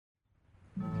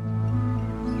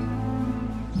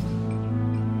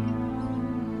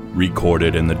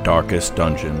Recorded in the darkest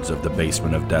dungeons of the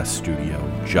Basement of Death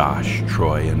studio, Josh,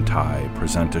 Troy, and Ty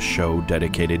present a show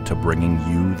dedicated to bringing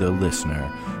you, the listener,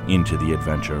 into the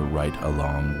adventure right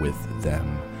along with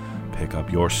them. Pick up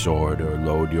your sword or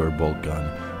load your bolt gun,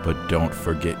 but don't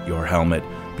forget your helmet,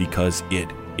 because it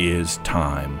is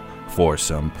time for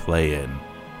some Playin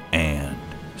and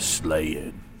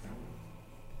Slayin.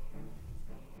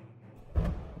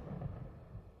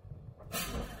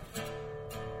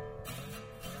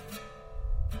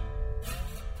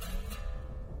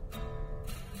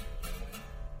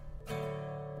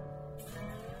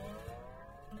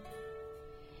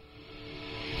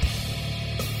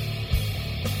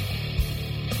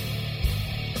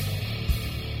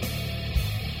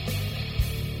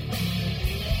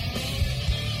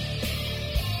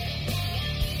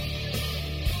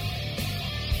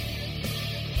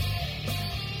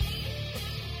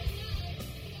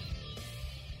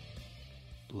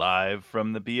 Live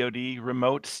from the BOD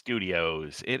remote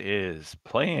studios, it is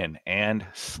Playin and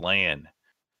Slayin,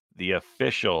 the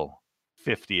official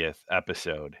 50th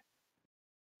episode.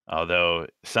 Although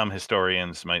some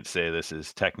historians might say this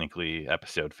is technically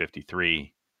episode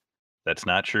 53. That's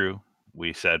not true.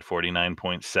 We said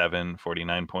 49.7,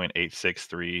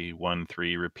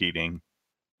 49.86313 repeating.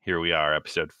 Here we are,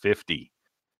 episode 50.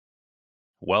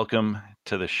 Welcome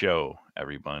to the show,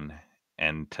 everyone.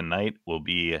 And tonight will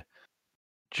be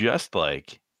just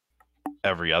like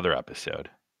every other episode,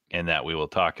 in that we will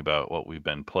talk about what we've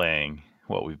been playing,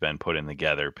 what we've been putting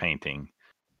together, painting,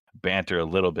 banter a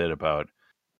little bit about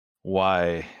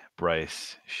why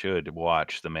Bryce should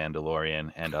watch The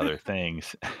Mandalorian and other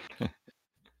things.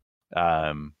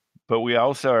 But we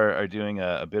also are doing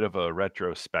a bit of a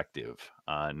retrospective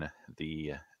on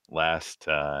the last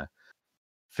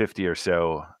 50 or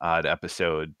so odd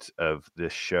episodes of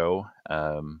this show,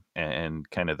 and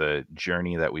kind of the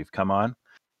journey that we've come on.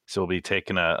 So we'll be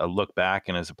taking a look back,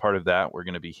 and as a part of that, we're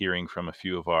going to be hearing from a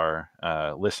few of our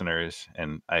listeners.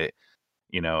 And I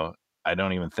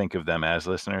don't even think of them as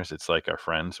listeners. It's like our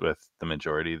friends with the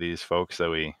majority of these folks that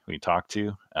we talk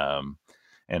to.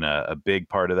 And a big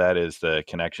part of that is the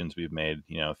connections we've made,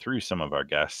 through some of our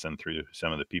guests and through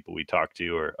some of the people we talk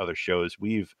to or other shows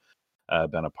we've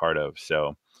been a part of.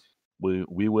 So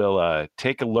we will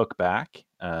take a look back,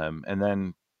 and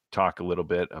then talk a little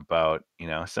bit about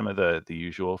some of the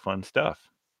usual fun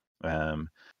stuff.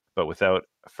 But without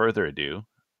further ado,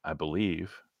 I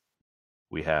believe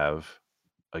we have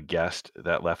a guest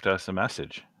that left us a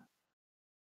message.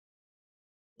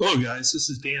 Hello guys, this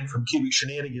is Dan from Cubic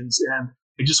Shenanigans, and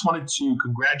I just wanted to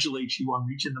congratulate you on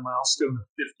reaching the milestone of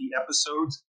 50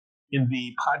 episodes. In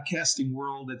the podcasting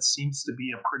world, it seems to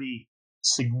be a pretty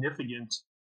significant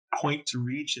point to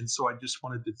reach, and so I just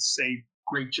wanted to say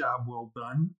great job, well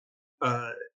done.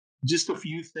 Just a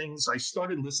few things. I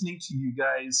started listening to you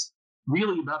guys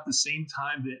really about the same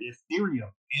time that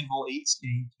Ethereum Anvil 8's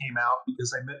game came out,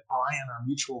 because I met Brian, our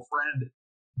mutual friend,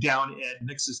 down at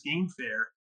Nexus Game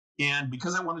Fair, and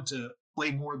because I wanted to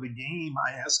play more of the game,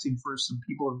 I asked him for some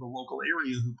people in the local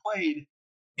area who played,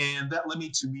 and that led me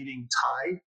to meeting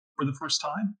Ty for the first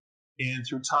time. And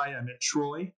through Ty, I met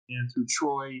Troy, and through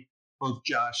Troy, both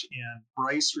Josh and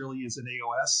Bryce really is an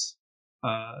AOS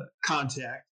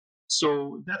contact.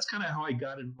 So that's kind of how I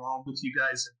got involved with you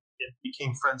guys and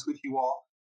became friends with you all.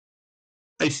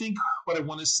 I think what I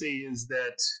want to say is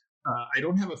that I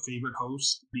don't have a favorite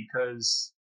host,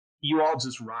 because you all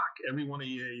just rock. Every one of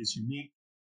you is unique,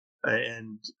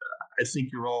 and I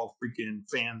think you're all freaking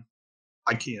I'm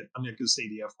not going to say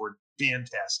the F word,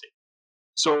 fantastic.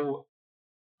 So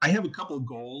I have a couple of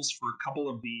goals for a couple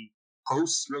of the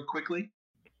hosts real quickly.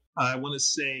 I want to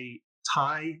say,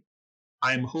 Ty,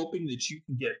 I'm hoping that you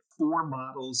can get 4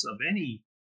 models of any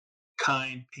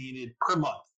kind painted per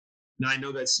month. Now, I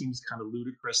know that seems kind of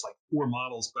ludicrous, like 4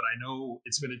 models, but I know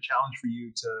it's been a challenge for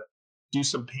you to do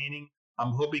some painting.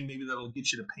 I'm hoping maybe that'll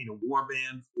get you to paint a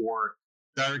warband for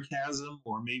Darkchasm,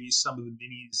 or maybe some of the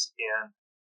minis in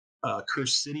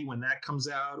Cursed City when that comes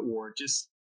out, or just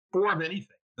 4 of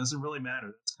anything. Doesn't really matter.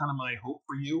 That's kind of my hope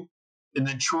for you. And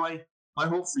then, Troy, my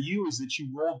hope for you is that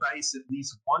you roll dice at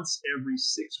least once every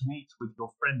 6 weeks with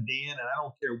your friend Dan, and I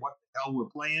don't care what the hell we're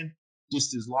playing,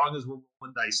 just as long as we're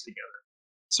rolling dice together.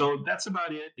 So that's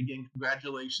about it. Again,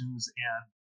 congratulations, and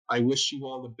I wish you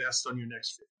all the best on your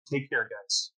next fit. Take care,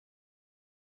 guys.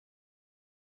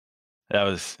 That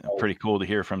was pretty cool to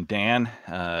hear from Dan,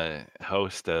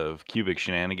 host of Cubic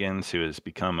Shenanigans, who has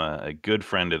become a good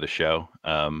friend of the show.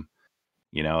 I'm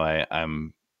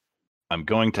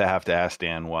going to have to ask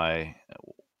Dan why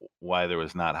there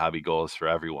was not hobby goals for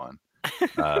everyone.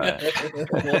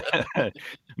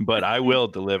 But I will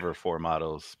deliver 4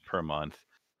 models per month.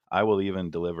 I will even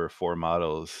deliver 4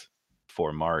 models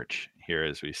for March here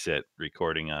as we sit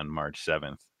recording on March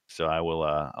 7th. So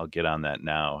I'll get on that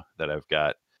now that I've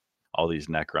got all these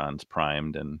Necrons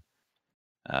primed and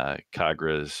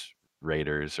Kagra's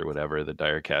Raiders or whatever, the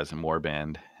Dire Chasm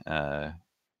Warband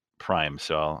prime.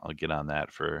 So I'll get on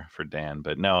that for Dan.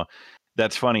 But no,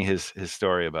 that's funny his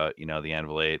story about the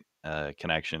Anvil 8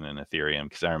 connection and Ethereum,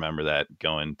 because I remember that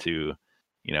going to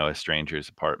a stranger's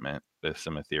apartment with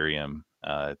some Ethereum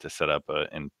to set up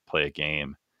and play a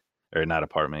game, or not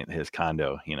apartment, his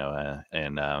condo,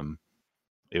 and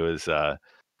it was a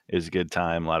good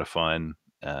time, a lot of fun.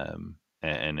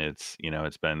 And it's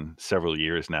been several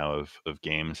years now of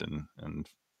games and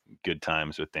good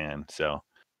times with Dan. So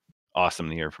awesome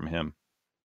to hear from him.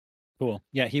 Cool.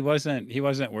 Yeah, he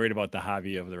wasn't worried about the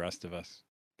hobby of the rest of us.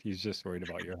 He's just worried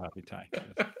about your hobby, Ty.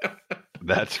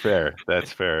 That's fair.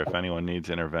 That's fair. If anyone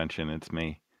needs intervention, it's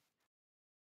me.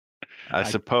 I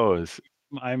suppose.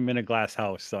 I'm in a glass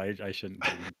house, so I shouldn't be.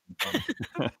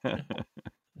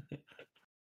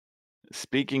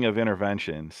 Speaking of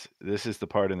interventions, this is the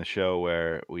part in the show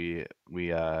where we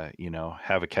have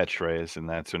a catchphrase, and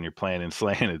that's when you're playing in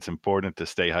Slayin, it's important to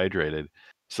stay hydrated.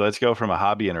 So let's go from a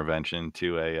hobby intervention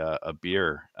to a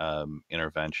beer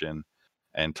intervention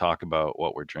and talk about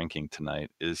what we're drinking tonight.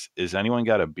 Is anyone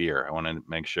got a beer? I want to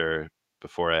make sure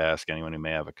before I ask anyone who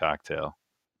may have a cocktail.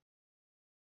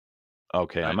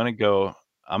 Okay, I'm gonna go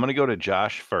to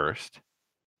Josh first,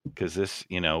 because this,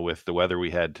 with the weather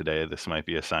we had today, this might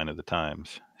be a sign of the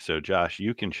times. So Josh,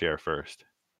 you can share first.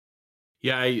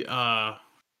 Yeah,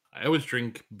 I always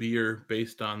drink beer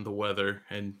based on the weather,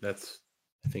 and I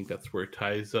think that's where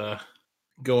Ty's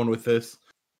going with this.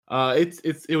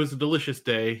 It was a delicious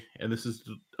day, and this is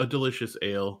a delicious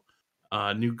ale.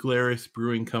 New Glarus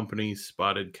Brewing Company's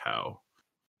Spotted Cow.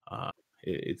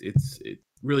 It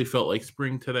really felt like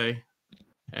spring today,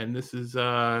 and this is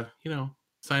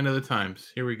sign of the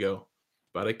times. Here we go,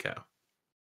 Spotted Cow.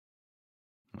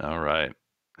 All right,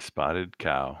 Spotted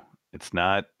Cow. It's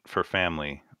not for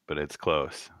family, but it's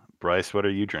close. Bryce, what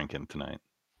are you drinking tonight?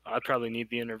 I probably need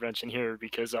the intervention here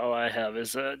because all I have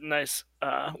is a nice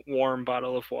warm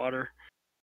bottle of water.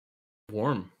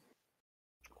 Warm?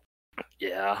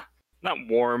 Yeah, not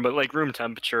warm, but like room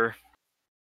temperature.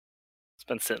 It's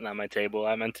been sitting on my table.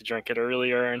 I meant to drink it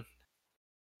earlier and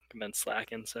I've been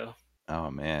slacking, so.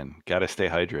 Oh man, gotta stay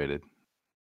hydrated.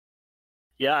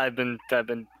 Yeah, I've been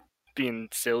being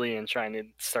silly and trying to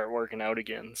start working out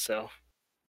again, so.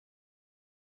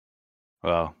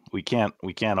 Well, we can't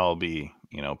all be,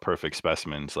 perfect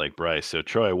specimens like Bryce. So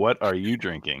Troy, what are you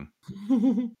drinking?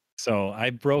 So I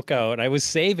broke out. I was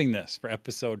saving this for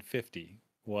episode 50.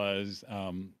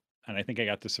 And I think I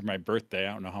got this for my birthday.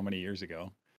 I don't know how many years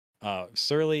ago.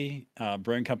 Surly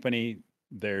Brewing Company,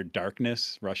 their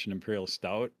Darkness Russian Imperial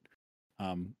Stout.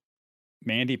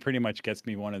 Mandy pretty much gets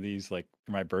me one of these like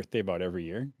for my birthday about every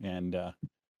year, and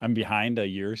I'm behind a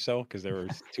year or so because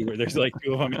there's like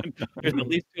two of them. There's at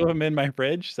least two of them in my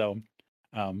fridge, so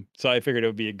I figured it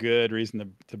would be a good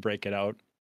reason to break it out.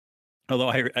 Although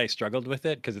I struggled with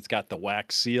it because it's got the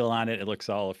wax seal on it. It looks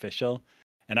all official.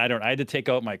 And I had to take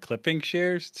out my clipping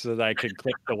shears so that I could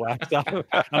clip the wax off.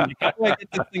 I'm like, how do I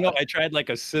get this thing out? I tried like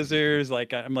a scissors.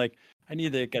 Like I'm like, I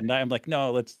need a knife. I'm like,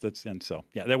 no, let's. And so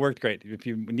yeah, that worked great. If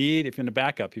you're in a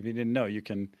backup, if you didn't know, you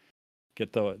can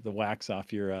get the wax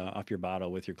off your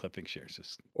bottle with your clipping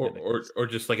shears. Or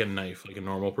just like a knife, like a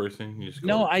normal person. You just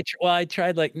I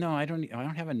tried like no, I don't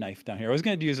have a knife down here. I was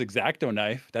going to use X-Acto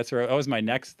knife. That was my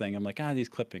next thing. I'm like, these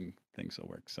clipping things will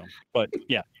work. So, but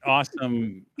yeah,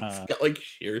 awesome. It's got like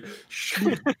shear.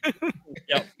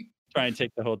 Yep. Try and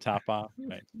take the whole top off.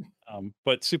 Right.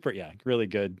 But super, really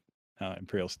good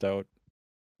Imperial Stout.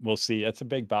 We'll see. It's a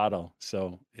big bottle,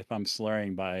 so if I'm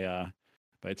slurring by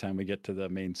the time we get to the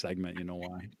main segment, you know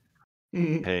why.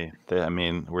 Hey,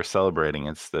 we're celebrating.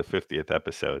 It's the 50th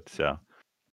episode, so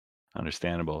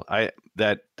understandable.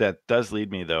 That does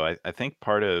lead me though. I think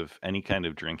part of any kind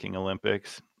of drinking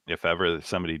Olympics, if ever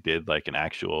somebody did like an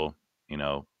actual,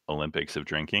 Olympics of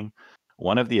drinking,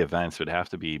 one of the events would have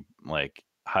to be like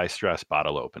high stress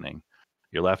bottle opening.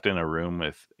 You're left in a room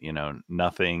with,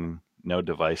 nothing, no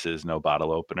devices, no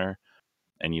bottle opener,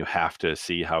 and you have to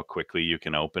see how quickly you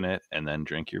can open it and then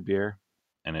drink your beer.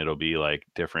 And it'll be like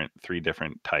three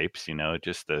different types,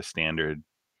 just the standard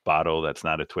bottle that's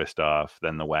not a twist off,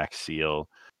 then the wax seal,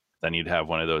 then you'd have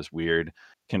one of those weird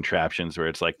contraptions where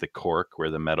it's like the cork where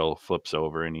the metal flips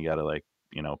over and you got to like,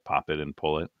 pop it and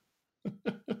pull it.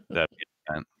 That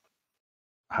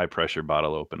high pressure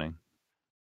bottle opening.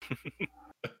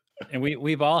 And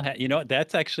we've all had,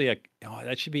 that's actually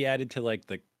that should be added to like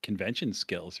the convention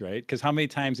skills, right? Because how many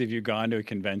times have you gone to a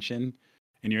convention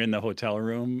and you're in the hotel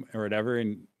room or whatever,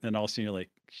 and then all of a sudden you're like,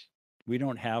 we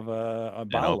don't have a An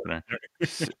bottle opener.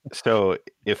 So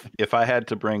if I had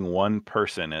to bring one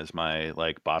person as my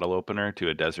like bottle opener to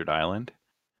a desert island,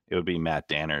 it would be Matt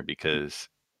Danner, because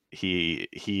he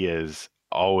is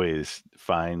always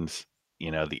finds,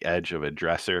 the edge of a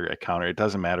dresser, a counter. It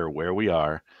doesn't matter where we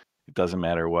are, it doesn't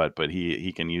matter what, but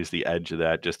he can use the edge of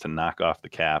that just to knock off the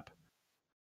cap.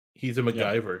 He's a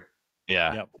MacGyver.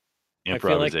 Yeah. Yep.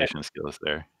 Improvisation skills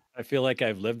there. I feel like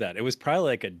I've lived that. It was probably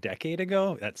like a decade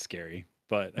ago. That's scary,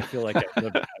 but I feel like I've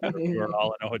lived that. We were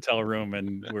all in a hotel room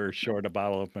and we're short a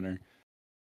bottle opener.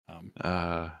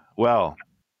 Well,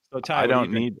 so Ty, I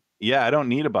don't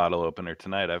need a bottle opener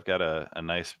tonight. I've got a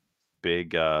nice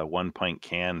big 1-pint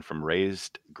can from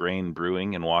Raised Grain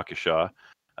Brewing in Waukesha,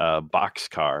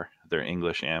 Boxcar, their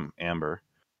English amber.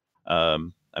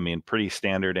 Pretty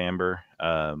standard amber.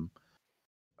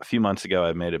 A few months ago,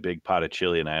 I made a big pot of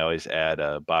chili, and I always add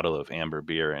a bottle of amber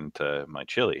beer into my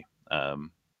chili.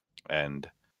 And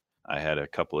I had a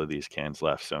couple of these cans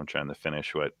left, so I'm trying to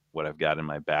finish what I've got in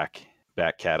my back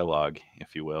catalog,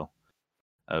 if you will,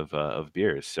 of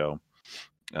beers. So,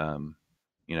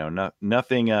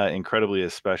 nothing incredibly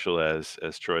as special as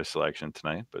Troy's selection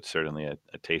tonight, but certainly a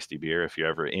tasty beer. If you're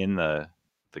ever in the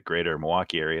greater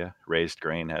Milwaukee area, Raised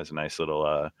Grain has a nice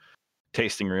little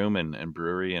tasting room and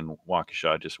brewery in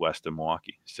Waukesha, just west of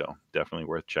Milwaukee. So definitely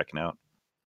worth checking out.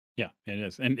 Yeah, it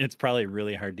is. And it's probably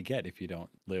really hard to get if you don't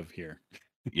live here.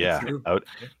 Yeah.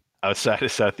 Outside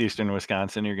of southeastern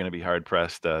Wisconsin, you're going to be hard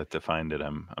pressed to find it.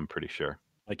 I'm pretty sure.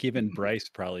 Like even Bryce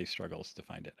probably struggles to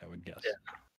find it, I would guess. Yeah.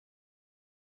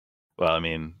 Well,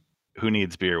 who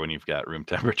needs beer when you've got room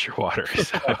temperature water?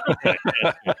 So.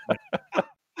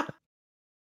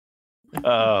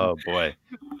 Oh boy.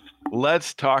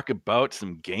 Let's talk about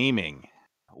some gaming.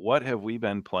 What have we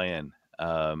been playing?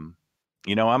 I'm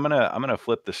gonna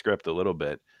flip the script a little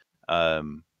bit.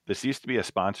 This used to be a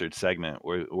sponsored segment.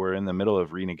 We're in the middle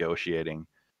of renegotiating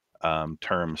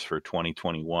terms for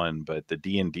 2021, but the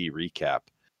D&D recap,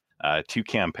 2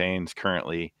 campaigns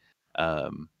currently.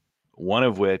 One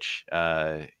of which,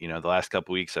 the last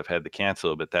couple weeks I've had to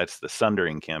cancel, but that's the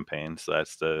Sundering campaign. So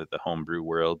that's the homebrew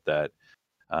world that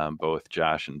both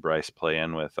Josh and Bryce play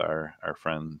in with our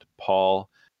friend Paul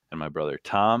and my brother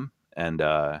Tom. And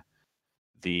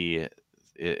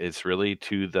it's really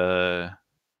to the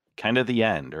kind of the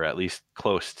end, or at least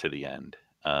close to the end.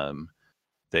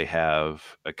 They have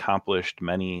accomplished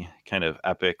many kind of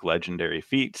epic, legendary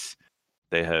feats.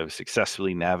 They have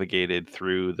successfully navigated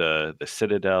through the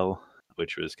Citadel,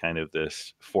 which was kind of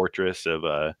this fortress of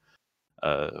a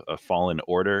fallen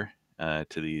order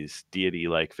to these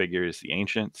deity-like figures, the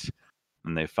ancients,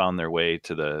 and they found their way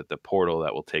to the portal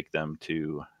that will take them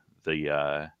to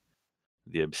the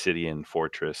obsidian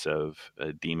fortress of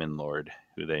a demon lord,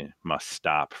 who they must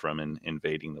stop from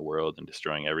invading the world and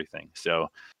destroying everything. So,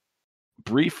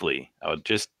 briefly, I would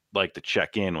just like to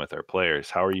check in with our players.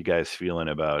 How are you guys feeling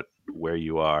about where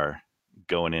you are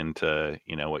going into,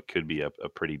 what could be a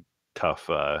pretty tough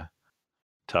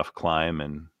climb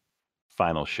and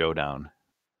final showdown?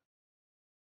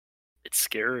 It's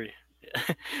scary.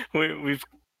 We've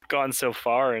gone so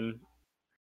far, and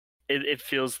it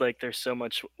feels like there's so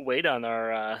much weight on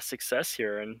our success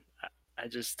here, and I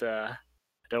just I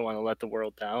don't want to let the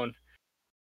world down.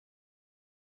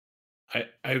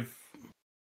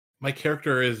 My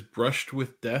character is brushed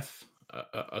with death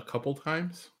a couple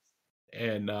times,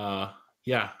 and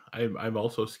I'm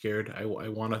also scared. I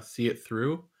want to see it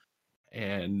through,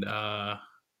 and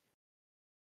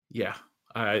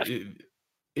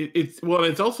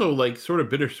it's also like sort of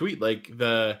bittersweet. Like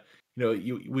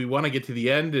we want to get to the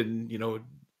end and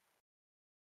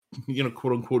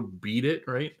quote unquote beat it,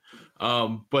 right?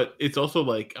 But it's also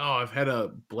like, oh, I've had a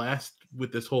blast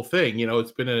with this whole thing.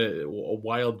 It's been a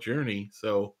wild journey.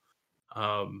 So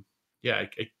I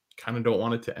kind of don't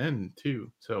want it to end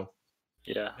too. So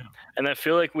yeah. And I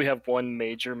feel like we have one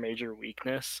major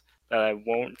weakness that I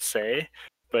won't say,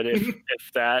 but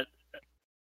if that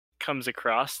comes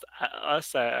across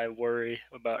us, I worry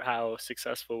about how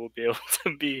successful we'll be able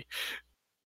to be.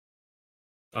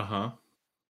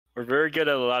 We're very good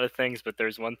at a lot of things, but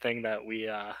there's one thing that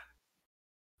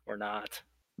we're not.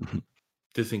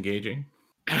 Disengaging.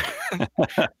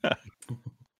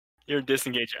 You're a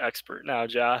disengage expert now,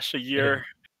 Josh. A year.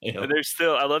 Yeah. There's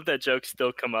still, I love that jokes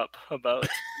still come up about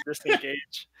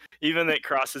disengage. Even it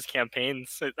crosses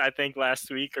campaigns. I think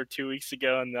last week or 2 weeks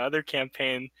ago in the other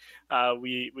campaign,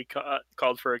 we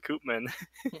called for a Koopman,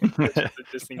 which is a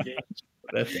disengage.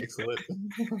 That's excellent.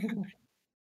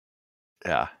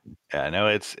 Yeah. Yeah, no,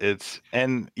 it's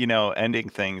and ending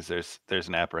things, there's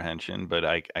an apprehension, but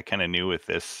I kind of knew with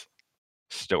this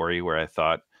story where I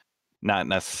thought not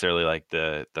necessarily like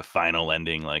the final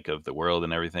ending like of the world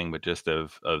and everything, but just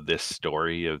of this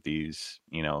story of these,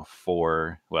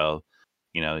 four, well,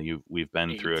 we've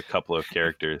been through a 8. couple of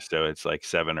characters, so it's like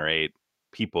 7 or 8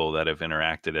 people that have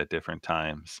interacted at different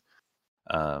times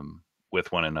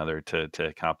with one another to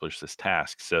accomplish this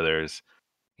task. So there's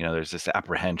this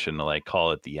apprehension to like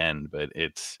call it the end, but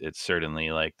it's certainly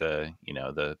like the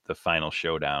final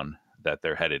showdown that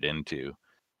they're headed into.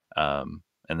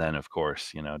 And then of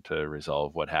course, to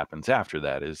resolve what happens after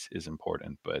that is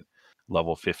important. But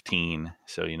level 15,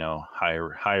 so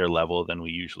higher level than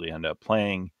we usually end up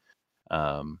playing.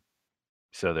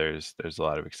 So there's a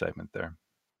lot of excitement there.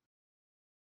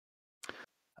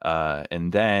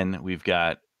 And then we've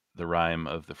got the Rime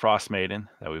of the Frost Maiden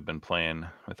that we've been playing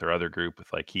with our other group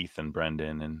with like Keith and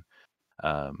Brendan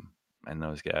and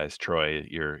those guys. Troy,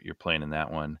 you're playing in that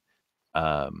one.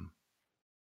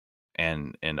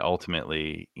 And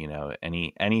ultimately,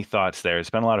 any thoughts there? It's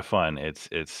been a lot of fun. It's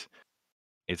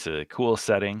a cool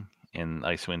setting in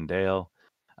Icewind Dale.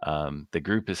 The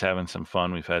group is having some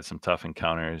fun. We've had some tough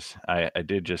encounters. I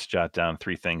did just jot down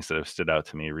 3 things that have stood out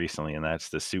to me recently, and that's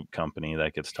the soup company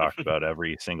that gets talked about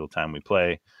every single time we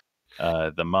play,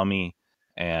 the mummy,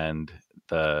 and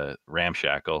the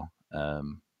ramshackle,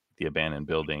 the abandoned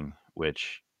building,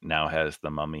 which now has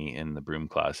the mummy in the broom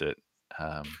closet,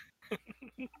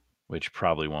 which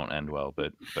probably won't end well,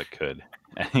 but could.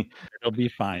 It'll be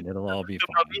fine. It'll all be The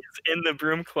fine. mummy is in the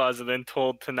broom closet and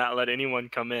told to not let anyone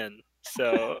come in.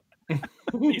 So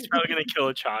he's probably gonna kill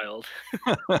a child.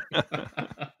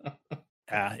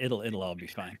 Yeah, it'll all be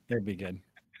fine. It'll be good.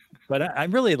 But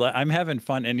I'm really I'm having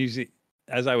fun. And usually,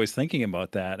 as I was thinking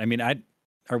about that, I mean,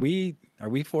 are we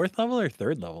 4th level or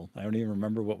 3rd level? I don't even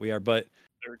remember what we are, but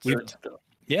we've Third still.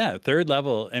 yeah, 3rd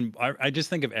level, and I just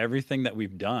think of everything that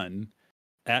we've done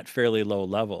at fairly low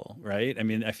level, right? I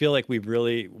mean, I feel like we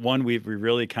really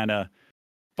kind of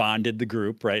bonded the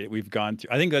group, right? We've gone through.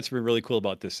 I think that's what's really cool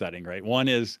about this setting, right? One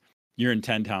is you're in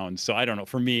 10 towns, so I don't know.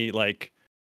 For me, like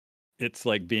it's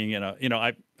like being in a,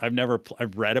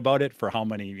 I've read about it for how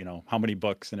many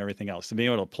books and everything else. So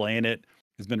being able to play in it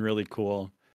has been really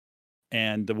cool.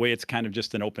 And the way it's kind of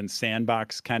just an open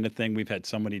sandbox kind of thing. We've had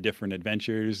so many different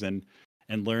adventures and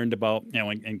learned about,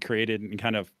 and created and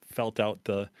kind of felt out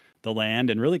the land,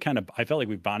 and really kind of, I felt like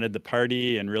we bonded the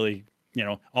party and really,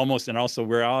 almost, and also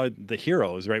we're all the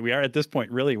heroes, right? We are at this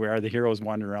point, really, we are the heroes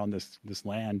wandering around this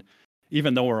land,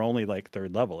 even though we're only like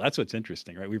 3rd level. That's what's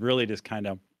interesting, right? We've really just kind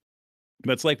of,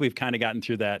 but it's like we've kind of gotten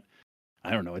through that.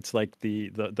 I don't know. It's like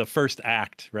the first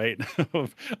act, right,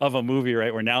 of a movie,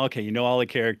 right? Where now, okay, all the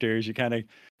characters, you kind of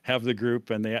have the group,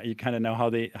 and you kind of know how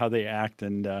they act,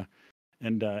 and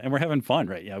we're having fun,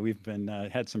 right? Yeah, we've been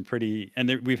had some pretty,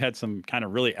 and we've had some kind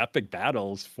of really epic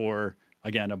battles for,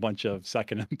 again, a bunch of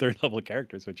 2nd and 3rd level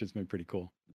characters, which has been pretty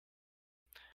cool.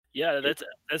 Yeah,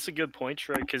 that's a good point,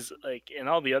 Troy. Because like in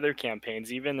all the other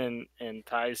campaigns, even in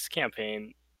Ty's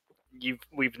campaign,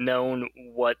 we've known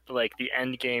what like the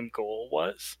end game goal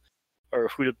was, or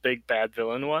who the big bad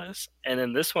villain was, and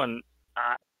in this one,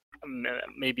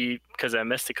 maybe because I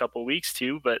missed a couple weeks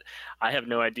too, but I have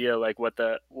no idea like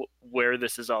where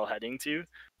this is all heading to.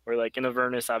 Or like in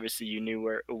Avernus, obviously you knew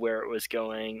where it was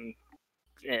going.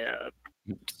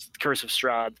 Curse of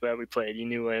Strahd that we played, you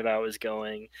knew where that was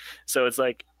going. So it's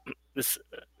like this.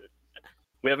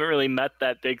 We haven't really met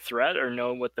that big threat or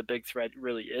know what the big threat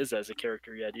really is as a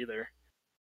character yet either.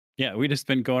 Yeah, we just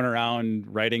been going around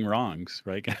righting wrongs,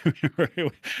 right?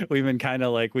 We've been kind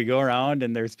of like, we go around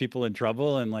and there's people in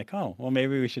trouble, and like, oh, well,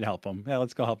 maybe we should help them. Yeah,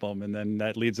 let's go help them, and then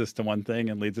that leads us to one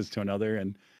thing and leads us to another,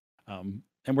 and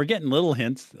we're getting little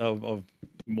hints of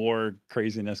more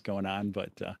craziness going on,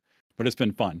 but it's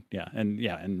been fun, yeah,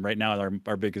 and right now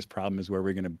our biggest problem is where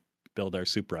we're going to build our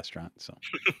soup restaurant. So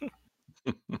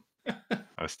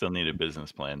I still need a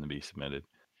business plan to be submitted.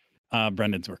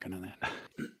 Brendan's working on that.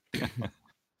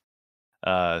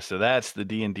 So that's the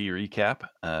D&D recap.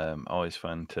 Always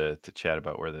fun to chat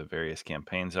about where the various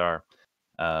campaigns are.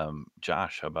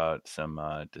 Josh, how about some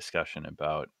discussion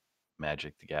about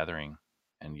Magic the Gathering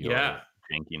and your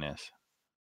jankiness?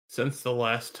 Since the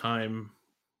last time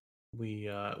we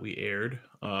aired,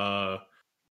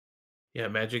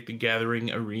 Magic the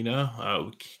Gathering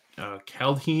Arena,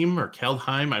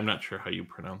 Kaldheim, I'm not sure how you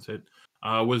pronounce it,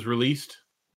 was released,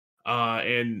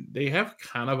 and they have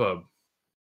kind of a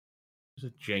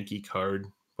janky card,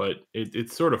 but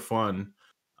it's sort of fun.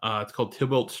 It's called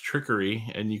Tybalt's Trickery,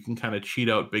 and you can kind of cheat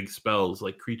out big spells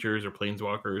like creatures or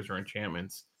planeswalkers or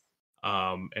enchantments.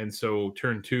 And so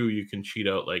turn 2, you can cheat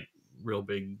out like real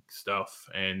big stuff,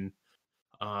 and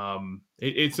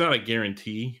it's not a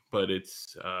guarantee, but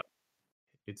it's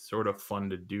sort of fun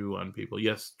to do on people.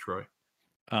 Yes, Troy.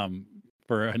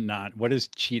 For a not, what does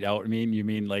cheat out mean? You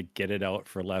mean like get it out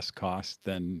for less cost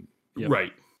than? Yep.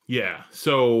 Right. Yeah.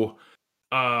 So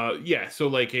so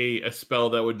like a spell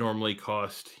that would normally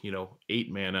cost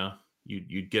 8 mana,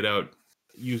 you'd get out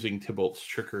using Tybalt's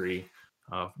Trickery,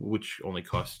 which only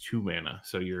costs 2 mana.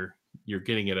 So you're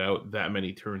getting it out that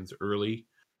many turns early,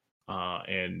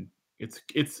 and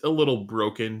it's a little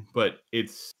broken, but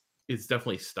it's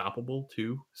definitely stoppable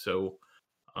too. So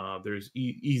there's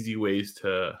easy ways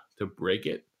to break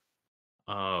it.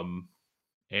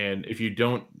 And if you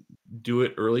don't do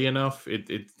it early enough,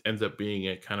 it ends up being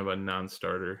a kind of a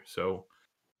non-starter. So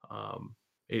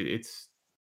it's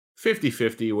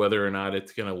 50-50 whether or not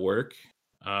it's going to work.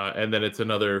 And then it's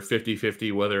another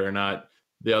 50-50 whether or not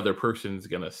the other person's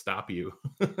going to stop you.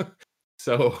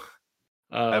 So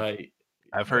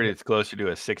I've heard it's closer to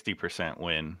a 60%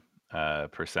 win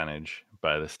percentage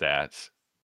by the stats.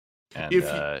 And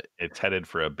it's headed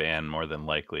for a ban more than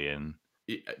likely. And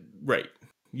right.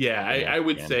 Yeah, I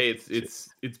would say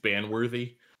it's ban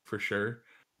worthy for sure.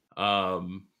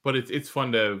 But it's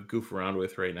fun to goof around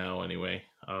with right now anyway.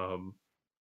 I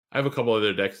have a couple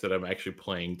other decks that I'm actually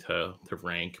playing to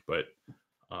rank, but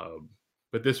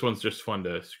this one's just fun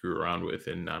to screw around with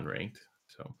in non-ranked.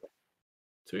 So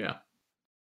yeah.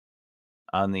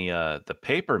 On the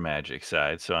paper Magic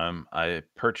side, so I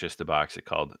purchased a box at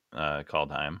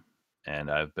Kaldheim, and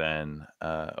I've been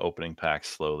opening packs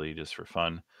slowly just for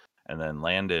fun. And then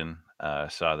Landon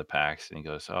saw the packs and he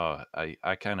goes, "Oh,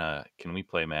 I kind of can we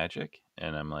play Magic?"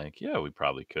 And I'm like, "Yeah, we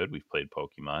probably could. We've played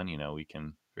Pokemon, we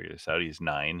can figure this out." He's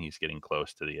 9. He's getting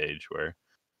close to the age where,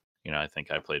 I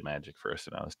think I played Magic first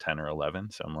when I was 10 or 11.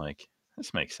 So I'm like,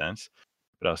 this makes sense.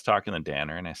 But I was talking to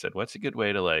Danner and I said, "What's a good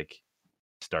way to like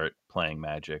start playing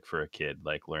Magic for a kid,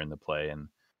 like learn the play?" And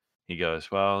he goes,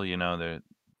 "Well,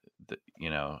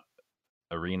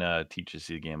 Arena teaches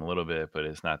you the game a little bit, but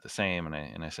it's not the same."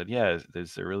 And I said, "Yeah,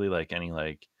 is there really like any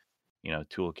like,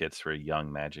 toolkits for a young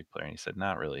Magic player?" And he said,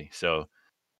 "Not really." So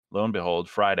lo and behold,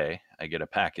 Friday, I get a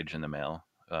package in the mail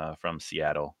from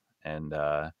Seattle and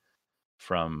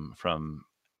from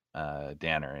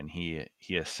Danner, and he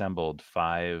assembled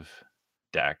 5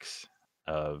 decks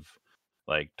of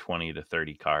like 20 to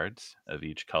 30 cards of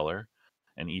each color,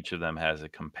 and each of them has a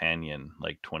companion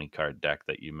like 20 card deck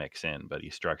that you mix in, but he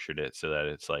structured it so that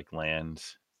it's like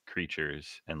lands,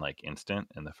 creatures, and like instant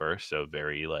in the first, so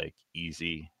very like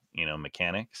easy,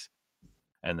 mechanics.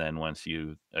 And then once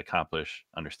you accomplish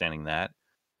understanding that,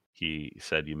 he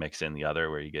said you mix in the other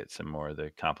where you get some more of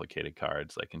the complicated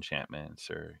cards like enchantments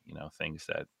or things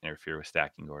that interfere with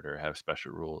stacking order or have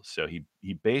special rules. So he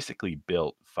basically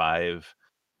built 5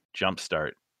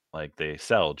 jumpstart, like they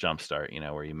sell jumpstart,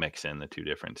 where you mix in the 2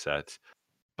 different sets,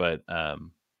 but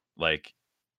like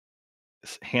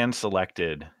hand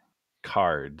selected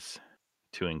cards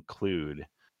to include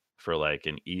for like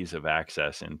an ease of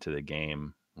access into the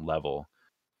game level.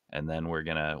 And then we're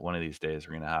gonna one of these days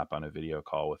we're gonna hop on a video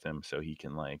call with him so he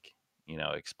can like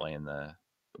explain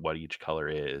what each color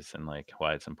is and like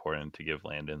why it's important to give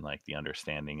Landon like the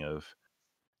understanding of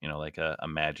like a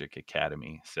Magic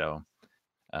Academy. So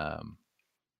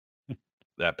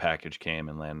that package came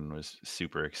and Landon was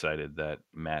super excited that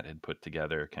Matt had put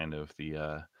together kind of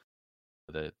the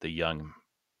young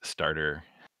starter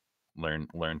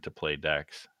learn to play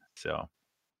decks. So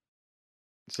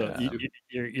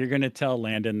you're going to tell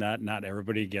Landon that not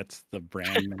everybody gets the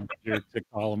brand manager to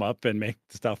call him up and make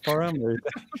stuff for him, or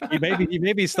he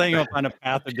may be staying up on a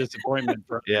path of disappointment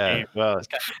for yeah. Well,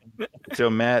 so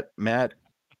Matt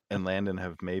and Landon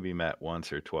have maybe met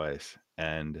once or twice,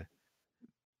 and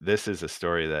this is a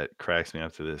story that cracks me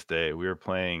up to this day. We were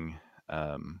playing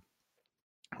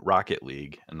Rocket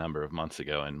League a number of months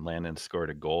ago, and Landon scored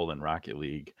a goal in Rocket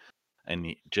League, and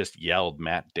he just yelled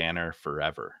 "Matt Danner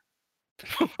forever."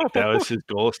 That was his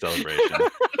goal celebration.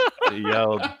 He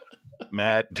yelled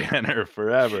 "Matt Danner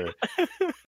forever."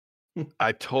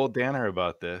 I told Danner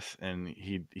about this, and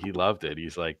he loved it.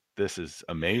 He's like, "This is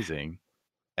amazing."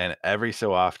 And every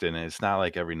so often, and it's not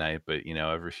like every night, but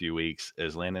every few weeks,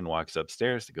 as Landon walks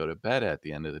upstairs to go to bed at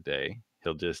the end of the day,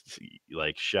 he'll just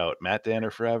like shout "Matt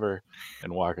Danner forever"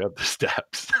 and walk up the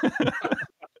steps.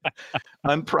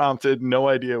 Unprompted, no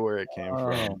idea where it came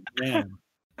from. Man.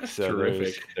 So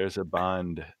terrific. there's a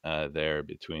bond there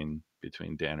between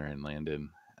Danner and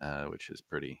Landon, which is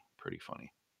pretty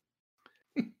funny.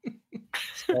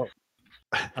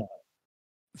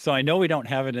 So I know we don't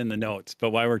have it in the notes,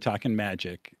 but while we're talking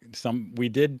Magic, we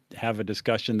did have a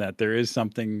discussion that there is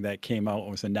something that came out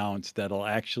and was announced that'll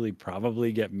actually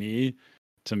probably get me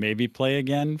to maybe play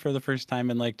again for the first time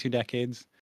in like 2 decades.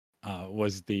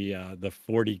 Was the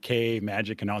 40K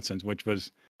Magic announcements, which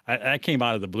was that came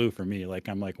out of the blue for me. Like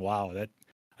I'm like, wow, that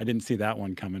I didn't see that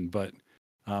one coming. But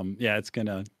yeah, it's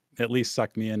gonna at least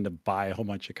suck me in to buy a whole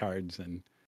bunch of cards and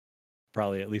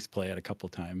probably at least play it a couple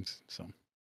times. So.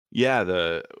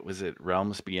 Yeah, was it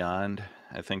Realms Beyond?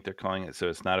 I think they're calling it. So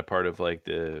it's not a part of like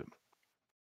the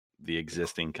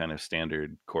existing kind of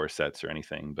standard core sets or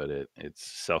anything, but it's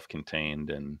self-contained,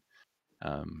 and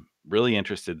really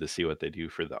interested to see what they do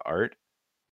for the art,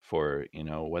 for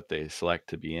what they select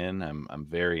to be in. I'm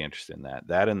very interested in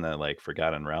that and the like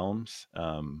Forgotten Realms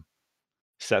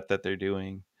set that they're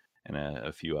doing, and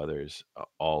a few others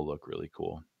all look really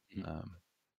cool.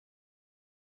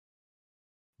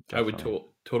 I would Definitely.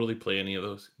 totally play any of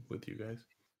those with you guys,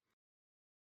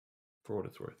 for what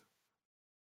it's worth.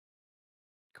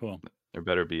 Cool. There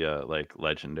better be a like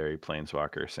legendary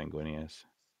Planeswalker Sanguinius.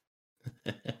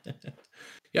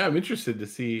 Yeah, I'm interested to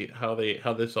see how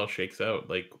this all shakes out,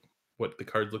 like what the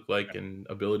cards look like and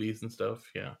abilities and stuff.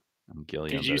 Yeah.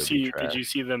 Gillian Did you better be see? trash. Did you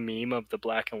see the meme of the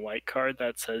black and white card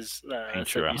that says Paint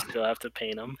said your you own. still have to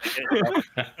paint them?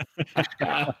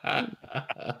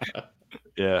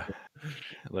 Yeah,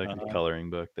 like a coloring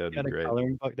book. That would be Got a great.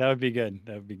 coloring book. That would be good.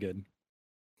 That would be good.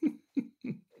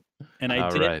 And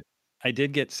All right. I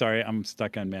did get. Sorry, I'm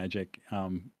stuck on Magic.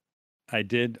 I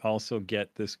did also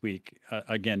get this week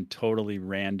again, totally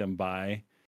random buy.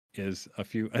 Is a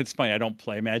few. It's funny. I don't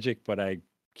play Magic, but I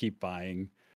keep buying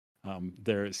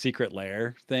their Secret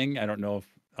Lair thing. I don't know if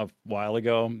a while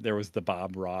ago there was the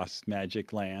Bob Ross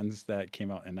Magic Lands that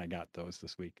came out, and I got those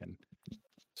this week, and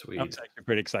Sweet. I was actually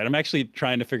pretty excited. I'm actually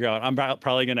trying to figure out. I'm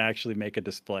probably going to actually make a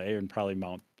display and probably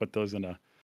put those in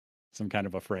some kind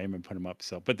of a frame and put them up.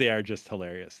 So, but they are just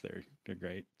hilarious. They're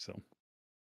great. So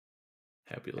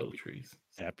Happy little trees.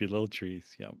 happy little trees.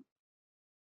 Yep.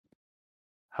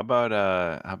 How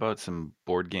about some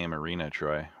board game arena,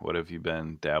 Troy? What have you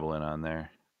been dabbling on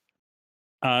there?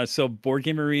 So Board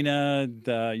Game Arena,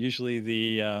 usually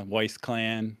the Weiss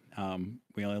clan.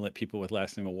 We only let people with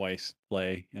last name of Weiss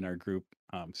play in our group.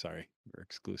 Sorry, we're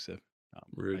exclusive.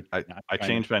 Rude. I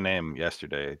changed my name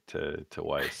yesterday to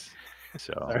Weiss.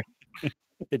 So Sorry.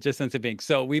 It just ends up being.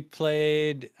 So we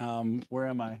played. Where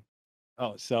am I?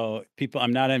 Oh, so people,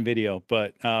 I'm not on video,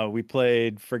 but we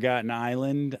played Forgotten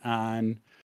Island and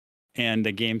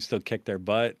the game still kicked their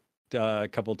butt a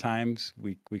couple times.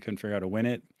 We couldn't figure out how to win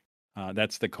it.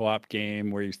 That's the co-op game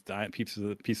where pieces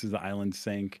of the island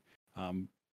sink.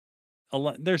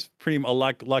 There's pretty a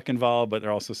luck involved, but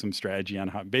there's also some strategy on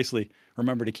how. Basically,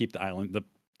 remember to keep the island,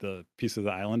 the piece of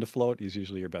the island afloat is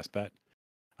usually your best bet.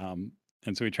 And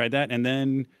so we tried that, and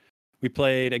then we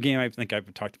played a game I think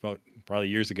I've talked about probably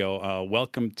years ago.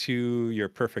 Welcome to Your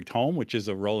Perfect Home, which is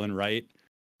a roll and write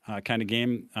kind of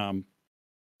game.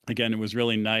 Again, it was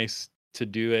really nice to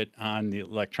do it on the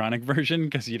electronic version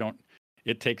because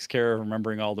it takes care of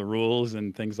remembering all the rules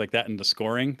and things like that, and the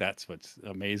scoring. That's what's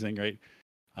amazing, right?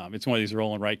 It's one of these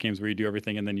roll and write games where you do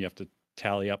everything and then you have to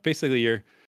tally up. Basically,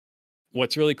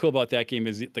 what's really cool about that game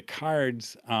is the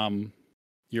cards.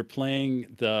 You're playing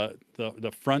the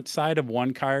front side of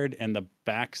one card and the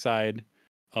back side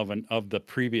of the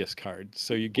previous card.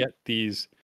 So you get these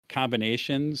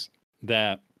combinations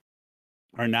that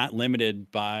are not limited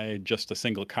by just a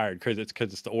single card because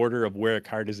it's the order of where a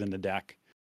card is in the deck.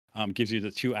 Gives you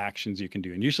the 2 actions you can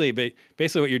do. And usually,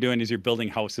 basically what you're doing is you're building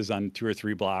houses on 2 or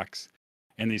 3 blocks,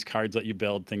 and these cards let you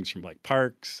build things from like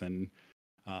parks and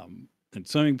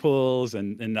swimming pools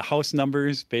and the house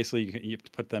numbers. Basically, you have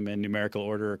to put them in numerical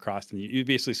order across, and you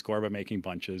basically score by making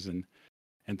bunches and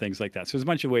things like that. So there's a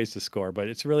bunch of ways to score, but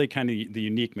it's really kind of the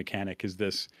unique mechanic is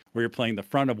this where you're playing the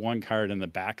front of one card and the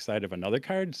back side of another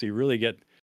card. So you really get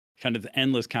kind of the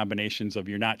endless combinations of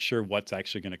you're not sure what's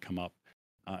actually going to come up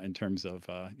in terms of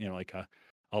like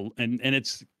and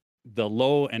it's the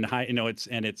low and high,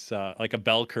 it's like a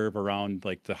bell curve around,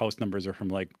 like the house numbers are from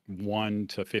like 1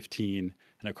 to 15,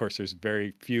 and of course there's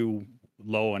very few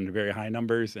low and very high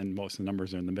numbers, and most of the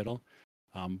numbers are in the middle.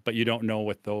 But you don't know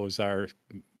what those are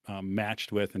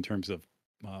matched with in terms of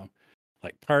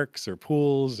like parks or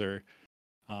pools or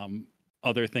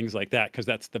other things like that, because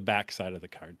that's the back side of the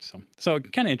card. So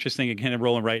kind of interesting, kind of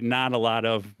roll and write, not a lot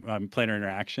of planar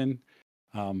interaction,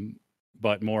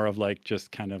 but more of like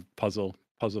just kind of puzzle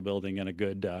building and a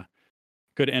good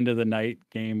end of the night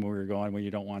game where we're going when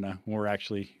you don't want to. We're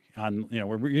actually on,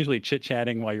 we're usually chit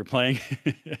chatting while you're playing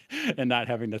and not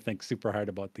having to think super hard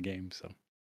about the game. So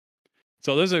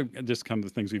So those are just kind of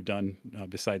the things we've done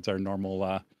besides our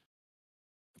normal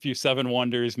few Seven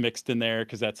Wonders mixed in there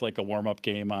because that's like a warm up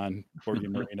game on Board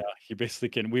Game Arena. You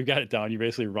basically we've got it down. You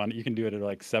basically run it. You can do it at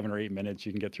like 7 or 8 minutes.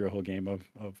 You can get through a whole game of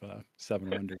Seven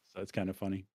Wonders. So it's kind of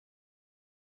funny.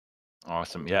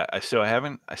 Awesome. Yeah. I still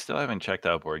haven't checked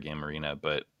out Board Game Arena,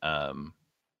 but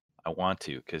I want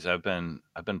to because I've been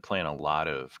playing a lot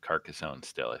of Carcassonne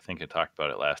still. I think I talked about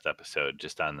it last episode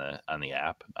just on the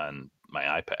app on my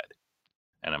iPad,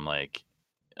 and I'm like,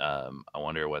 I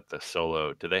wonder what the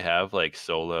solo. Do they have like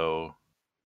solo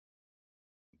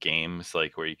games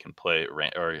like where you can play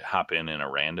or hop in a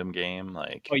random game?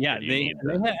 Like, Oh yeah, or do you need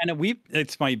they have, and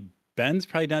it's Ben's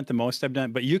probably done it the most I've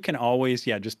done, but you can always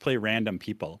just play random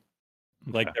people.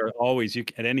 Like Okay. there are always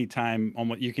at any time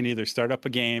almost you can either start up a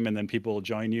game and then people will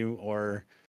join you, or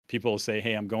people will say,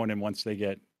 "Hey, I'm going in." Once they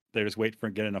just wait for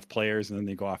get enough players and then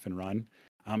they go off and run.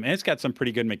 And it's got some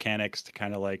pretty good mechanics to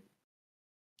kind of like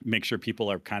make sure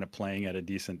people are kind of playing at a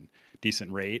decent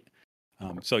rate.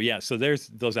 So there's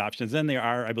those options. Then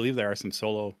I believe there are some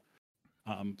solo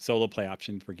play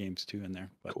options for games too in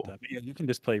there. But Cool. you can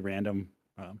just play random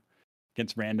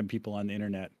against random people on the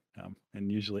internet,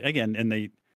 and usually again, and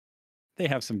they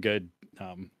have some good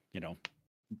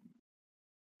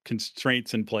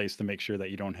constraints in place to make sure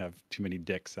that you don't have too many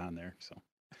dicks on there. So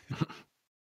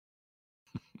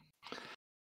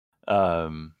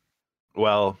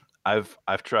well,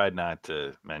 I've tried not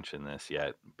to mention this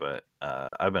yet, but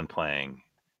I've been playing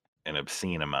an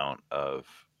obscene amount of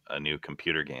a new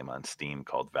computer game on Steam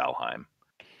called Valheim.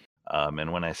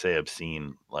 And when I say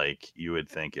obscene, like you would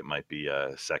think it might be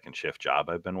a second shift job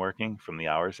I've been working from the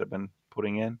hours I've been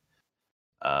putting in.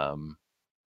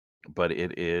 But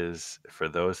it is, for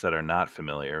those that are not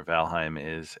familiar, Valheim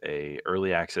is a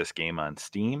early access game on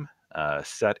Steam,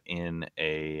 set in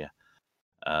a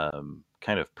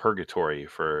kind of purgatory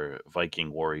for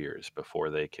Viking warriors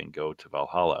before they can go to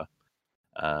Valhalla.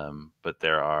 But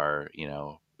there are,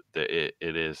 it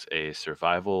is a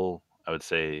survival, I would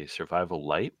say survival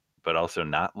light, but also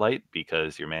not light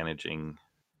because you're managing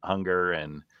hunger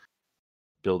and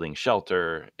building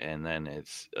shelter. And then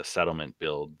it's a settlement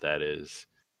build that is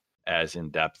as in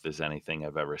depth as anything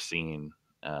I've ever seen,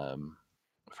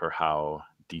 for how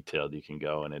detailed you can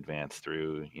go and advance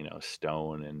through,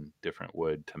 stone and different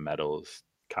wood to metals,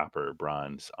 copper,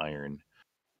 bronze, iron,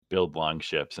 build long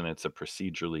ships. And it's a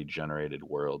procedurally generated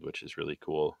world, which is really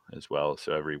cool as well.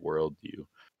 So every world you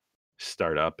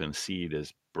start up and seed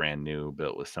is brand new,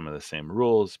 built with some of the same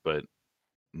rules, but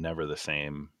never the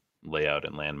same layout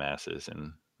and land masses.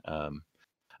 And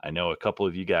I know a couple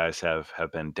of you guys have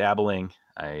been dabbling.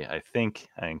 I think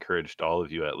I encouraged all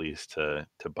of you at least to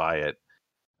buy it.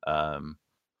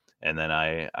 And then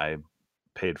I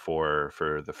paid for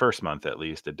the first month at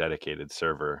least a dedicated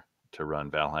server to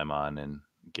run Valheim on, and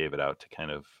gave it out to kind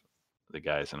of the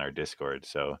guys in our Discord.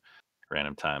 So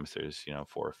random times there's 4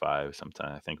 or 5.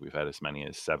 Sometimes I think we've had as many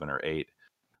as 7 or 8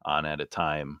 on at a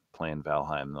time playing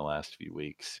Valheim in the last few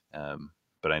weeks.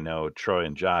 But I know Troy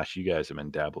and Josh, you guys have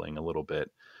been dabbling a little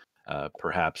bit.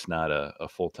 Perhaps not a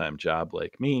full-time job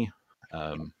like me.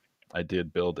 I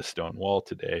did build a stone wall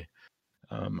today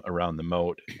around the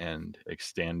moat and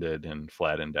extended and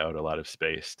flattened out a lot of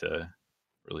space to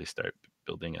really start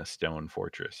building a stone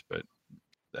fortress. But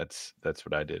that's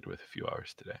what I did with a few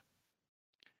hours today.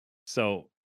 So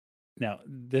now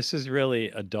this is really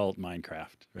adult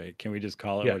Minecraft, right? Can we just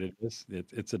call it what it is?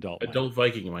 It's adult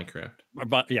Viking Minecraft.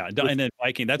 But and then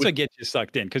Viking, that's what gets you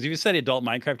sucked in. Because if you said adult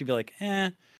Minecraft, you'd be like, eh.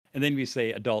 And then if you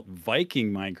say adult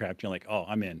Viking Minecraft, you're like, oh,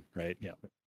 I'm in, right? Yeah.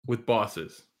 With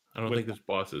bosses. I don't think there's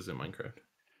bosses in Minecraft.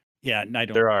 Yeah, I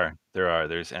don't. There are.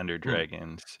 There's Ender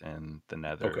dragons and the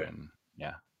Nether, and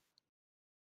yeah.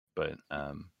 But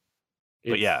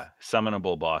yeah,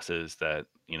 summonable bosses that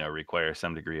require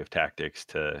some degree of tactics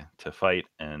to fight,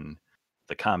 and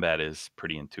the combat is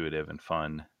pretty intuitive and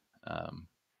fun.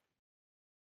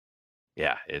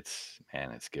 Yeah, it's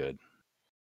good.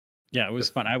 Yeah, it was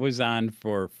fun. I was on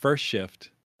for first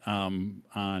shift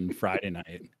on Friday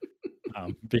night.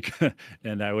 Because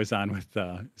and I was on with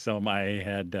so I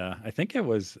had I think it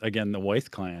was again the Weiss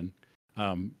clan.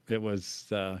 It was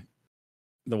the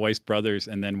Weiss brothers,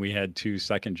 and then we had 2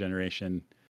 second generation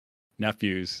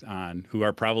nephews on who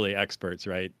are probably experts,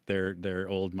 right? They're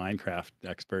old Minecraft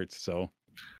experts, so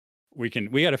we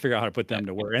got to figure out how to put them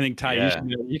to work. I think Ty,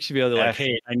 you should be able to like,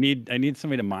 hey, I need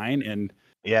somebody to mine, and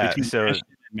between so Ashton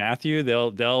and Matthew,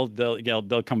 they'll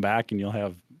come back, and you'll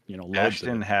have loads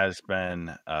Ashton has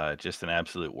been just an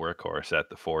absolute workhorse at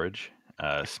the forge,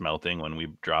 smelting when we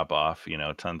drop off,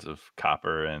 tons of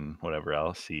copper and whatever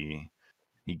else. He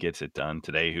gets it done.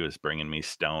 Today he was bringing me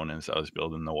stone as I was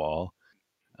building the wall.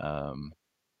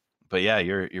 But yeah,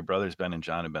 your brothers Ben and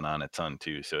John have been on a ton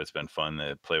too, so it's been fun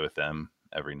to play with them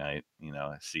every night.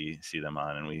 See them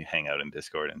on, and we hang out in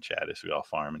Discord and chat as we all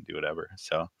farm and do whatever.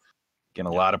 So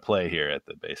getting a lot of play here at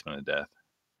the Basement of Death.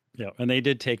 Yeah, and they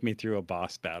did take me through a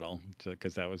boss battle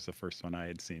because that was the first one I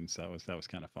had seen, so that was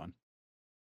kind of fun.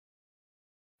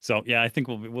 So yeah, I think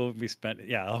we'll be spent.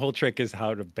 Yeah, the whole trick is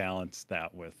how to balance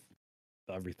that with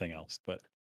everything else, but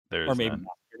or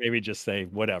maybe just say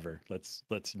whatever. Let's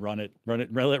run it, let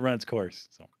it run its course.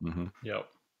 So Yep,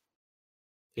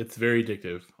 it's very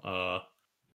addictive.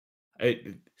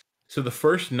 So the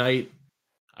first night,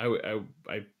 I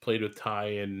played with Ty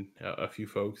and a few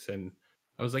folks, and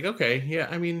I was like, okay, yeah,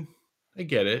 I mean, I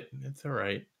get it, it's all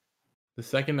right. The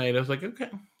second night, I was like, okay,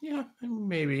 yeah,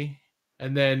 maybe,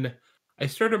 and then I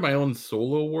started my own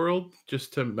solo world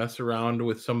just to mess around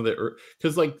with some of the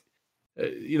because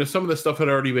some of the stuff had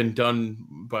already been done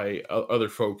by other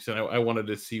folks, and I wanted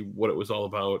to see what it was all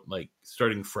about, like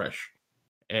starting fresh.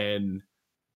 And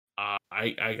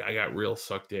I got real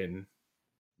sucked in,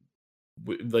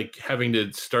 like having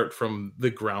to start from the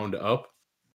ground up,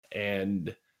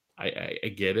 and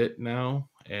I get it now,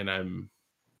 and I'm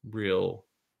real.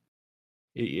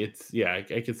 It's I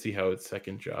can see how it's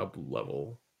second job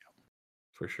level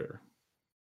for sure.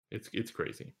 It's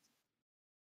crazy.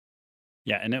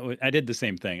 Yeah, and I did the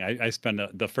same thing. I spent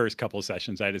the first couple of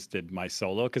sessions. I just did my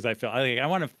solo because I felt I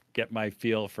want to get my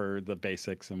feel for the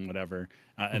basics and whatever.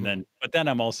 And but then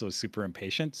I'm also super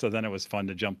impatient. So then it was fun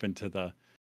to jump into the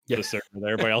server that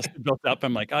everybody else built up.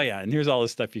 I'm like, oh yeah, and here's all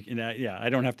this stuff you can. Yeah, I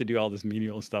don't have to do all this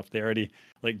menial stuff. They already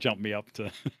like jumped me up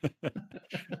to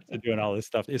to doing all this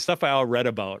stuff. It's stuff I all read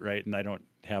about, right? And I don't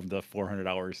have the 400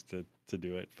 hours to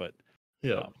do it, but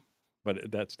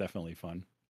but that's definitely fun.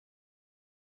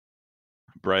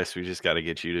 Bryce, we just got to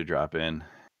get you to drop in.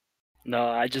 No,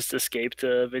 I just escaped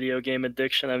a video game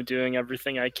addiction. I'm doing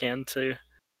everything I can to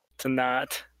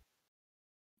not.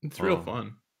 It's real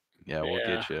fun. Yeah, we'll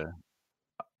get you.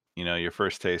 Your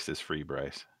first taste is free,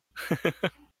 Bryce.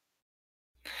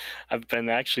 I've been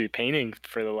actually painting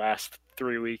for the last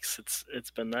 3 weeks.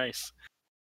 It's been nice.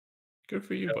 Good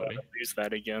for you, buddy. Use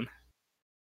that again.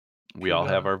 We all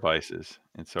have our vices.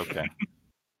 It's okay.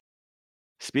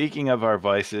 Speaking of our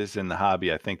vices in the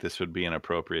hobby, I think this would be an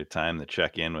appropriate time to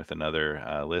check in with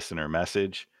another listener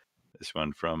message. This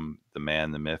one from the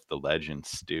man, the myth, the legend,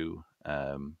 Stu.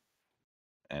 And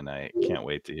I can't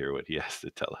wait to hear what he has to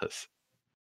tell us.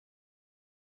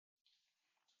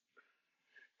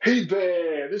 Hey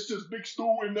there, this is Big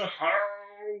Stu in the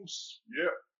house.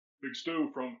 Yep, Big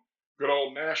Stu from good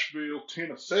old Nashville,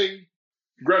 Tennessee.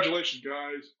 Congratulations,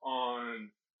 guys, on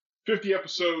 50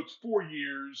 episodes, 4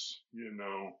 years.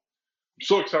 I'm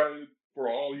so excited for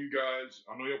all you guys.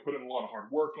 I know you'll put in a lot of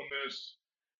hard work on this.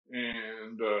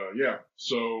 And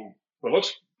but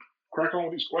let's crack on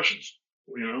with these questions.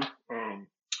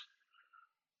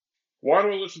 Why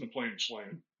do I listen to Playin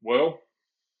Slayin? Well,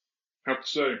 I have to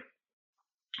say,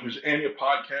 there's any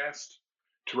podcast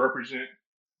to represent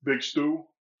Big Stu.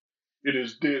 It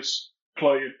is this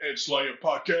Playin and Slayin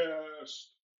podcast.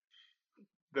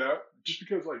 That just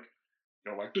because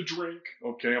y'all like to drink,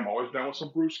 okay, I'm always down with some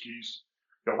brewskis.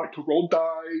 Y'all like to roll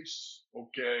dice,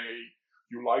 okay.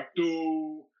 You like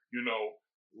to,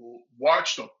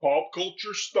 watch the pop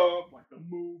culture stuff like the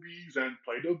movies and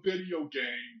play the video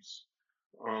games.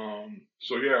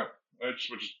 So yeah, that's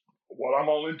just what I'm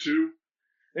all into.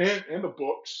 And the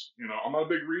books. I'm not a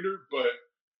big reader, but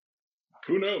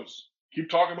who knows? Keep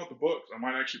talking about the books. I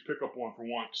might actually pick up one for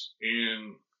once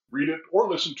and read it or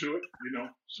listen to it.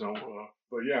 So,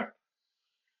 but yeah.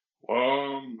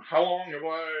 How long have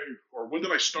or when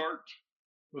did I start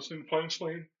listening to Playin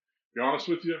Slayin? Be honest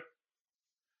with you,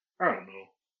 I don't know.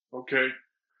 Okay,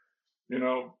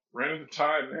 ran into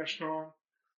Ty at Nashcon,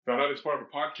 found out it's part of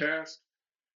a podcast,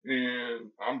 and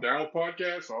I'm down with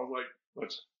podcasts. So I was like,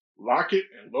 let's lock it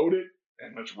and load it,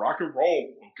 and let's rock and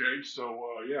roll. Okay, so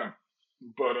yeah,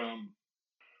 but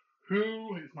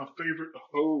who is my favorite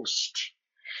host?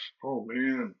 Oh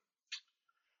man,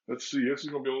 let's see. This is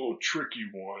gonna be a little tricky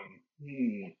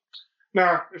one.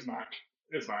 Nah, it's not.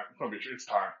 It's not. It's gonna be. It's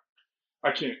Ty.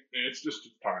 I can't. It's just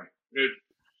Ty.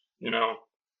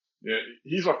 Yeah,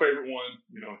 he's my favorite one.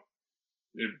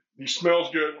 He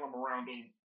smells good when I'm around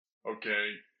him.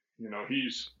 Okay,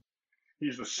 he's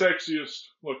the sexiest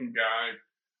looking guy.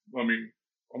 When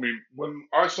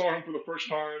I saw him for the first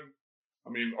time,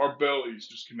 our bellies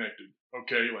just connected.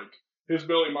 Okay, like his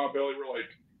belly, and my belly were like,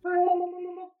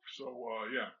 so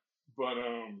yeah. But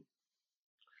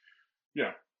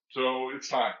yeah. So it's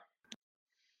time.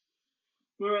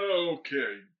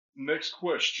 Okay, next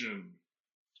question.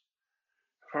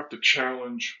 have to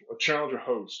challenge a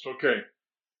host. Okay,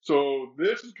 so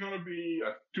this is going to be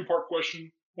a two-part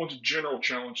question. One's a general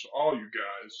challenge to all you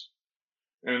guys,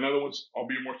 and another one's I'll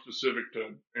be more specific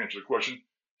to answer the question.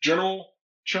 General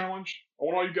challenge. I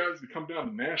want all you guys to come down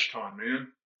to NashCon, man.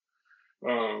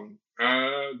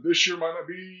 This year might not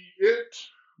be it,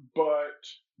 but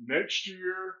next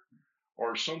year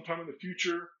or sometime in the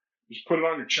future, just put it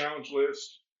on your challenge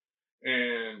list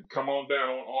and come on down.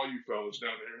 I want all you fellas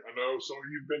down there. I know some of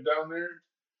you've been down there,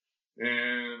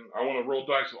 and I want to roll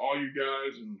dice with all you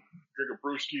guys and drink a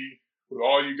brewski with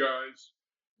all you guys.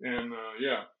 And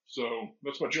yeah, so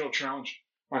that's my general challenge.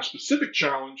 My specific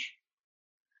challenge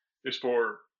is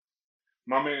for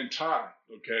my man Ty.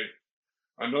 Okay,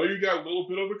 I know you got a little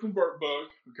bit of a convert bug.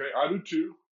 Okay, I do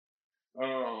too.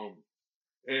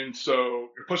 And so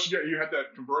plus you had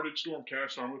that converted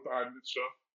Stormcast arm with the item and stuff.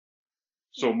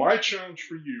 So my challenge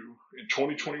for you in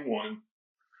 2021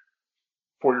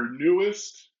 for your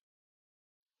newest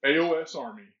AOS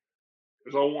army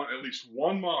is I want at least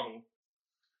one model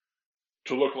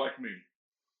to look like me.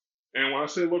 And when I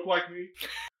say look like me,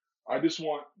 I just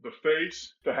want the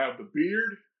face to have the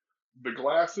beard, the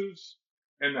glasses,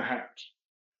 and the hat.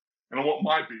 And I want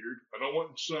my beard. I don't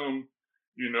want some,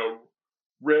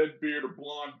 red beard or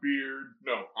blonde beard.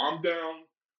 No, I'm down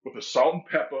with the salt and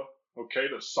pepper, okay?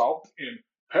 The salt and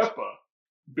pepper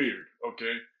beard,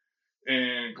 okay?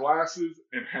 And glasses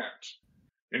and hat.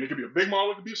 And it could be a big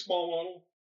model, it could be a small model,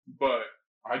 but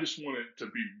I just want it to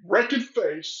be wrecking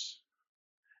face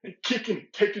and kicking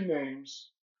and taking names.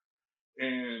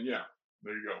 And yeah,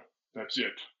 there you go. That's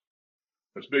it.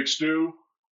 That's Big Stu.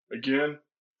 Again,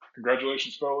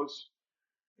 congratulations, fellas.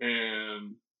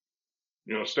 And,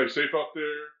 stay safe out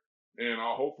there. And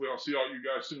hopefully I'll see all you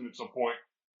guys soon at some point.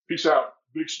 Peace out.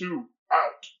 Big Stu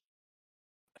out.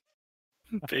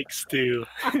 Big Stu.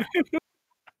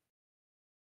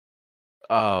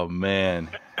 Oh man,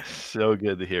 so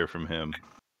good to hear from him.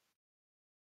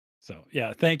 So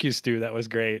yeah, thank you, Stu. That was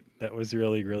great. That was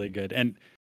really, really good. And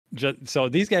so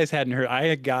these guys hadn't heard. I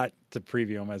had got to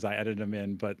preview them as I edited them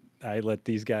in, but I let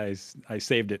these guys. I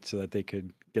saved it so that they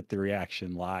could get the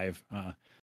reaction live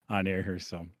on air here.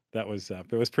 So that was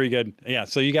it was pretty good. Yeah.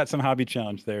 So you got some hobby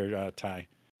challenge there, Ty.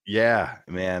 Yeah,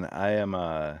 man. I am.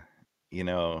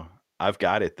 I've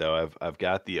got it though. I've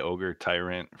got the ogre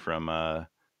tyrant from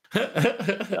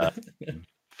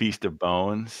Feast of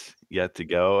Bones yet to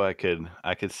go. I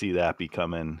could see that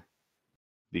becoming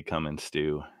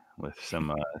Stu with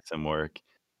some work.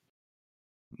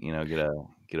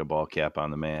 Get a ball cap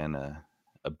on the man,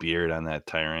 a beard on that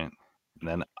tyrant, and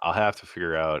then I'll have to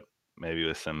figure out maybe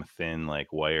with some thin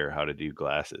like wire how to do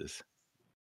glasses.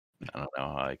 I don't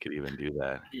know how I could even do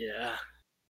that. Yeah.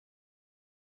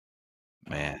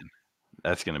 Man,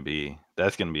 that's gonna be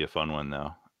a fun one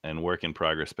though. And work in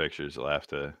progress pictures will have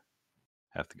to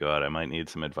go out. I might need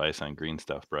some advice on green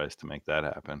stuff, Bryce, to make that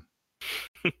happen.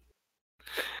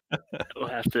 We'll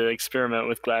have to experiment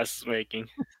with glasses making.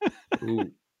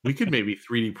 Ooh, we could maybe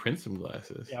 3D print some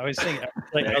glasses. Yeah, I was thinking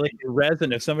like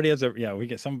resin. If somebody has we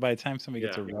get some by the time somebody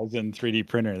gets a resin 3D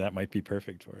printer, that might be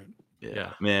perfect for it.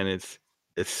 Yeah. Man, it's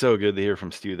so good to hear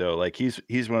from Stu though. Like he's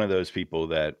one of those people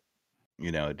that,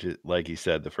 just like he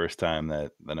said, the first time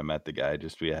that I met the guy,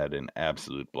 we had an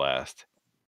absolute blast,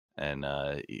 and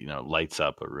lights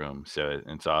up a room. So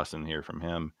it's awesome to hear from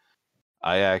him.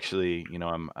 I actually,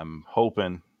 I'm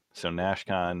hoping so.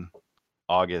 NashCon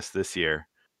August this year.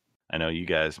 I know you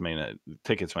guys may not.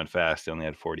 Tickets went fast. They only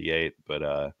had 48,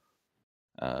 but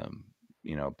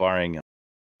barring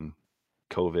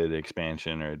COVID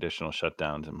expansion or additional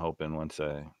shutdowns, I'm hoping once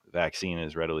a vaccine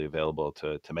is readily available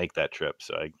to make that trip.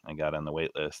 So I got on the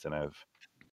wait list, and I've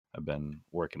been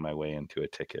working my way into a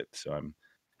ticket. So I'm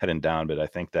heading down, but I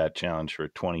think that challenge for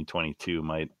 2022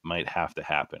 might have to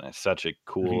happen. It's such a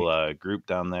cool group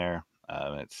down there.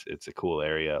 It's a cool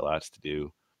area, lots to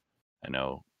do. I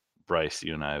know Bryce,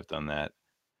 you and I have done that,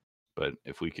 but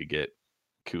if we could get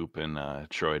Coop and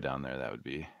Troy down there, that would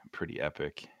be pretty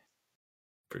epic.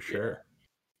 For sure.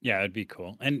 Yeah, it'd be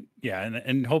cool. And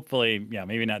and hopefully,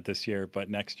 maybe not this year, but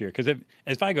next year. Because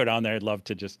if I go down there, I'd love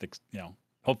to just,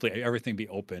 hopefully everything be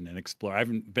open and explore. I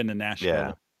haven't been to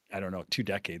Nashville, I don't know, 2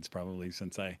 decades probably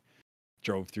since I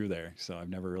drove through there. So I've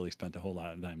never really spent a whole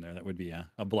lot of time there. That would be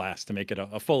a blast to make it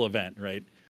a full event, right?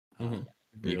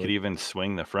 You could even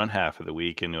swing the front half of the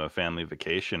week into a family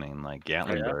vacation in like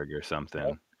Gatlinburg or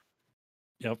something.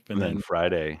 Yep. And then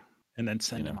Friday. And then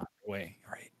send them on their way,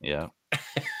 right? Yeah.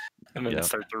 And then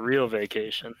start the real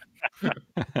vacation.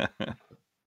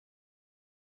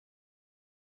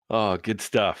 Oh, good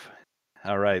stuff.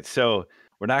 All right. So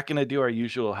we're not going to do our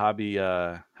usual hobby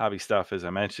stuff, as I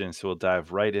mentioned. So we'll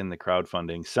dive right in the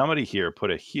crowdfunding. Somebody here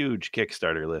put a huge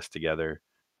Kickstarter list together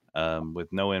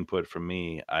with no input from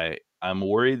me. I'm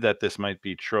worried that this might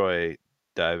be Troy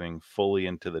diving fully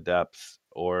into the depths,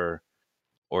 or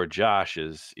Josh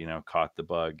is, caught the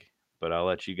bug. But I'll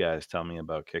let you guys tell me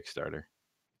about Kickstarter.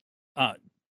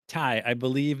 Ty, I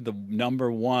believe the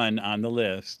number one on the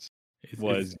list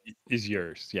is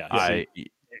yours. Yes.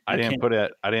 I didn't put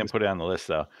it on the list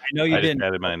though. I know you I just didn't.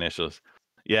 added my initials.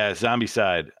 Yeah, Zombie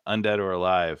Side, Undead or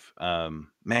Alive.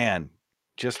 Man,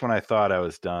 just when I thought I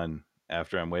was done,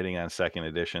 after I'm waiting on second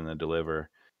edition to deliver,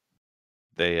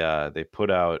 they put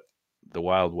out the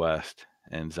Wild West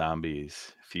and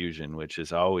zombies fusion, which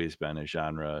has always been a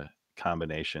genre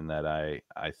combination that I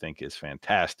think is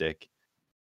fantastic.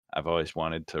 I've always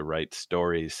wanted to write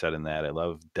stories set in that. I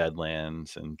love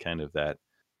Deadlands and kind of that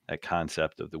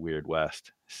concept of the Weird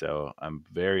West. So I'm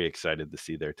very excited to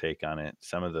see their take on it.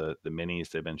 Some of the minis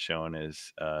they've been shown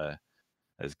as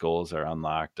goals are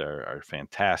unlocked are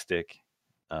fantastic.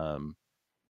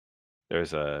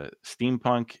 There's a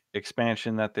steampunk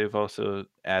expansion that they've also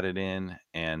added in,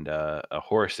 and a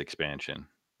horse expansion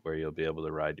where you'll be able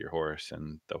to ride your horse,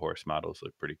 and the horse models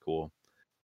look pretty cool.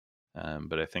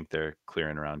 But I think they're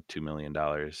clearing around $2 million,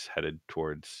 headed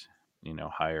towards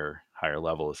higher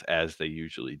levels, as they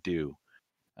usually do.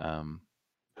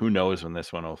 Who knows when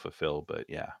this one will fulfill? But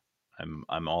yeah,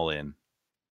 I'm all in.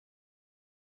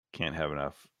 Can't have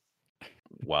enough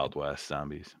Wild West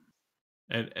zombies.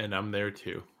 And I'm there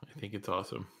too. I think it's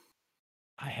awesome.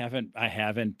 I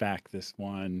haven't backed this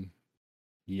one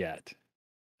yet.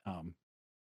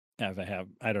 As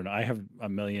I don't know. I have a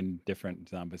million different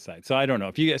zombie sites, so I don't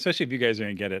know especially if you guys are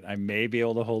gonna get it. I may be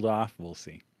able to hold off. We'll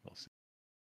see.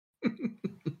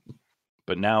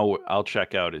 But now I'll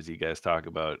check out as you guys talk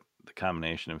about the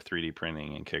combination of 3D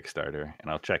printing and Kickstarter, and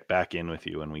I'll check back in with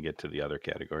you when we get to the other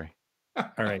category.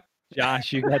 All right,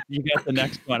 Josh, you got the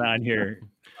next one on here.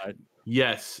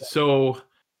 Yes. So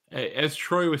as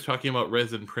Troy was talking about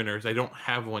resin printers, I don't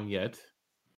have one yet,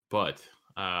 but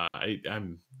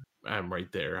I'm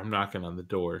right there. I'm knocking on the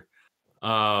door.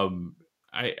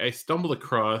 I stumbled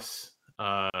across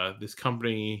this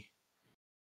company,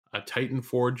 Titan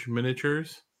Forge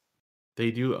Miniatures. They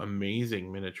do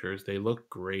amazing miniatures. They look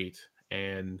great,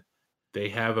 and they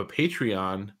have a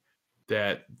Patreon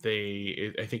that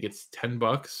I think it's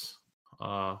 $10,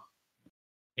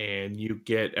 and you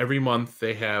get every month.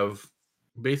 They have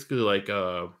basically like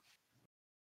I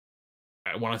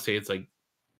want to say it's like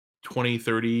 20,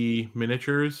 30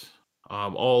 miniatures,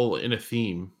 all in a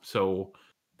theme. So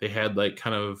they had like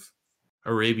kind of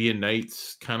Arabian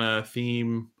Nights kind of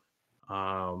theme.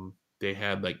 They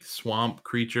had like swamp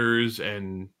creatures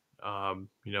and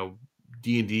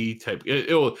D&D type.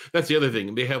 That's the other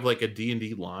thing. They have like a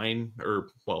D&D line, or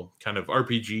kind of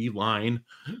RPG line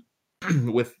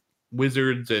with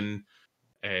wizards and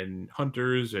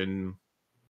hunters and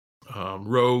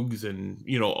rogues and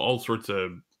all sorts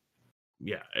of.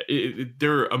 Yeah,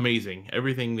 they're amazing.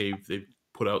 Everything they've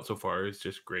put out so far is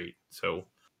just great. So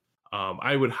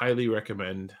I would highly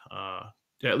recommend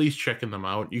at least checking them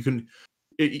out. You can,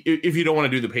 if you don't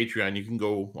want to do the Patreon, you can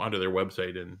go onto their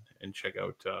website and check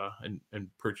out and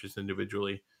purchase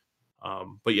individually.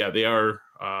 But yeah, they are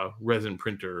resin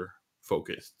printer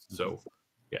focused. So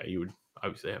yeah, you would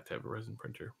obviously have to have a resin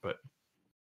printer,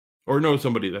 or know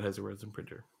somebody that has a resin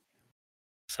printer.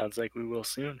 Sounds like we will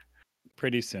soon.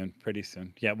 Pretty soon.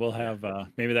 Yeah, we'll have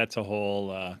maybe that's a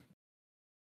whole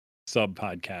sub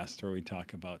podcast where we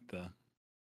talk about the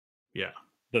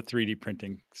 3D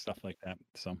printing stuff like that.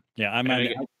 So yeah,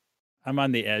 I'm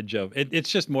on the edge of it.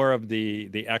 It's just more of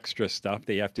the extra stuff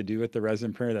that you have to do with the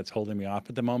resin printer that's holding me off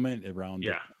at the moment, around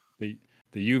the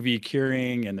UV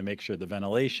curing and to make sure the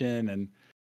ventilation and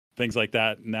things like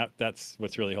that. And that's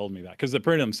what's really holding me back, because the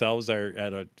printer themselves are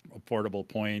at a affordable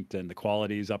point and the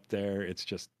quality's up there. It's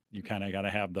just, you kind of got to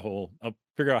have the whole,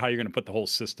 figure out how you're going to put the whole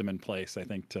system in place, I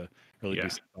think, to really be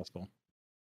successful.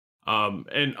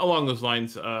 And along those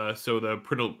lines, so the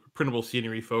printable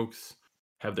scenery folks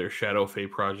have their Shadow Fae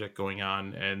project going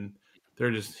on, and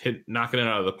they're just knocking it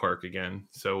out of the park again.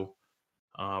 So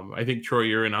I think, Troy,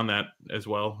 you're in on that as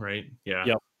well, right? Yeah.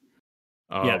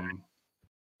 Yep.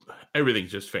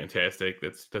 Everything's just fantastic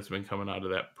that's been coming out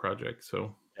of that project.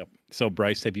 So yep. So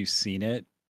Bryce, have you seen it?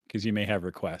 Because you may have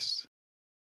requests.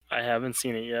 I haven't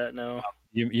seen it yet. No.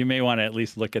 You may want to at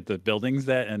least look at the buildings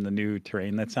and the new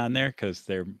terrain that's on there, because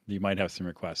you might have some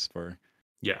requests for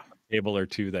a table or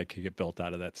two that could get built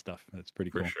out of that stuff. That's pretty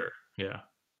cool. For sure. Yeah.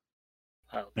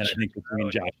 And I think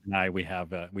between Josh and I, we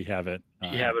have it. You have it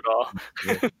all.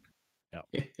 Yeah.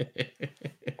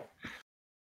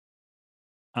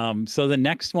 So the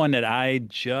next one that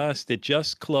it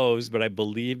just closed, but I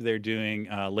believe they're doing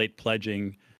late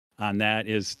pledging on that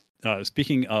is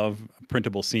speaking of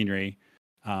printable scenery,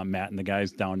 Matt and the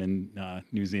guys down in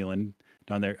New Zealand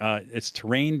down there. It's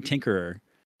Terrain Tinkerer,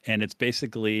 and it's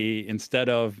basically it's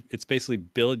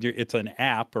an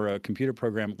app or a computer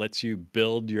program that lets you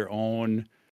build your own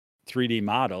 3D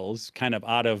models, kind of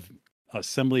out of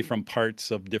assembly from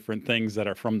parts of different things that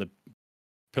are from the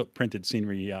printed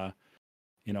scenery.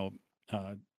 You know,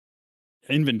 uh,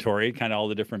 inventory, kind of all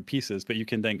the different pieces, but you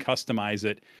can then customize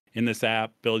it in this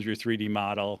app, build your 3D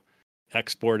model,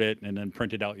 export it, and then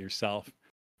print it out yourself.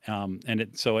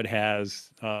 So it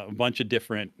has a bunch of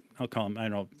different, I'll call them, I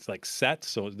don't know, it's like sets.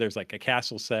 So there's like a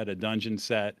castle set, a dungeon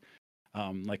set,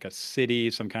 like a city,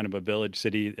 some kind of a village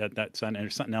city that's on, and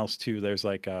there's something else too. There's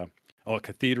like a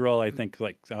cathedral, I think,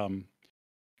 like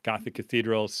Gothic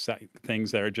cathedral things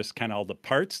that are just kind of all the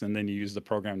parts, and then you use the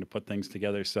program to put things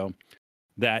together. So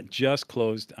that just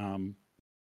closed,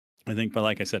 I think, but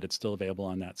like I said, it's still available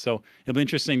on that. So it'll be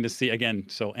interesting to see again.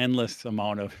 So endless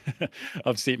amount of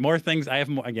more things. I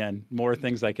have more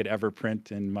things I could ever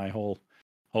print in my whole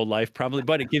life probably,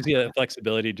 but it gives you the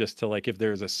flexibility just to, like, if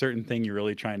there's a certain thing you're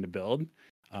really trying to build,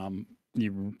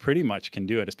 you pretty much can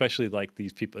do it, especially like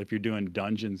these people, if you're doing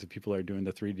dungeons, if people are doing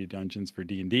the 3D dungeons for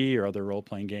D&D or other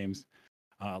role-playing games,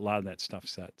 a lot of that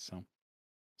stuff's set. So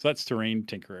that's Terrain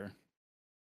Tinkerer.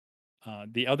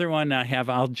 The other one I have,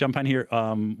 I'll jump on here.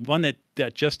 One that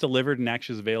just delivered and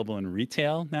actually is available in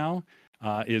retail now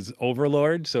is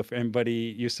Overlord. So if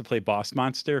anybody used to play Boss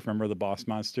Monster, if you remember the Boss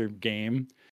Monster game,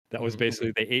 that was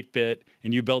basically the 8-bit,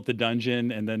 and you built the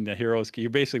dungeon, and then the heroes, you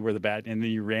basically were the bad, and then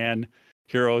you ran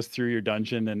heroes through your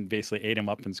dungeon and basically ate them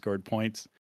up and scored points.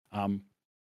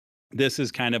 This is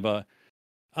kind of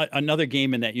another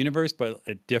game in that universe, but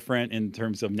different in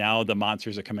terms of now the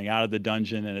monsters are coming out of the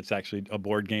dungeon, and it's actually a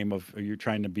board game of you're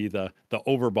trying to be the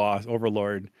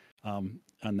overlord on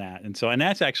that. And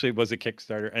that's actually was a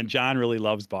Kickstarter, and John really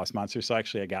loves Boss Monster, so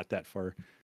actually I got that for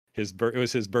it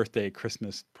was his birthday,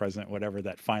 Christmas present, whatever,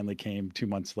 that finally came 2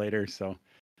 months later. So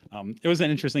it was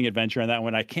an interesting adventure on that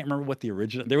one. I can't remember what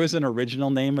there was an original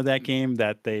name of that game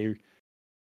that they,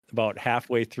 about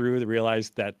halfway through, they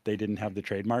realized that they didn't have the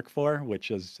trademark for, which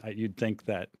is, you'd think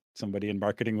that somebody in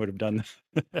marketing would have done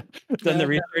the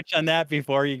research on that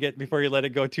before you let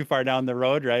it go too far down the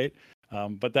road, right?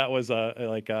 But that was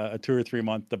a 2 or 3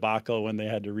 month debacle when they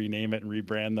had to rename it and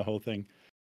rebrand the whole thing,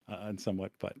 and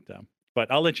somewhat. But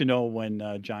I'll let you know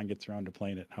when John gets around to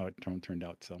playing it how it turned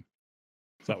out. So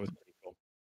that was pretty cool.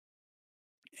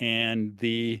 And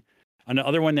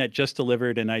another one that just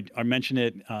delivered, and I mentioned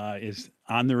it, is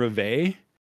On the Reveille,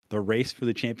 the Race for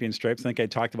the Champion Stripes. I think I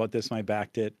talked about this when I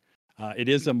backed it. It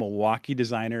is a Milwaukee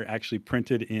designer, actually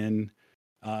printed in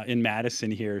Madison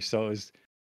here. So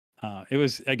it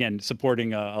was again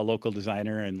supporting a local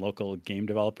designer and local game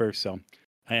developer. So,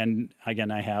 and again,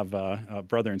 I have a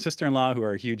brother and sister-in-law who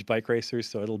are huge bike racers.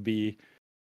 So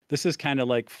this is kind of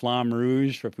like Flamme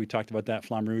Rouge, if we talked about that,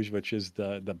 Flamme Rouge, which is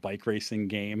the bike racing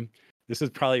game. This is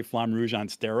probably Flamme Rouge on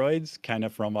steroids, kind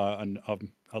of from a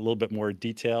little bit more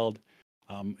detailed.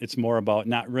 It's more about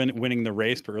not winning the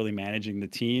race, but really managing the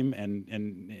team. And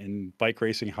in bike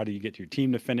racing, how do you get your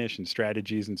team to finish, and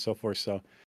strategies and so forth. So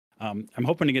I'm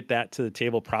hoping to get that to the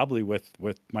table, probably with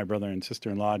my brother and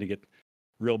sister-in-law, to get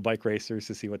real bike racers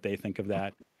to see what they think of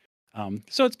that.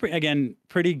 So it's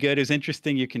pretty good. It's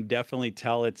interesting. You can definitely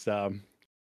tell it's I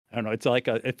don't know.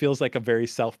 It feels like a very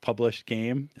self-published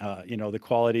game. The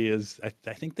quality is,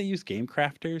 I think they use Game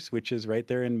Crafters, which is right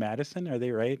there in Madison. Are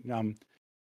they right?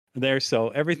 There. So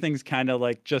everything's kind of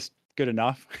like just good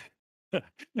enough.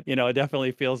 It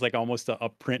definitely feels like almost a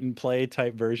print and play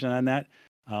type version on that.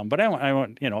 But I don't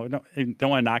want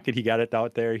to knock it. He got it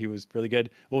out there. He was really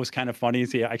good. What was kind of funny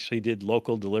is he actually did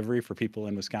local delivery for people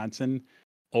in Wisconsin.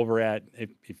 Over at,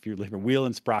 if you live in Wheel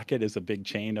and Sprocket, is a big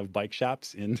chain of bike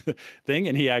shops in the thing,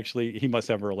 and he must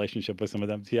have a relationship with some of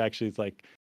them. He actually is like,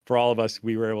 for all of us,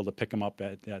 we were able to pick him up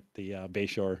at the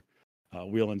Bayshore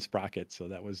Wheel and Sprocket. So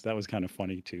that was kind of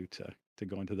funny too, to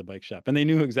go into the bike shop, and they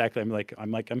knew exactly.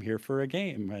 I'm here for a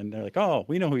game, and they're like, oh,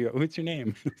 we know what's your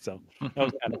name. So that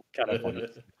was kind of funny.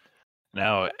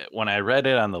 Now, when I read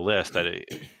it on the list,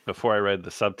 before I read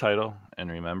the subtitle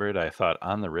and remembered, I thought,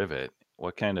 On the Rivet,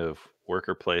 what kind of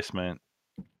worker placement,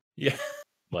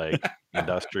 like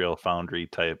industrial foundry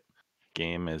type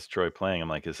game is Troy playing? I'm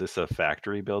like, is this a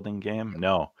factory building game?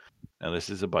 No, this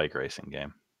is a bike racing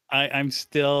game. I'm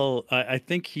still. I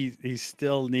think he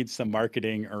still needs some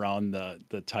marketing around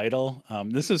the title.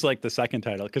 This is like the second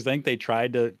title, because I think they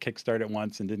tried to kickstart it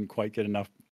once and didn't quite get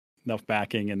enough enough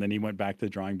backing, and then he went back to the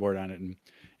drawing board on it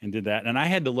and did that. And I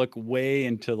had to look way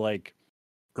into like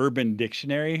Urban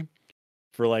Dictionary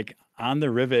for like on the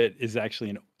rivet is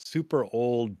actually a super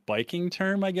old biking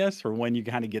term, I guess, for when you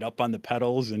kind of get up on the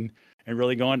pedals and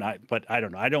really going. But I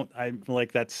don't know. I'm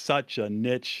like, that's such a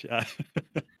niche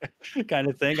kind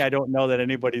of thing. I don't know that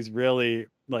anybody's really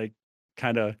like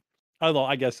kind of, although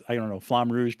I guess, I don't know,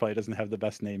 Flamme Rouge probably doesn't have the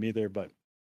best name either, but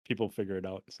people figure it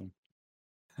out. So,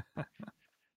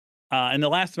 and the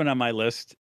last one on my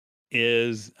list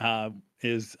is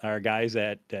our guys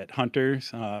at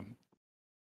Hunters.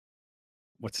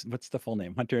 What's the full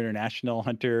name? Hunter International,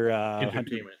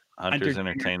 Entertainment. Hunters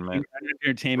Entertainment,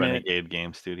 Entertainment, Renegade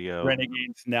Game Studio.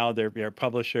 Renegades. Now they're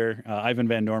publisher, Ivan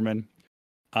Van Norman,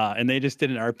 and they just did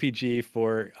an RPG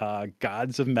for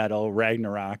Gods of Metal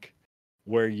Ragnarok,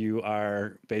 where you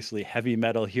are basically heavy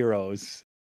metal heroes,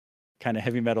 kind of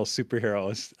heavy metal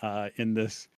superheroes in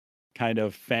this kind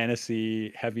of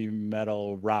fantasy heavy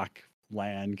metal rock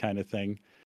land kind of thing.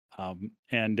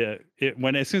 And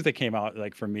as soon as it came out,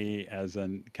 like for me as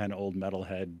a kind of old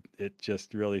metalhead, it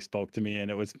just really spoke to me, and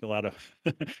it was a lot of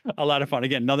a lot of fun.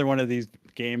 Again, another one of these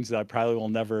games that I probably will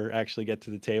never actually get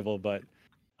to the table, but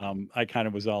I kind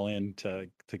of was all in to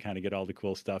kind of get all the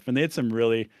cool stuff. And they had some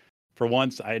really, for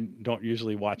once, I don't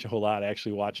usually watch a whole lot. I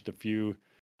actually watched a few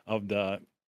of the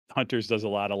Hunters does a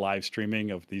lot of live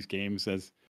streaming of these games,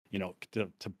 as you know, to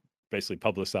basically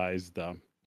publicize the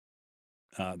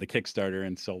Kickstarter,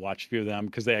 and so watched a few of them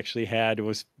because they actually had, it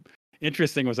was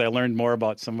interesting was I learned more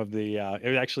about some of the it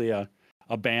was actually a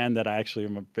band that I actually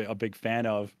am a big fan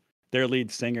of. Their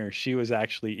lead singer, she was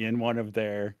actually in one of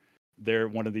their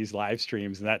one of these live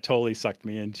streams, and that totally sucked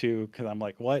me into, because I'm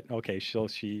like, what? Okay,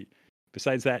 she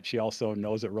besides that, she also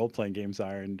knows what role-playing games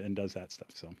are and does that stuff.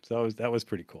 So that was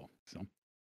pretty cool.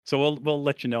 So we'll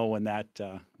let you know when that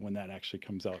actually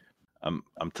comes out.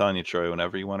 I'm telling you, Troy,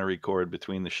 whenever you want to record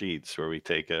Between the Sheets, where we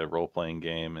take a role playing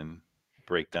game and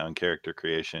break down character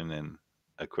creation and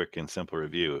a quick and simple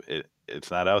review, it's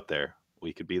not out there.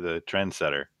 We could be the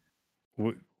trendsetter.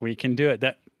 We can do it.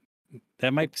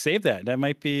 That might save that. That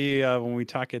might be when we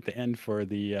talk at the end for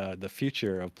the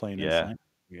future of Playin and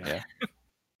Slayin.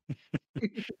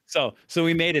 Yeah. So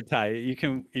we made it, Ty. Are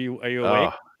you awake?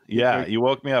 Oh, yeah. You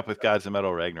woke me up with Gods of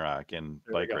Metal Ragnarok and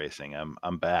There we bike go. racing.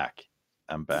 I'm back.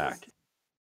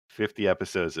 50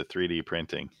 episodes of 3D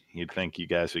printing. You'd think you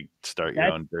guys would start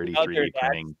your own dirty 3D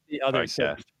printing the other.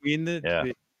 So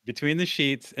podcast. between the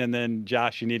sheets, and then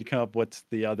Josh, you need to come up. What's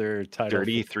the other title?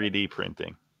 Dirty 3D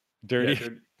printing.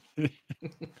 Dirty. Yeah,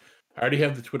 I already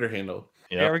have the Twitter handle.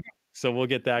 There we go. So we'll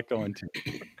get that going too.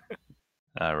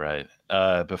 All right.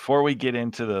 Before we get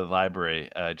into the library,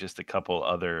 just a couple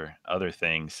other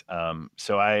things.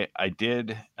 So I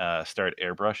did start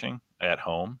airbrushing at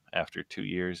home after 2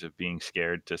 years of being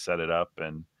scared to set it up,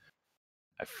 and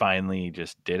I finally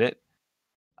just did it.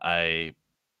 I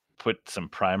put some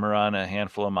primer on a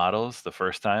handful of models the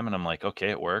first time, and I'm like, okay,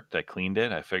 it worked. I cleaned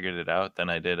it. I figured it out. Then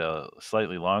I did a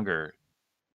slightly longer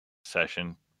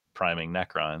session priming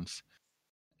Necrons,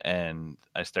 and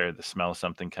I started to smell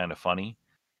something kind of funny.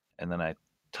 And then I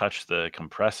touched the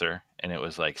compressor, and it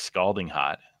was like scalding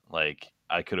hot. Like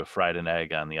I could have fried an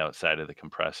egg on the outside of the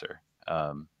compressor.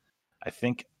 I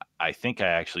think I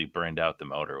actually burned out the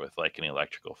motor with like an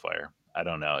electrical fire. I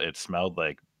don't know. It smelled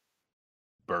like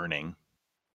burning,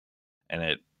 and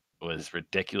it was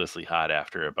ridiculously hot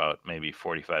after about maybe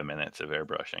 45 minutes of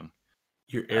airbrushing.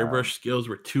 Your airbrush skills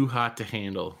were too hot to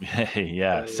handle.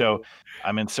 Yeah. So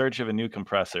I'm in search of a new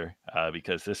compressor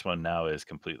because this one now is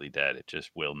completely dead. It just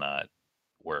will not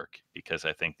work, because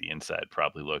I think the inside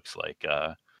probably looks like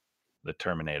the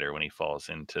Terminator when he falls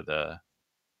into the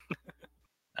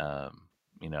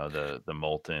the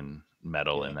molten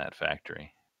metal in that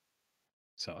factory.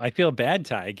 So I feel bad,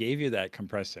 Ty. I gave you that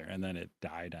compressor and then it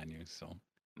died on you. So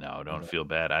no, don't feel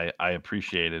bad. I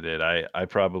appreciated it. I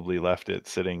probably left it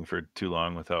sitting for too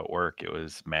long without work. It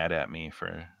was mad at me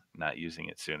for not using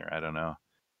it sooner. I don't know.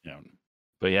 Yeah.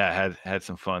 But yeah, had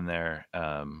some fun there.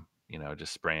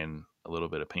 Just spraying a little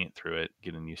bit of paint through it,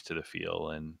 getting used to the feel,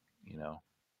 and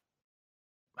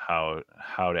how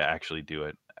to actually do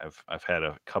it. I've had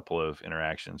a couple of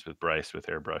interactions with Bryce with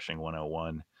airbrushing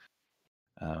 101.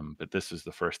 But this was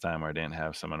the first time where I didn't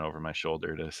have someone over my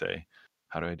shoulder to say,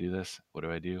 how do I do this? What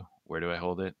do I do? Where do I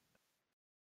hold it?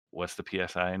 What's the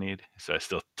PSI I need? So I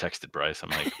still texted Bryce. I'm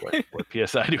like, what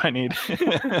PSI do I need?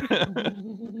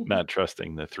 Not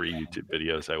trusting the 3 YouTube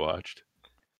videos I watched.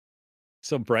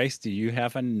 So Bryce, do you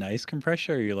have a nice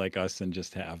compressor, or are you like us and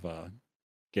just have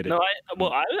get it? No,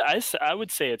 I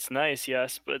would say it's nice,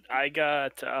 yes, but I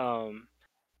got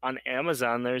on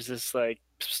Amazon there's this like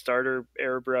starter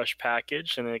airbrush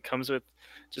package, and it comes with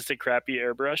just a crappy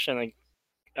airbrush and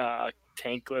a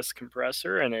tankless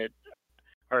compressor, and it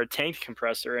or a tank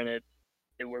compressor, and it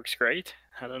works great.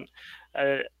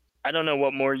 I I don't know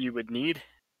what more you would need.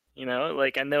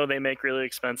 Like I know they make really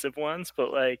expensive ones,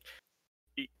 but like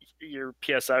your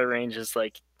PSI range is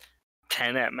like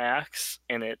 10 at max,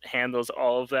 and it handles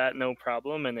all of that no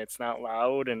problem, and it's not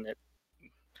loud,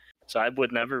 so I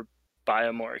would never buy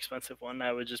a more expensive one.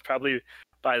 I would just probably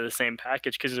buy the same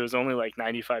package because it was only like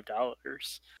 $95.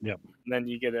 Yep. And then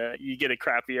you get a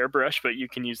crappy airbrush, but you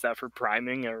can use that for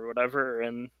priming or whatever,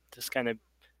 and just kind of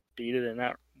beat it and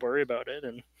not worry about it.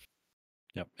 And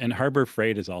Yep. And Harbor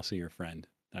Freight is also your friend.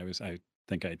 I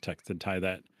think I texted Ty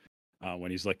that when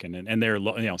he's looking, and they're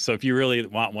so if you really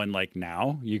want one like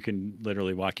now, you can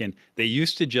literally walk in. They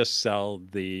used to just sell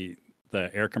the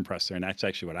air compressor, and that's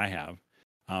actually what I have.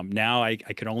 Now I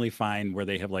could only find where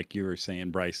they have, like you were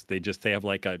saying, Bryce. They have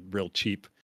like a real cheap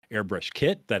airbrush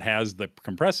kit that has the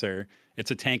compressor.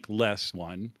 It's a tankless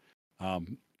one,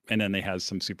 and then they has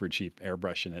some super cheap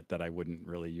airbrush in it that I wouldn't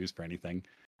really use for anything.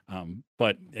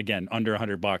 But again, under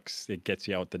 $100, it gets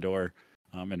you out the door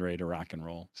and ready to rock and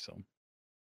roll. So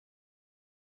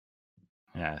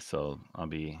Yeah, so I'll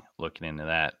be looking into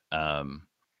that. I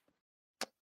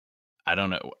don't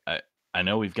know. I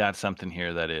know we've got something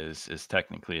here that is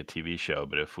technically a TV show,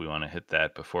 but if we want to hit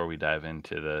that before we dive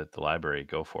into the library,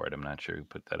 go for it. I'm not sure who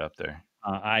put that up there.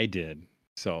 I did.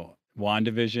 So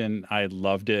WandaVision, I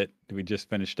loved it. We just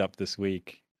finished up this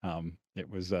week. It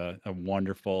was a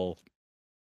wonderful,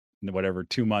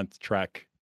 2-month trek.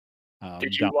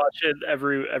 did you watch it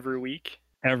every week?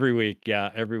 Every week, yeah,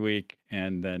 every week,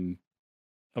 and then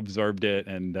absorbed it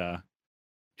and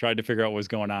tried to figure out what was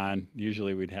going on.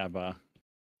 Usually, we'd have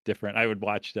different. I would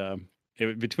watch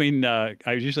between. I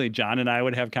usually John and I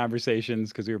would have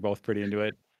conversations because we were both pretty into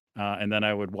it, and then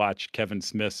I would watch Kevin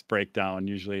Smith's breakdown,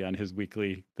 usually on his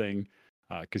weekly thing,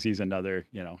 because he's another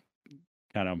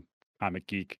kind of comic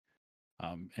geek,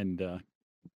 and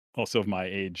also of my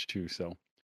age too. So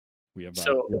we have a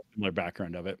similar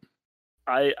background of it.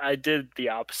 I did the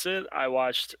opposite. I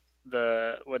watched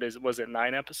was it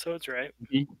 9 episodes, right?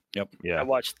 Mm-hmm. Yep. Yeah. I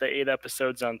watched the 8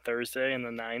 episodes on Thursday and the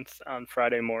 9th on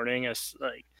Friday morning, as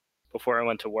like before I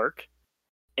went to work.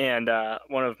 And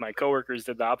one of my coworkers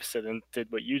did the opposite and did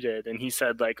what you did, and he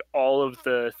said like all of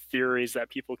the theories that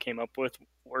people came up with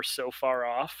were so far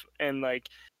off, and like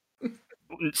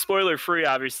spoiler free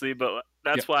obviously, but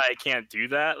that's why I can't do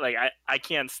that. Like I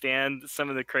can't stand some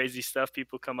of the crazy stuff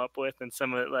people come up with, and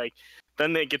some of it, like,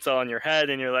 then it gets all in your head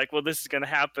and you're like, well, this is going to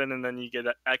happen, and then you get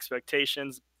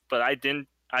expectations. But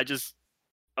I just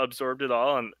absorbed it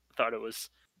all and thought it was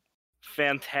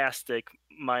fantastic,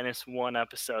 minus one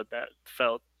episode that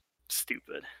felt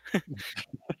stupid.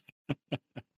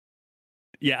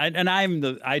 Yeah, and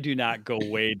I do not go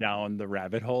way down the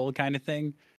rabbit hole kind of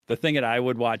thing. The thing that I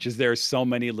would watch is there's so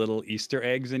many little Easter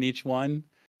eggs in each one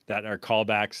that are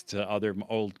callbacks to other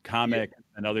old comics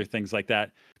and other things like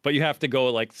that. But you have to go,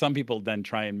 like, some people then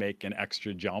try and make an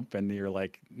extra jump, and you're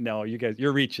like, no, you guys,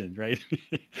 you're reaching, right?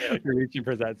 You're reaching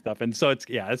for that stuff. And so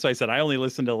that's why I said I only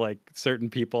listen to like certain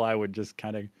people. I would just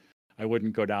I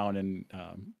wouldn't go down and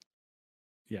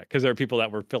because there are people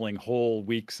that were filling whole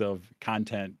weeks of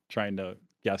content trying to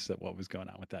guess at what was going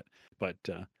on with that. But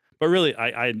really,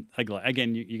 I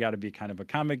again, you got to be kind of a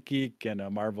comic geek and a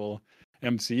Marvel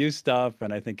MCU stuff,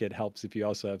 and I think it helps if you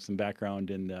also have some background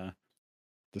in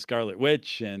the Scarlet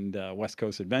Witch and West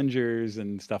Coast Avengers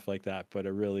and stuff like that. But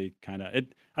it really kind of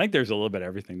I think there's a little bit of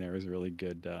everything there. Is really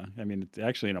good. I mean, it's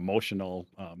actually an emotional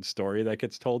story that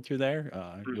gets told through there,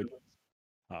 which is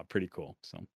pretty cool.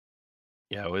 So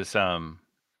yeah, it was. I'm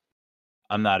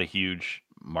not a huge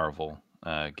Marvel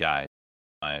guy.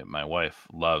 My wife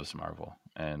loves Marvel,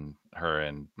 and her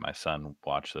and my son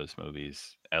watch those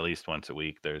movies at least once a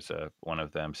week. There's one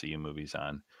of the MCU movies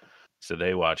on, so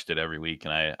they watched it every week,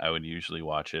 and I would usually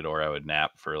watch it, or I would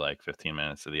nap for like 15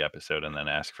 minutes of the episode and then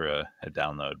ask for a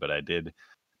download. But I did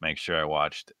make sure I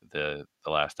watched the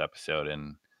last episode,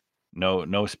 and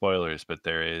no spoilers, but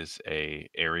there is a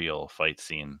aerial fight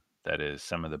scene that is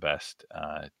some of the best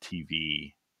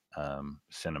TV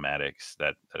cinematics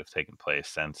that have taken place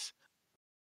since,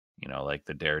 like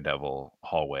the Daredevil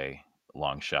hallway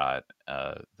long shot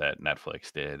that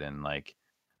Netflix did, and like,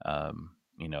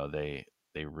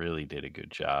 they really did a good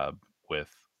job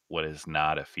with what is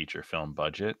not a feature film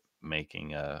budget,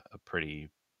 making a pretty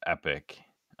epic,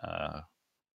 uh,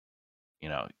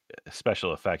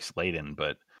 special effects laden,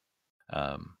 but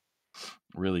um,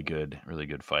 really good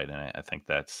fight. And I think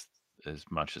that's as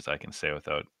much as I can say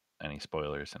without any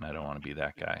spoilers, and I don't want to be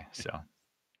that guy. So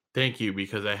Thank you,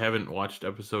 because I haven't watched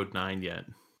episode 9 yet.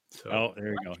 So Oh,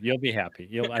 there you go. You'll be happy.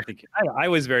 I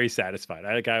was very satisfied.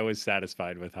 I was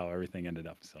satisfied with how everything ended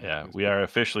up. So Yeah, we are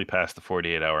officially past the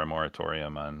 48-hour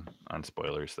moratorium on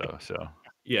spoilers, though. So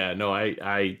yeah, no,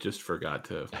 I just forgot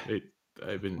to.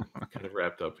 I've been kind of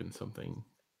wrapped up in something.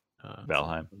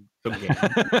 Valheim. Some game.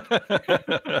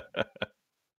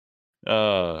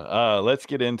 Let's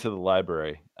get into the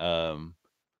library.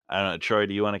 I don't know, Troy,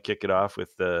 do you want to kick it off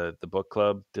with the book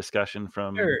club discussion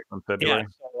from February? Yeah.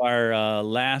 So our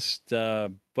last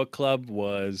book club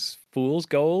was Fool's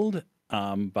Gold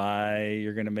by,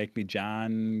 you're going to make me,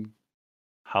 John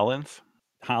Hollins.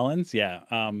 Yeah.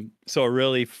 So a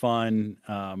really fun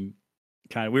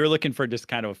kind of, we were looking for just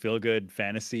kind of a feel good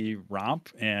fantasy romp,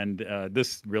 and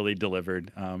this really delivered.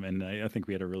 And I think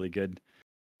we had a really good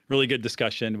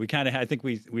discussion. We kind of I think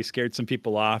we scared some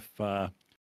people off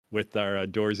with our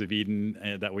Doors of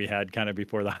Eden that we had kind of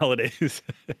before the holidays.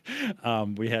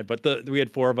 We had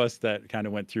 4 of us that kind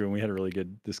of went through, and we had a really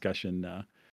good discussion.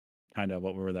 Kind of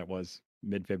that was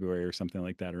mid-February or something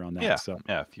like that, around that. Yeah, So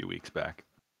a few weeks back.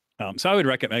 So I would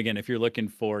recommend, again, if you're looking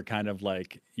for kind of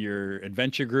like your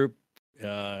adventure group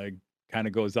kind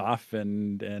of goes off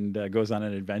and goes on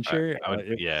an adventure. I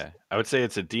would say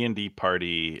it's a D&D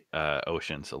party,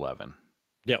 Ocean's 11.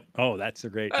 Yep. Oh, that's a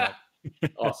great.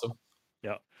 Awesome.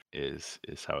 Yeah. Is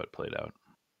how it played out.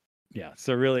 Yeah.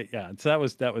 So really, yeah. So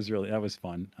that was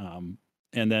fun.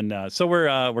 And then so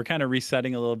we're kind of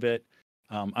resetting a little bit.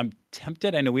 I'm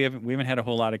tempted. I know we haven't had a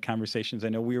whole lot of conversations. I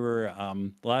know we were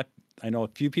I know a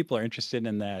few people are interested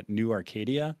in that new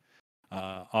Arcadia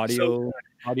audio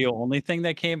only thing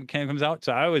that comes out.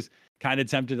 So I was kind of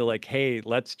tempted to like, hey,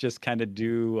 let's just kind of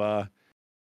do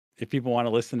if people want to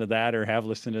listen to that or have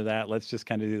listened to that, let's just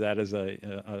kind of do that as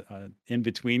a in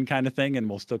between kind of thing, and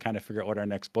we'll still kind of figure out what our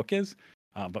next book is.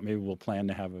 But maybe we'll plan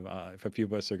to have if a few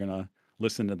of us are going to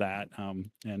listen to that,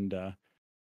 and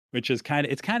which is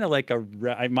it's kind of like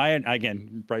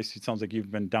again, Bryce, it sounds like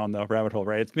you've been down the rabbit hole,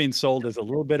 right? It's being sold as a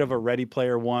little bit of a Ready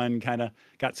Player One, kind of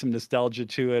got some nostalgia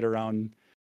to it around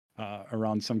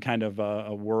some kind of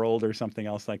a world or something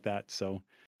else like that. So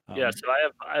yeah, so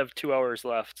I have 2 hours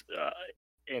left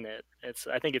in it.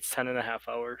 I think it's 10.5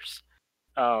 hours,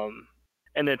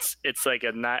 and it's like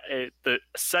the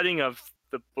setting of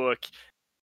the book.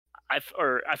 I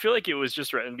feel like it was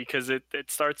just written because it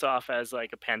starts off as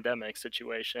like a pandemic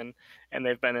situation, and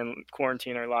they've been in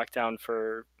quarantine or lockdown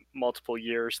for multiple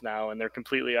years now, and they're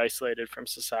completely isolated from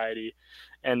society,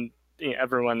 and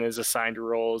everyone is assigned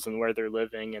roles and where they're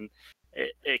living, and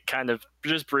it kind of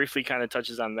just briefly kind of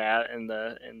touches on that and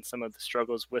some of the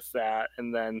struggles with that,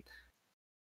 and then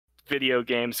video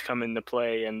games come into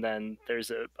play, and then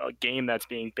there's a game that's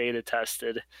being beta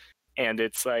tested, and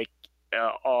it's like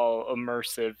all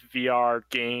immersive VR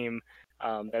game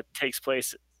that takes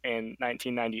place in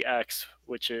 1990X,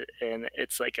 and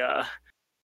it's like a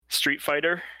Street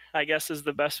Fighter, I guess, is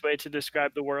the best way to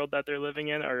describe the world that they're living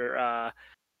in, or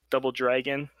Double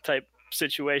Dragon type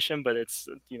situation, but it's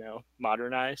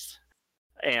modernized,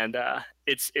 and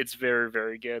it's very,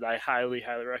 very good. I highly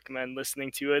recommend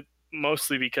listening to it,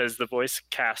 mostly because the voice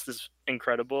cast is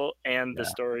incredible and the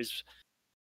story's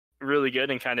really good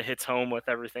and kind of hits home with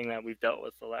everything that we've dealt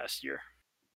with the last year.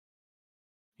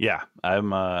 Yeah,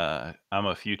 I'm a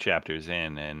few chapters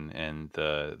in, and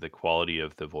the quality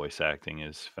of the voice acting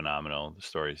is phenomenal. The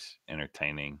story's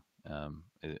entertaining.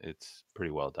 It's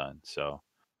pretty well done. So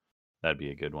that'd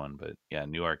be a good one. But yeah,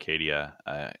 New Arcadia.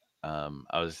 I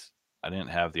didn't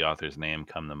have the author's name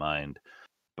come to mind,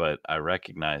 but I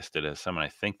recognized it as someone I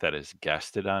think that has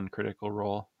guested on Critical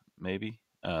Role, maybe.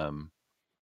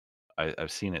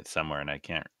 I've seen it somewhere and I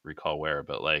can't recall where,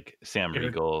 but like Sam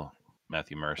Riegel,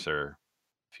 Matthew Mercer,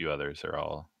 a few others are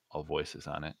all voices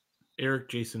on it. Eric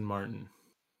Jason Martin.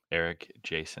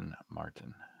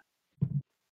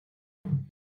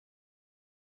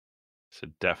 So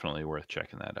definitely worth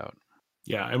checking that out.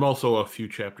 Yeah, I'm also a few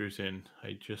chapters in.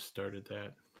 I just started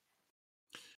that.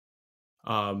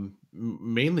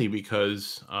 Mainly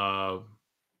because a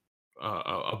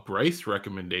Bryce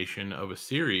recommendation of a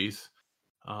series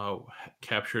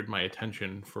captured my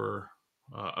attention for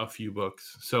a few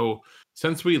books. So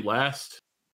since we last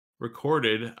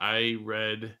recorded, I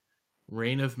read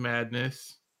Reign of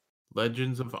Madness,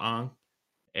 Legends of Ankh,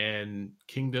 and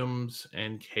Kingdoms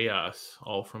and Chaos,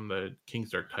 all from the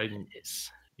King's Dark Titans.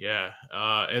 Yeah,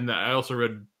 and I also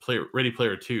read Ready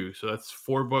Player 2. So that's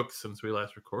 4 books since we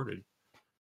last recorded.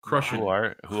 Crushing. Who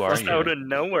are just you? Out of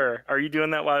nowhere. Are you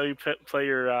doing that while you play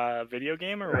your video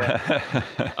game, or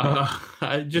what?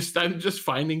 I'm just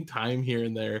finding time here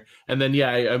and there, and then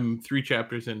I'm 3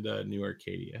 chapters into New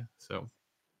Arcadia. So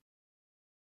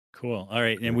Cool. All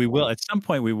right, and we will at some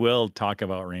point we will talk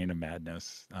about Reign of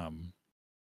Madness,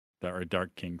 or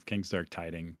Dark King's Dark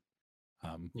Tiding.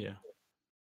 Yeah.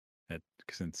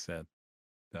 Since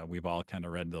we've all kind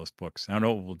of read those books. I don't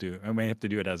know what we'll do. I may have to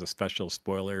do it as a special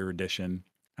spoiler edition.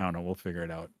 I don't know. We'll figure it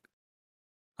out.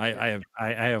 I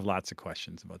have lots of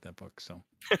questions about that book. So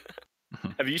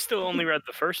Have you still only read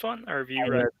the first one, or have you I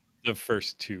read the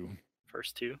first two?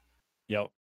 first two? Yep.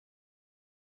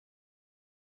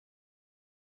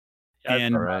 Yeah, I've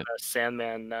And been on a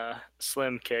Sandman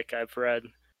Slim kick. I've read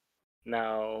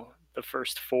now the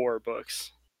first 4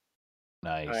 books.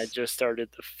 I Nice. just started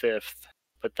the 5th,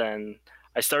 but then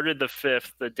I started the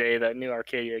 5th the day that New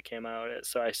Arcadia came out,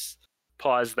 so I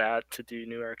paused that to do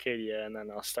New Arcadia, and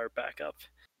then I'll start back up.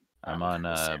 I'm on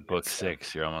the Sandman book stuff.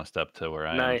 6. You're almost up to where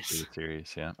I am Nice. through the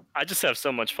series. Yeah. I just have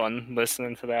so much fun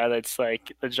listening to that. It's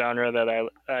like the genre that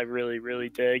I really, really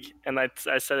dig. And I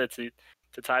said it to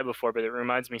Ty before, but it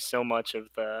reminds me so much of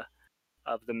the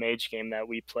mage game that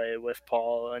we play with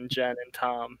Paul and Jen and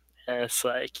Tom. And it's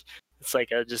like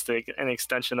just an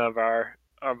extension of our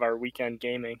weekend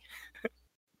gaming.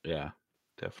 Yeah,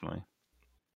 definitely.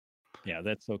 yeah,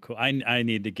 that's so cool. I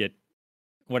need to get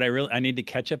I need to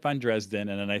catch up on Dresden,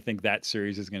 and then I think that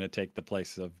series is going to take the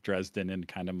place of Dresden in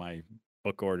kind of my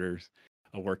book orders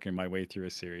of working my way through a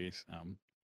series.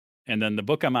 And then the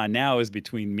book I'm on now is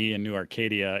between me and New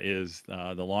Arcadia is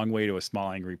The Long Way to a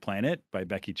Small Angry Planet by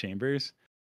Becky Chambers.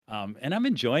 And I'm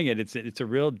enjoying it. It's a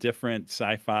real different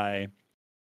sci-fi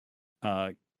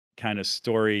kind of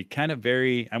story, kind of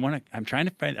very, I'm trying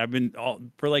to find, I've been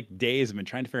for like days, I've been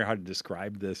trying to figure out how to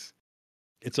describe this.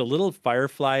 It's a little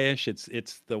Firefly-ish.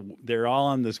 They're all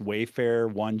on this Wayfarer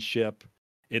one ship.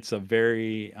 It's a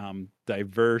very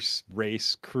diverse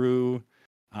race crew.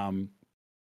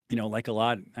 Like a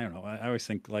lot, I don't know. I always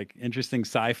think like interesting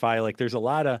sci-fi. Like there's a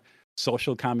lot of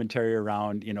social commentary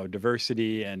around,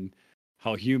 diversity and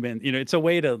how human, it's a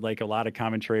way to like a lot of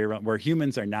commentary around where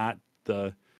humans are not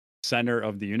the center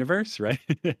of the universe, right?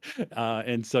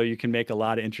 And so you can make a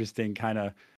lot of interesting kind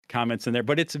of comments in there,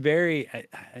 but it's very,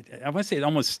 I want to say it's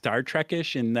almost Star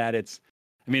Trek-ish in that it's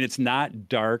not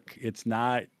dark, it's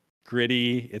not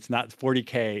gritty, it's not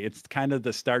 40K. It's kind of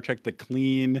the Star Trek, the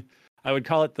clean, I would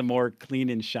call it the more clean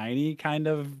and shiny kind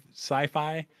of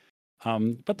sci-fi.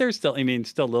 But there's still,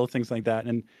 still little things like that.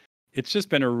 And it's just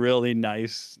been a really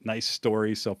nice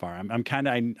story so far. I'm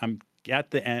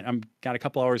at the end. I'm got a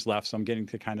couple hours left, so I'm getting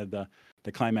to kind of the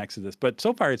climax of this. But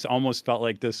so far, it's almost felt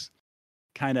like this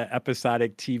kind of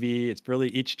episodic TV. It's really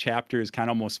each chapter is kind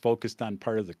of almost focused on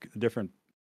part of the different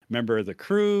member of the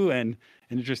crew and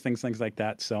interesting things like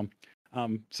that. So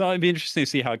it'd be interesting to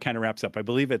see how it kind of wraps up. I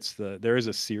believe there is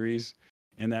a series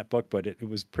in that book, but it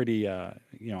was pretty,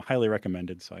 highly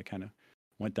recommended. So I kind of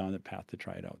went down the path to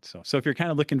try it out. So if you're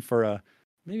kind of looking for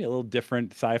maybe a little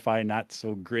different sci-fi, not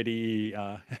so gritty,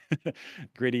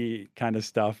 gritty kind of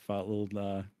stuff, a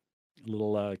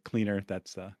little cleaner,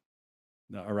 that's a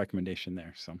recommendation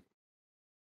there. So,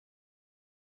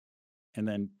 and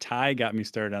then Ty got me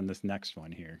started on this next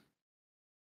one here.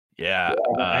 Yeah.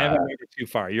 I haven't made it too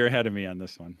far. You're ahead of me on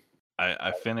this one.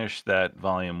 I finished that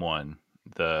volume 1,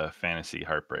 the Fantasy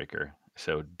Heartbreaker.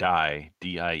 So Die,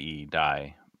 D-I-E,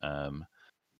 Die,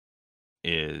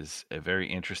 is a very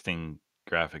interesting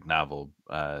graphic novel.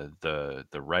 The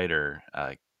writer,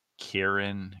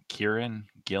 Kieran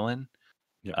Gillen,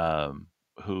 Yeah.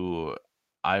 who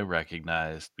I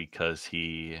recognized because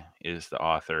he is the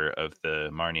author of the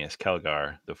Marnius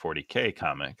Kelgar, the 40K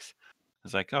comics. I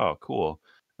was like, oh, cool.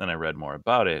 Then I read more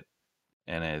about it,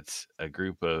 and it's a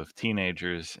group of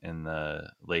teenagers in the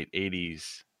late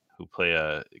 80s who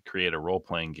create a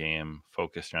role-playing game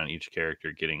focused around each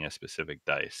character getting a specific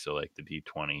dice. So like the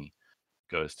D20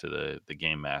 goes to the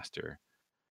game master,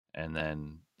 and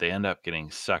then they end up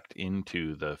getting sucked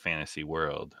into the fantasy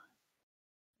world,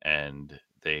 and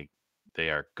they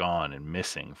are gone and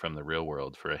missing from the real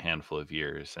world for a handful of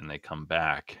years, and they come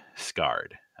back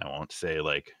scarred. I won't say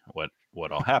like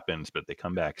what all happens, but they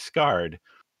come back scarred,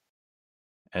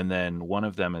 and then one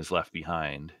of them is left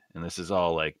behind, and this is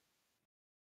all like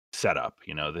set up,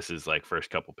 this is like first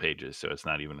couple pages, so it's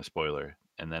not even a spoiler.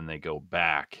 And then they go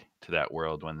back to that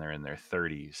world when they're in their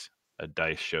 30s. A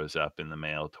dice shows up in the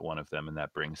mail to one of them, and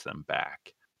that brings them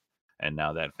back. And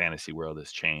now that fantasy world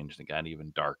has changed and got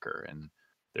even darker, and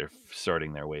they're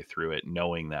sorting their way through it,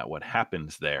 knowing that what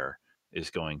happens there is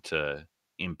going to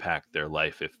impact their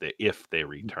life if they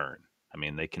return. I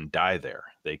mean, they can die there,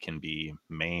 they can be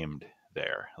maimed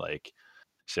there, like,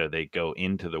 so they go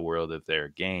into the world of their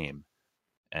game,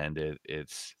 and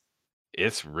it's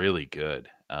really good.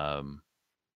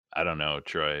 I don't know,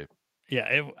 Troy.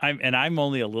 Yeah, I'm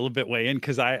only a little bit way in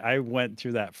because I went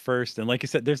through that first, and like I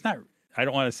said, there's not. I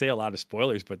don't want to say a lot of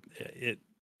spoilers, but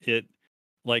it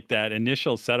like that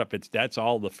initial setup. That's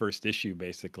all the first issue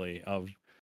basically of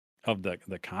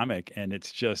the comic, and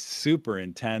it's just super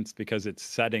intense because it's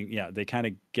setting. Yeah, they kind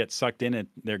of get sucked in, and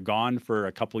they're gone for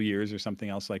a couple years or something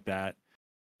else like that,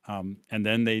 and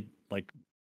then they like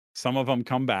some of them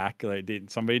come back.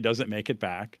 Somebody doesn't make it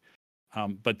back.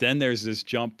 But then there's this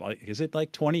jump. Is it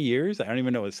like 20 years? I don't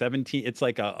even know. It's 17. It's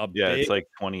like a Yeah, big it's like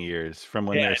 20 years from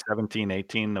when yeah, they're 17,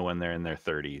 18 to when they're in their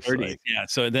 30s. 30s. Like, Yeah.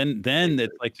 So then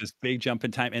it's like this big jump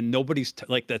in time, and nobody's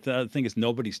like that. The other thing is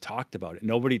nobody's talked about it.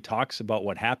 Nobody talks about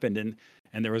what happened,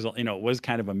 and there was it was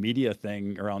kind of a media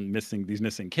thing around these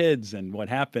missing kids and what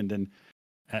happened, and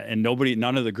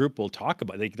none of the group will talk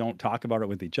about it. They don't talk about it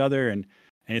with each other and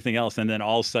anything else. And then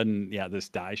all of a sudden, yeah, this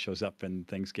die shows up and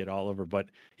things get all over. But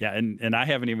yeah, and I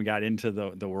haven't even got into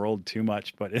the world too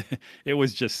much, but it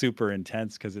was just super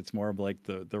intense because it's more of like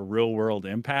the real world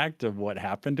impact of what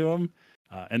happened to him.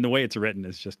 And the way it's written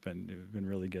has just been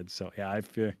really good. So yeah, I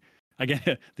feel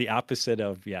again the opposite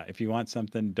of if you want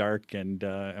something dark and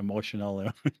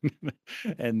emotional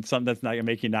and something that's not gonna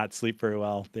make you not sleep very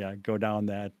well, go down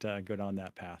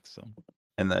that path. So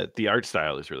and the art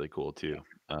style is really cool too.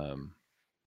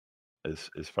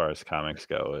 As far as comics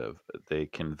go, they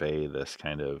convey this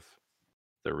kind of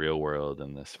the real world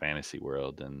and this fantasy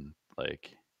world and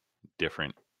like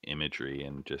different imagery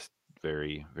and just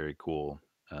very very cool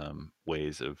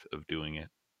ways of doing it.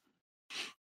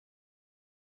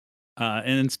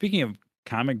 and then speaking of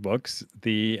comic books,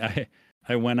 I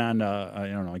went on I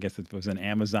don't know, I guess it was an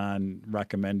Amazon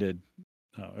recommended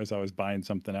as I was buying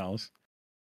something else.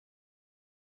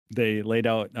 They laid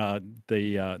out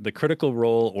the Critical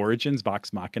Role Origins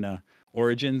Vox Machina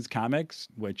Origins comics,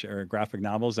 which are graphic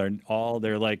novels,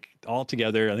 they're like all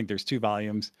together. I think there's 2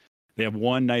 volumes. They have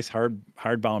one nice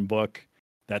hardbound book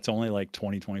that's only like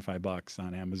 25 bucks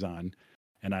on Amazon,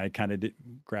 and I kind of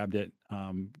grabbed it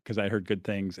because I heard good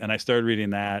things, and I started reading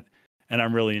that, and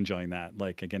I'm really enjoying that.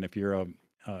 Like again, if you're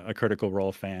a Critical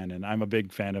Role fan, and I'm a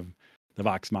big fan of the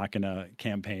Vox Machina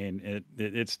campaign,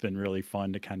 it's been really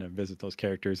fun to kind of visit those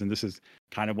characters. And this is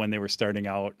kind of when they were starting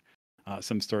out,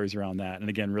 some stories around that. And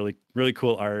again, really, really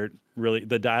cool art. Really,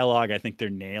 the dialogue I think they're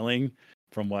nailing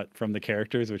from the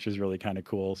characters, which is really kind of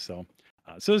cool. So,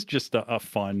 so it's just a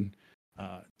fun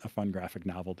graphic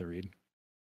novel to read.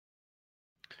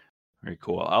 Very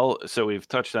cool. So we've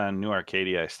touched on New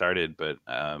Arcadia. I started, but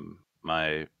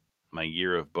my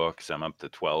year of books, I'm up to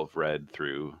 12 read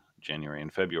through January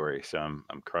and February, so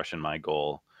I'm crushing my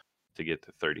goal to get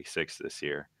to 36 this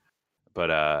year.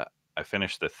 But I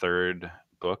finished the 3rd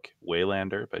book,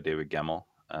 Waylander by David Gemmell.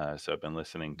 So I've been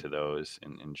listening to those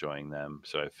and enjoying them.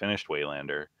 So I finished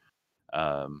Waylander.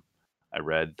 I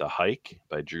read The Hike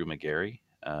by Drew McGarry,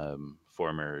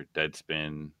 former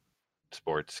Deadspin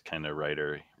sports kind of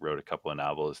writer. He wrote a couple of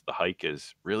novels. The Hike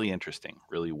is really interesting,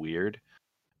 really weird.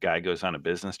 Guy goes on a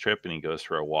business trip and he goes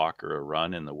for a walk or a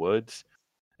run in the woods,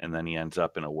 and then he ends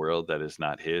up in a world that is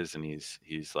not his, and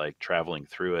he's like traveling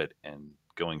through it and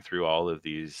going through all of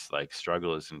these like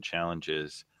struggles and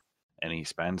challenges, and he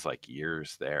spends like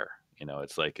years there.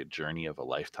 It's like a journey of a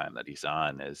lifetime that he's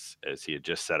on as he had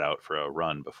just set out for a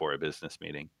run before a business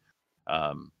meeting.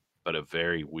 But a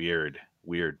very weird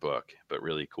book, but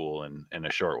really cool, and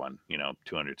a short one,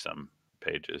 200 some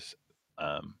pages.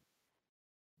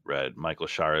 Read Michael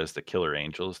Shara's The Killer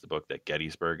Angels, the book that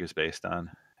Gettysburg is based on.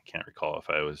 I can't recall if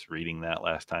I was reading that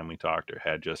last time we talked or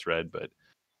had just read, but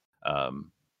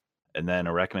and then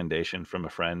a recommendation from a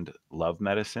friend, Love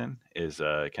Medicine, is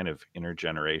a kind of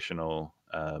intergenerational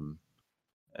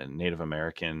a Native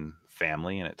American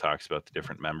family, and it talks about the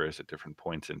different members at different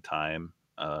points in time,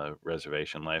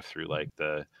 reservation life through like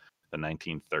the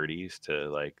 1930s to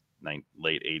like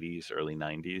late 80s, early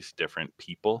 90s, different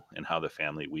people and how the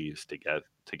family weaves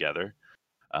together.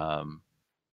 And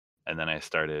then I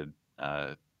started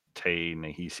Te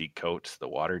Nahisi Coates, The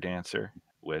Water Dancer,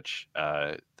 which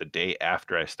the day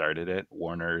after I started it,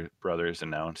 Warner Brothers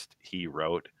announced he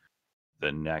wrote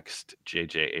the next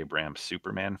J.J. Abrams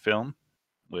Superman film,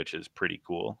 which is pretty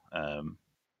cool.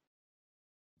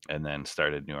 And then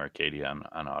started New Arcadia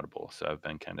on Audible. So I've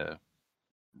been kind of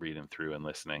reading through and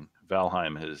listening.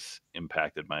 Valheim has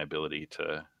impacted my ability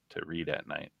to read at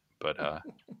night, but I'll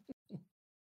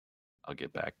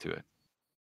get back to it.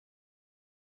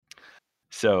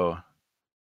 So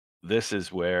this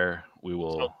is where we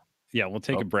will. We'll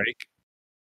take a break.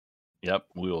 Yep,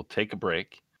 we will take a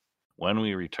break. When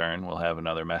we return, we'll have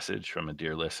another message from a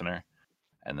dear listener,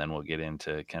 and then we'll get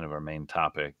into kind of our main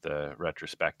topic, the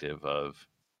retrospective of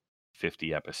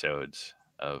 50 episodes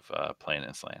of Playin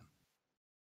and Slayin.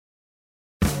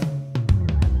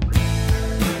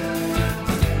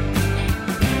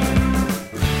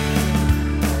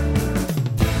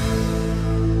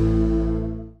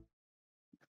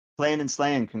 Playin and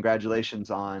Slayin,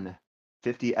 congratulations on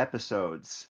 50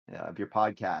 episodes of your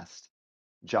podcast.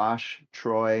 Josh,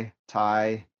 Troy,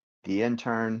 Ty, the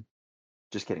intern,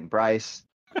 just kidding, Bryce.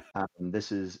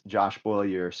 This is Josh Boyle,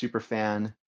 your super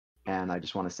fan. And I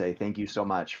just want to say thank you so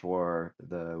much for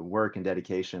the work and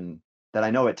dedication that I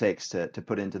know it takes to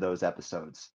put into those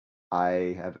episodes.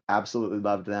 I have absolutely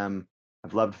loved them.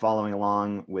 I've loved following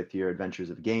along with your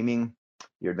adventures of gaming,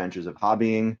 your adventures of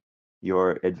hobbying,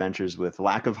 your adventures with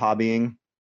lack of hobbying,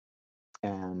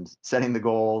 and setting the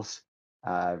goals.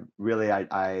 Really,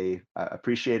 I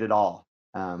appreciate it all.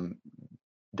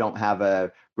 Don't have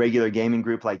a regular gaming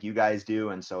group like you guys do,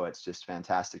 and so it's just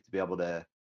fantastic to be able to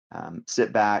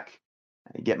sit back,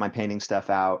 get my painting stuff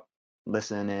out,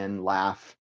 listen in,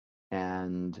 laugh,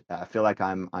 and feel like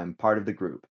I'm part of the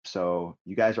group. So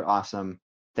you guys are awesome.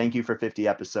 Thank you for 50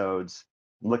 episodes.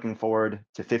 Looking forward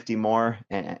to 50 more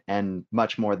and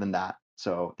much more than that.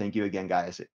 So thank you again,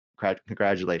 guys.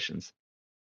 Congratulations.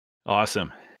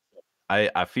 Awesome.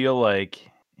 I feel like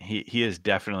he is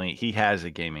definitely, he has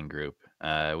a gaming group.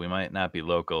 We might not be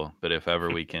local, but if ever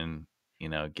we can,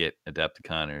 get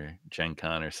Adepticon or Gen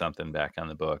Con or something back on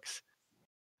the books,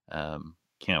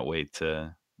 can't wait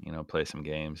to, play some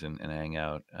games and hang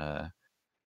out.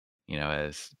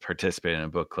 As participating in a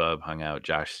book club, hung out.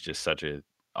 Josh is just such a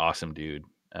awesome dude.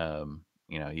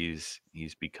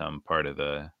 He's become part of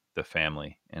the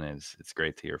family, and it's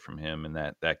great to hear from him, and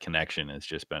that connection has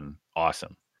just been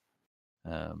awesome.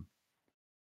 I'll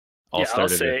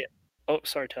say. Oh,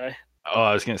 sorry, Ty. Oh,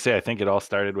 I was gonna say, I think it all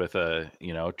started with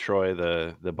Troy,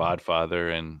 the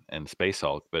Bodfather, and Space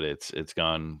Hulk, but it's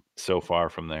gone so far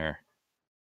from there.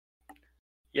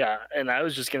 Yeah, and I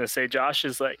was just gonna say, Josh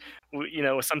is like,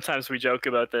 sometimes we joke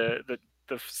about the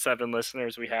 7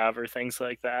 listeners we have or things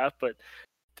like that, but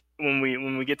when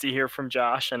we get to hear from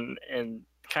Josh and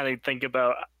kind of think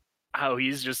about how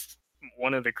he's just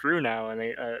one of the crew now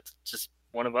and just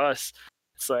one of us,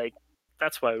 it's like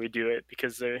that's why we do it,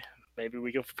 because maybe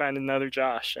we can find another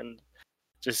Josh, and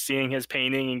just seeing his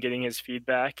painting and getting his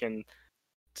feedback and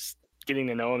just getting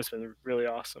to know him has been really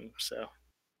awesome. So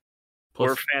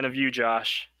we're a fan of you,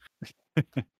 Josh.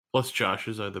 Plus,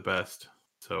 Joshes are the best.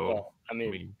 So, well, I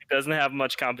mean, it doesn't have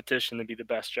much competition to be the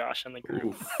best Josh in the group.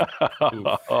 Oof.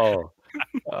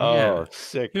 Yeah.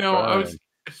 Sick. I was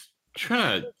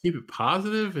trying to keep it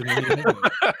positive, and then you're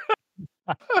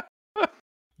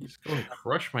just going to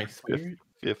crush my spirit.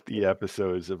 50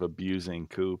 episodes of abusing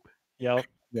Coop. Yep,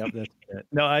 that's it.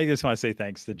 No, I just want to say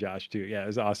thanks to Josh too. Yeah, it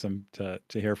was awesome to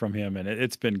hear from him, and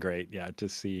it's been great. Yeah, to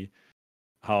see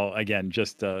how, again,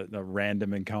 just a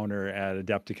random encounter at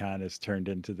Adepticon has turned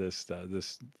into this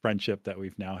friendship that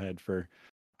we've now had for,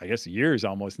 I guess, years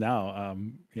almost now.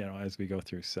 As we go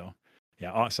through. So,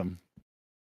 yeah, awesome.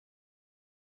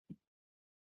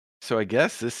 So I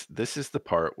guess this is the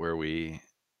part where we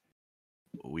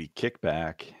kick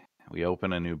back, we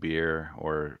open a new beer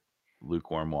or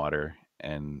lukewarm water,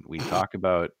 and we talk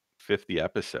about 50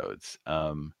 episodes.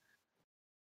 Troy,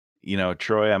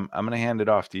 I'm going to hand it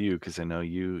off to you because I know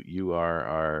you are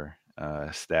our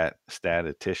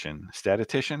statistician,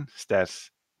 stats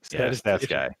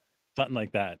guy, something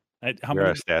like that. How many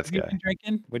stats have you been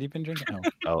drinking? What have you been drinking?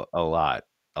 Oh.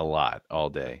 a lot all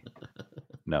day.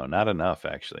 No, not enough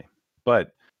actually,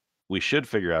 but we should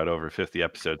figure out over 50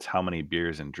 episodes how many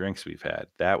beers and drinks we've had.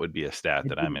 That would be a stat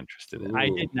that I'm interested in. I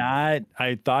did not.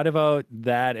 I thought about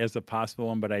that as a possible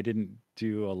one, but I didn't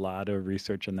do a lot of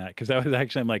research on that, because I was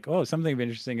actually, I'm like, oh, something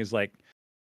interesting is like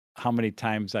how many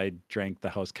times I drank the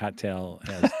house cocktail.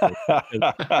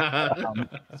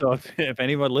 So if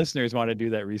anyone listeners want to do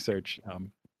that research,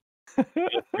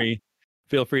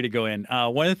 feel free to go in.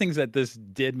 One of the things that this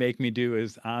did make me do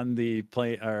is on the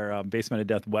Basement of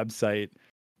Death website,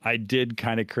 I did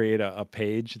kind of create a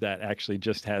page that actually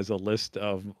just has a list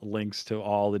of links to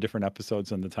all the different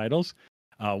episodes and the titles.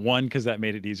 One, because that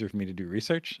made it easier for me to do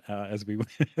research as we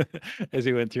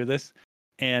went through this,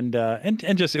 and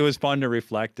just it was fun to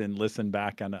reflect and listen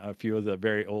back on a few of the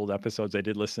very old episodes. I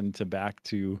did listen back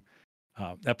to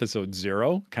episode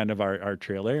 0, kind of our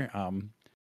trailer,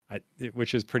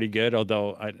 which is pretty good.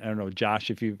 Although I don't know,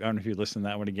 Josh, I don't know if you listened to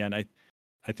that one again. I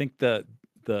think the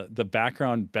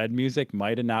background bed music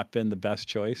might have not been the best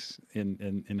choice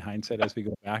in hindsight as we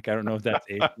go back. I don't know if that's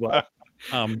aged well,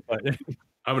 but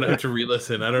I'm gonna have to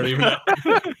re-listen. I don't even know.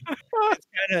 It's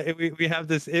kind of we have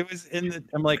this. It was in the.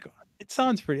 I'm like, it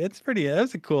sounds pretty. It's pretty. That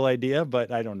was a cool idea,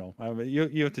 but I don't know.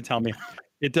 You have to tell me.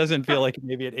 it doesn't feel like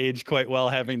maybe it aged quite well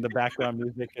having the background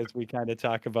music as we kind of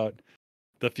talk about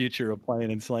the future of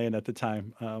Playin and Slayin at the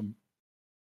time.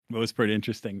 It was pretty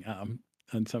interesting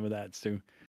on some of that too.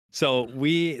 So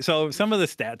some of the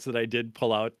stats that I did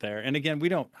pull out there, and again,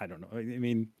 I don't know. I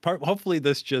mean, hopefully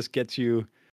this just gets you,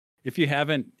 if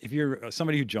you're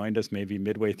somebody who joined us maybe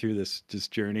midway through this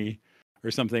journey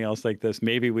or something else like this,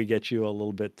 maybe we get you a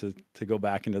little bit to go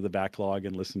back into the backlog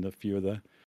and listen to a few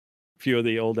of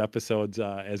the old episodes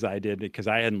as I did, because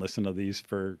I hadn't listened to these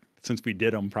since we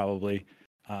did them probably.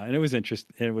 And it was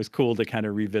interesting. It was cool to kind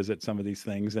of revisit some of these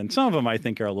things, and some of them I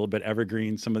think are a little bit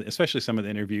evergreen. Especially some of the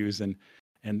interviews and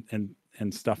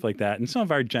stuff like that, and some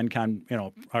of our Gen Con,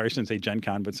 or I shouldn't say Gen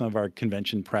Con, but some of our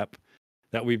convention prep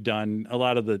that we've done. A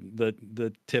lot of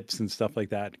the tips and stuff like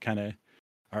that kind of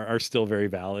are still very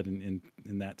valid in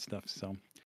that stuff. So,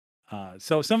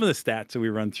 so some of the stats that we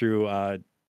run through,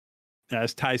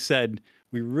 as Ty said,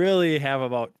 we really have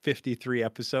about 53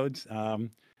 episodes.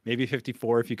 Maybe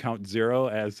 54 if you count 0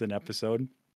 as an episode.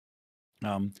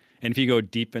 And if you go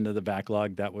deep into the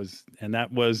backlog, that was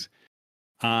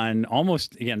on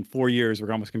almost, again, 4 years.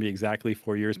 We're almost going to be exactly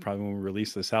 4 years probably when we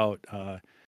release this out.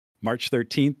 March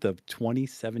 13th of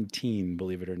 2017,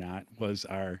 believe it or not, was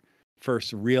our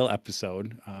first real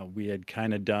episode. We had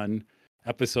kind of done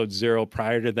episode 0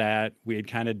 prior to that. We had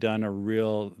kind of done a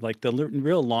real, like the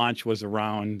real launch was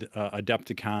around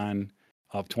Adepticon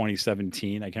of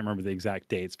 2017. I can't remember the exact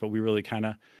dates, but we really kind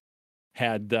of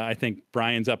had, I think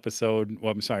Brian's episode,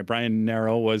 Brian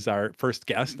Narrow was our first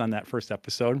guest on that first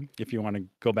episode, if you want to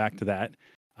go back to that.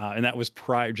 And that was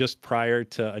just prior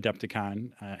to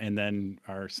Adepticon. And then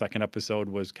our second episode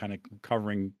was kind of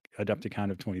covering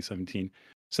Adepticon of 2017.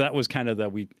 So that was kind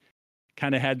of we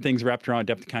kind of had things wrapped around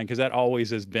Adepticon, because that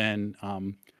always has been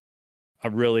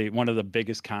one of the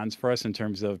biggest cons for us in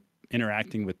terms of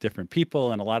interacting with different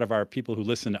people. And a lot of our people who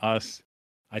listen to us,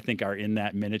 I think, are in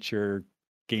that miniature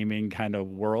gaming kind of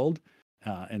world.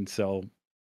 And so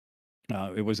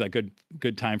it was a good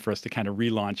time for us to kind of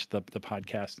relaunch the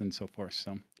podcast and so forth.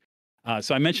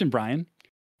 So I mentioned Brian.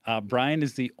 Brian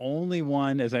is the only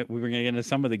one, we were going to get into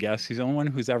some of the guests, he's the only one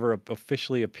who's ever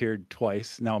officially appeared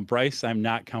twice. Now, Bryce, I'm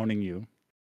not counting you.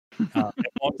 At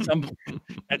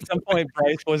some point,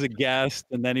 Bryce was a guest,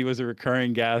 and then he was a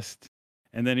recurring guest,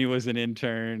 and then he was an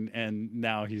intern, and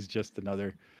now he's just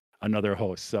another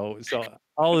host. So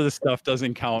all of this stuff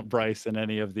doesn't count Bryce in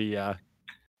any of the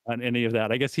on any of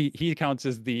that. I guess he counts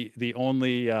as the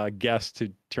only guest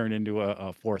to turn into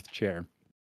a fourth chair.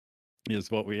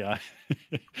 Is what we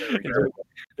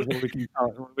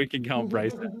we can count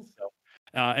Bryce as. So,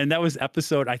 and that was I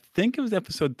think it was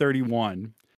episode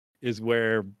 31, is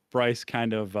where Bryce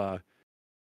kind of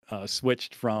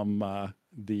switched from I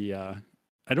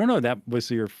don't know, that was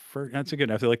your first. That's a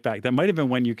good. I have to look back. That might have been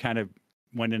when you kind of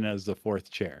went in as the fourth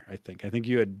chair. I think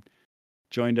you had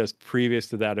joined us previous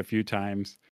to that a few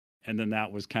times, and then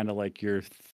that was kind of like your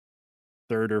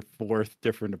third or fourth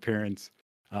different appearance.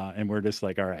 And we're just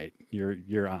like, all right,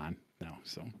 you're on now.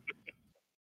 So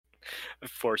I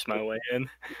forced my way in.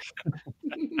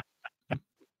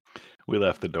 We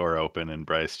left the door open, and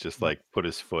Bryce just like put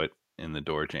his foot in the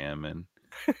door jamb, and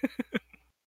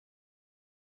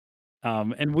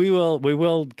and we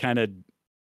will kind of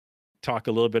talk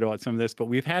a little bit about some of this, but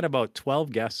we've had about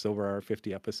 12 guests over our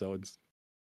 50 episodes,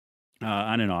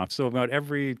 on and off. So about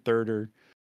every third or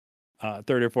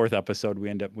fourth episode, we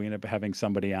end up having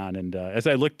somebody on. And as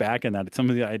I look back on that, it's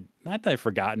something not that I've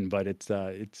forgotten, but it's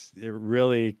a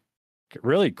really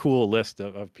cool list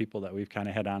of people that we've kind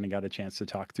of had on and got a chance to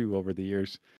talk to over the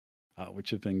years, which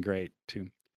have been great too.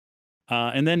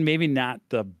 And then maybe not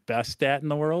the best stat in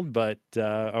the world, but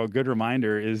a good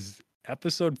reminder is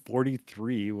episode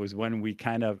 43 was when we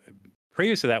kind of,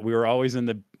 previous to that, we were always in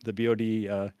the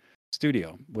BOD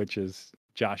studio, which is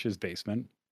Josh's basement.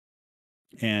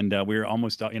 And we were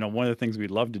almost, one of the things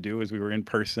we'd love to do is we were in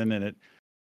person, and it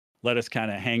let us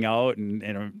kind of hang out.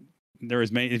 And there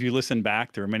was if you listen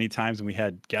back, there were many times when we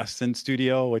had guests in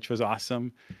studio, which was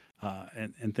awesome,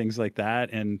 and things like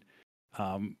that. And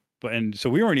so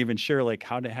we weren't even sure, like,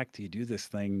 how the heck do you do this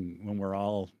thing when we're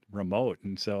all remote?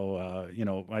 And so,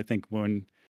 I think when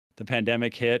the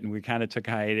pandemic hit and we kind of took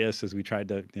a hiatus as we tried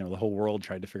to, the whole world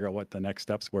tried to figure out what the next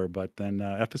steps were. But then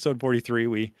episode 43,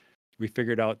 we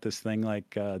figured out this thing like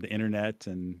the internet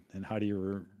and how do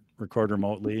you record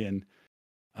remotely, and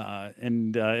I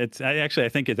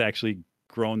think it's actually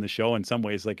grown the show in some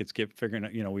ways. Like, it's figuring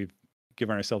out, we've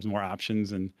given ourselves more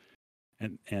options and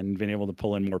been able to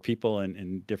pull in more people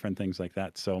and different things like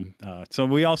that. So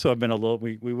we also have been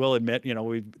we will admit,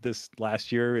 this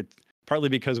last year, it's partly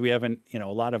because we haven't, a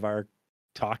lot of our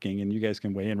talking, and you guys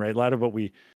can weigh in, right? A lot of what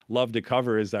we love to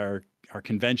cover is our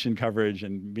convention coverage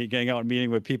and getting out and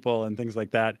meeting with people and things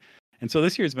like that. And so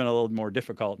this year's been a little more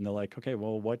difficult, and they're like, okay,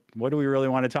 well, what do we really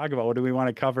want to talk about? What do we want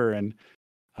to cover? And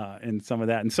some of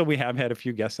that. And so we have had a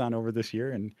few guests on over this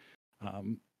year and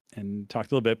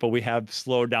talked a little bit, but we have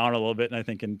slowed down a little bit. And I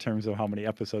think in terms of how many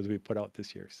episodes we put out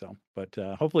this year. So, but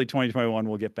hopefully 2021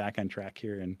 we'll get back on track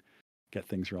here and get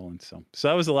things rolling. So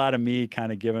that was a lot of me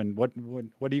kind of giving what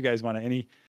do you guys want to,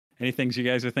 any things you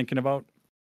guys are thinking about?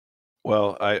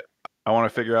 Well, I want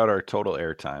to figure out our total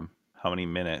airtime. How many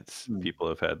minutes people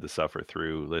have had to suffer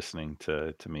through listening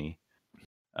to me.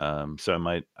 So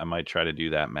I might try to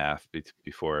do that math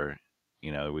before,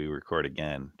 we record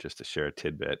again, just to share a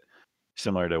tidbit,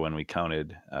 similar to when we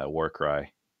counted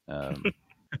Warcry, the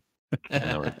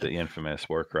infamous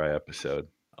Warcry episode.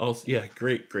 Also, yeah,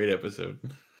 great episode.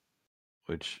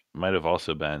 Which might have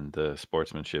also been the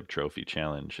Sportsmanship Trophy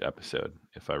Challenge episode,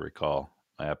 if I recall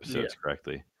my episodes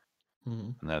correctly.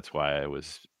 Mm-hmm. And that's why I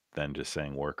was then just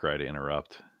saying Warcry to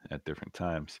interrupt at different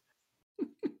times.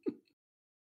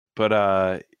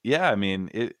 But yeah, I mean,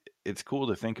 it's cool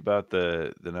to think about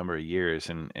the number of years,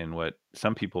 and what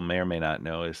some people may or may not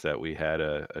know is that we had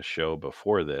a show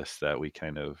before this that we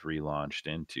kind of relaunched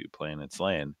into Playin and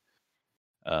Slayin,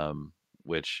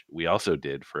 which we also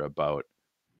did for about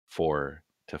 4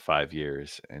 to 5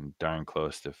 years and darn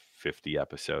close to 50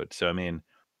 episodes. So I mean,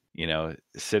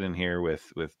 sitting here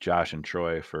with Josh and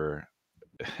Troy for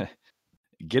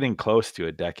getting close to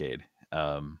a decade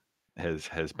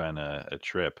has been a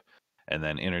trip, and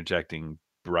then interjecting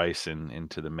Bryce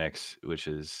into the mix, which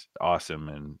is awesome.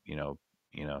 And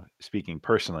speaking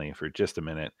personally for just a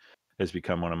minute, has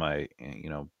become one of my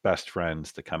best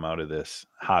friends to come out of this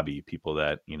hobby. People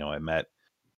that I met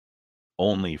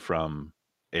only from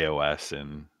AOS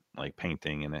and like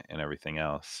painting and everything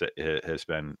else. It has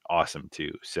been awesome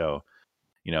too. So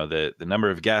the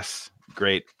number of guests,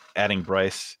 great. Adding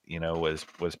Bryce, was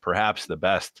perhaps the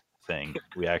best thing.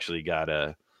 We actually got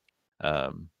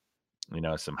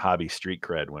some hobby street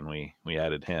cred when we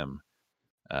added him.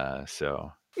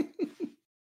 So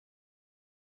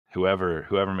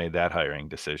whoever made that hiring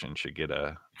decision should get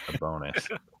a bonus.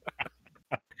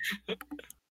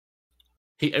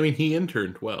 He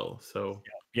interned well, so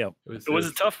yeah. It was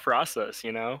a tough process,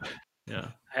 Yeah.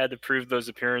 I had to prove those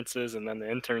appearances, and then the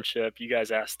internship. You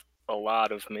guys asked a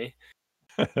lot of me.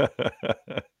 A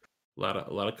lot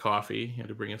of coffee. You had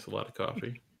to bring us a lot of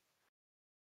coffee.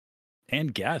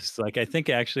 And guests, like I think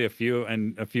actually a few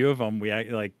of them we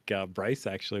like Bryce.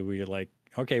 Actually, we were like,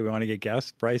 okay, we want to get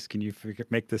guests. Bryce, can you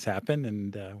make this happen?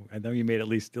 And I know you made at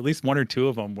least one or two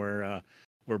of them were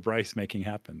Bryce making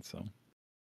happen. So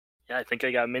yeah, I think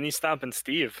I got Mini Stomp and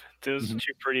Steve. Those are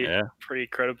two pretty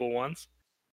credible ones.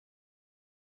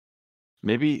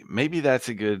 Maybe that's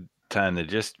a good time to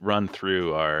just run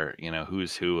through our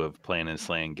who's who of Playin and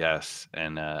Slayin guests,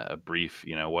 and a brief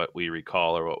what we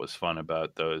recall or what was fun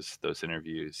about those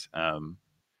interviews.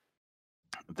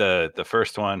 The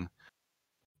first one,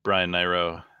 Brian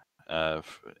Nairo,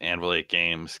 Anvil 8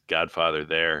 Games, Godfather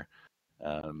there.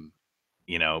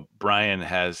 Brian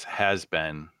has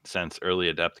been since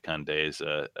early Adepticon days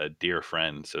a dear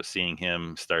friend. So seeing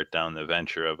him start down the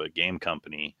venture of a game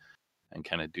company and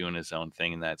kind of doing his own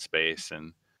thing in that space,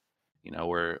 and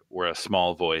we're a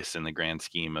small voice in the grand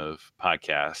scheme of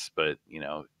podcasts, but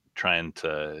trying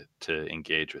to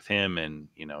engage with him and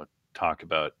talk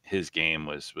about his game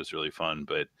was really fun.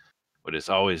 But what is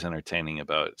always entertaining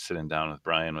about sitting down with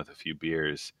Brian with a few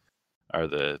beers are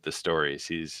the stories.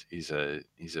 He's a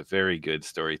very good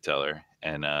storyteller,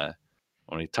 and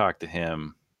when we talked to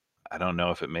him, I don't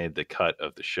know if it made the cut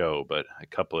of the show, but a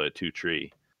couple of Two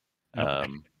Tree. No.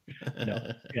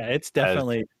 Yeah, it's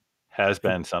definitely has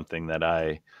been something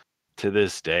that to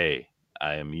this day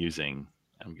I am using.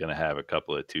 I'm gonna have a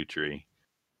couple of Two Tree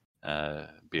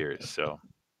beers. So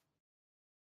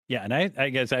yeah, and I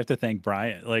guess I have to thank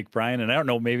Brian, and I don't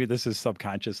know, maybe this is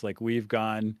subconscious. Like we've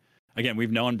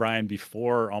known Brian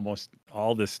before almost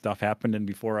all this stuff happened and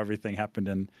before everything happened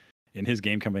in his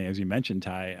game company, as you mentioned,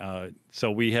 Ty.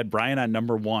 So we had Brian on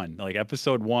number 1, like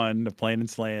episode 1 of Playin and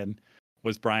Slayin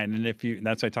was Brian. And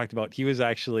that's what I talked about. He was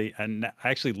actually, and I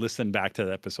actually listened back to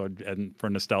the episode and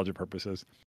for nostalgia purposes.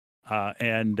 So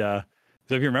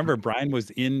if you remember, Brian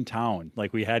was in town.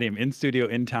 Like we had him in studio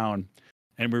in town,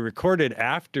 and we recorded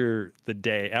after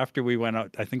we went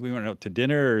out. I think we went out to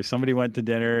dinner, or somebody went to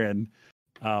dinner, and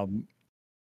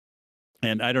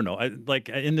I don't know. Like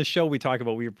in the show we talk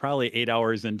about, we were probably 8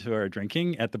 hours into our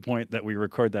drinking at the point that we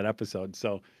record that episode.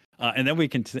 So, and then I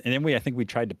think we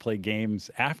tried to play games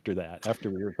after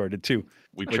we recorded too.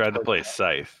 We tried to play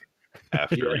Scythe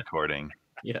after recording.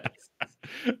 Yes.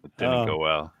 It didn't go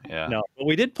well. Yeah. No, but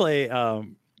we did play.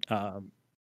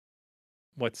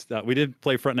 What's that? We did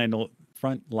play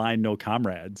Frontline No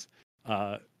Comrades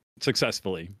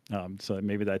successfully. So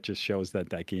maybe that just shows that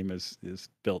that game is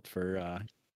built for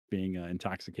being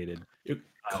intoxicated.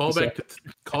 Call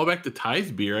back to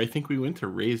Ty's beer. I think we went to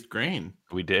Raised Grain.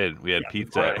 We did. We had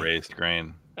pizza at Raised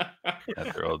Grain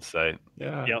at their old site.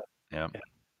 Yeah. Yep. Yeah.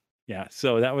 Yeah.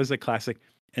 So that was a classic.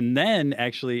 And then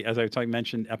actually, as I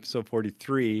mentioned, episode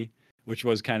 43, which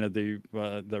was kind of the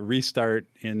restart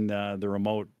in the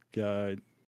remote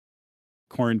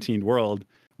quarantined world,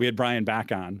 we had Brian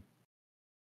back on,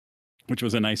 which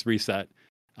was a nice reset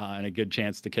and a good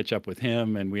chance to catch up with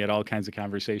him. And we had all kinds of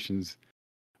conversations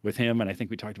with him. And I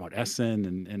think we talked about Essen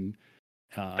and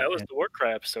that was the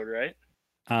Warcry episode, right?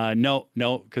 No,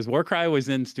 because Warcry was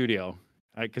in studio.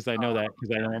 Because I know that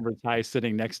because I remember Ty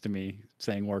sitting next to me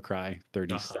saying Warcry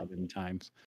 37 times.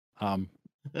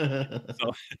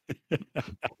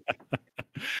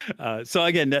 So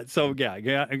again, I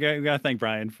gotta thank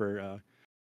Brian for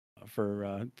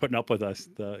putting up with us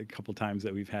the couple times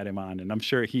that we've had him on, and I'm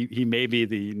sure he may be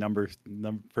the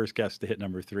first guest to hit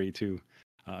number 3 too,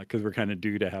 because we're kind of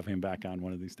due to have him back on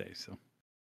one of these days. So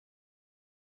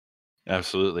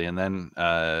absolutely. And then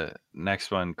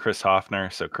next one, Chris Hoffner.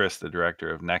 So Chris, the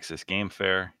director of Nexus Game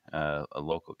Fair, a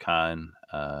local con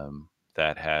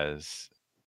that has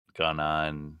gone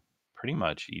on pretty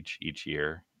much each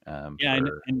year. And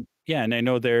I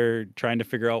know they're trying to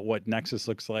figure out what Nexus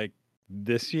looks like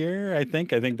this year. I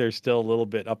think they're still a little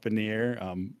bit up in the air.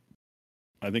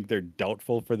 I think they're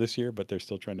doubtful for this year, but they're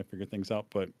still trying to figure things out.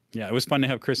 But yeah, it was fun to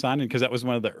have Chris on, because that was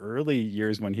one of the early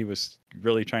years when he was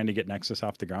really trying to get Nexus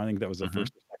off the ground. I think that was the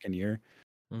first or second year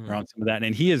around some of that.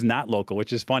 And he is not local,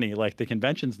 which is funny. Like the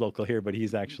convention's local here, but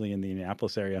he's actually in the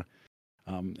Indianapolis area.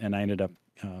 And I ended up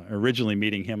originally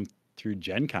meeting him through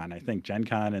Gen Con, I think Gen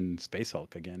Con and Space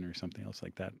Hulk again or something else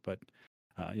like that. But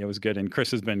it was good. And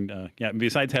Chris has been,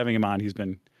 besides having him on, he's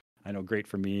been, I know, great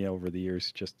for me over the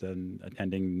years, just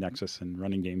attending Nexus and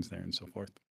running games there and so forth.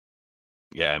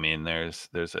 Yeah, I mean, there's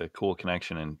a cool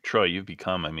connection. And Troy, you've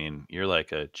become, I mean, you're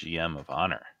like a GM of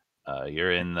honor.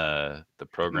 You're in the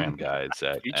program guides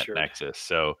at Nexus.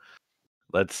 So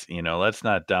let's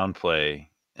not downplay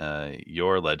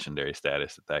your legendary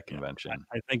status at that convention.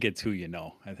 I think it's who you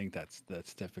know. I think that's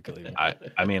typically.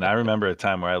 I mean, I remember a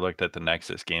time where I looked at the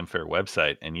Nexus Game Fair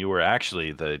website, and you were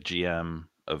actually the GM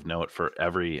of note for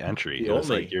every entry. It was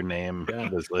like your name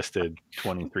was listed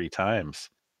 23 times.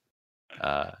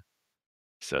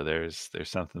 So there's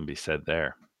something to be said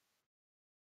there.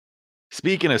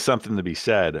 Speaking of something to be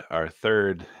said, our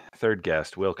third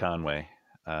guest, Will Conway,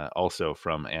 also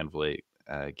from Anvil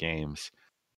 8 Games,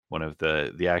 one of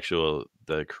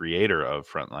the creator of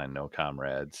Frontline No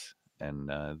Comrades and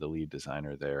the lead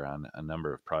designer there on a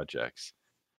number of projects.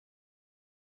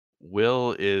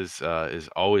 Will is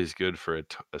always good for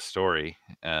a story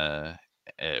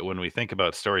when we think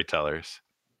about storytellers.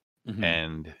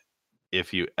 And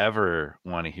if you ever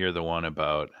want to hear the one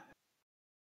about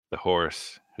the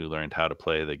horse who learned how to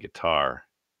play the guitar,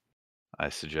 I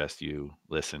suggest you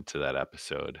listen to that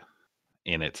episode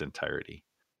in its entirety.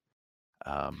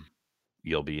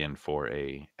 You'll be in for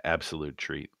a absolute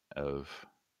treat of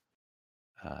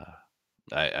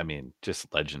I mean,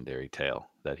 just legendary tale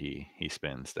that he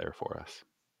spins there for us.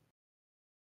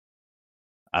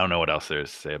 I don't know what else there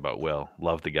is to say about Will.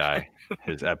 Love the guy,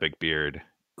 his epic beard.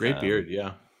 Great beard,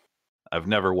 yeah. I've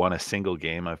never won a single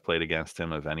game I've played against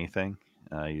him of anything.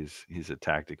 He's a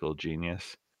tactical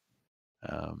genius.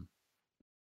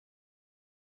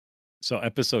 So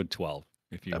episode 12,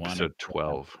 if you want. Episode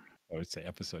 12. I would say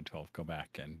episode 12. Go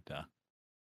back and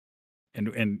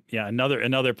yeah,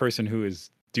 another person who is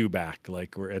due back.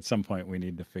 Like we're at some point we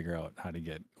need to figure out how to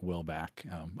get Will back.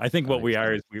 I think what we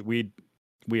are is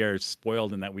we are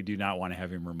spoiled in that we do not want to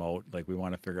have him remote. Like we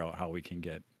want to figure out how we can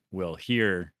get Will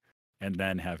here and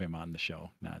then have him on the show.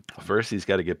 Not first, he's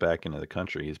got to get back into the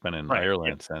country. He's been in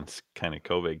Ireland since kind of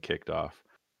COVID kicked off.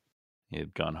 He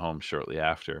had gone home shortly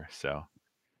after. So,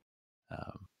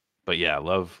 but yeah,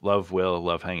 love Will,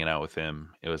 love hanging out with him.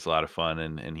 It was a lot of fun,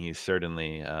 and he's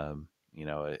certainly,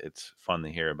 it's fun to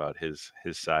hear about his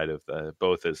side of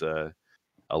both as a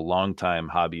longtime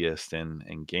hobbyist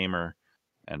and gamer,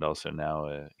 and also now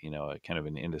a kind of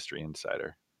an industry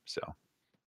insider. So.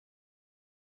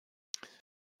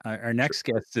 Our next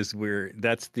guest is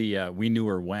that's the we knew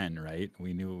her when, right?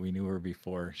 We knew her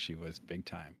before she was big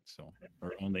time. So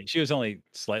she was only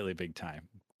slightly big time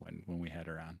when we had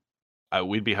her on.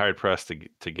 We'd be hard pressed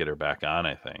to get her back on.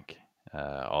 I think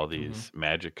all these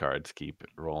magic cards keep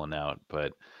rolling out,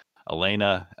 but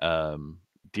Elena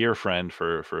dear friend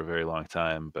for a very long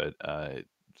time, but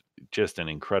just an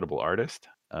incredible artist.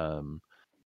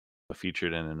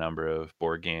 Featured in a number of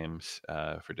board games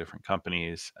for different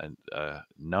companies, a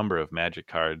number of Magic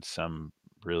cards, some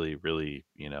really, really,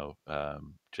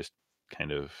 just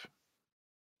kind of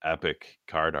epic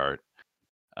card art.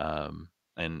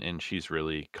 And she's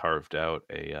really carved out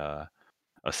a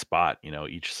spot.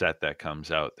 Each set that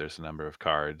comes out, there's a number of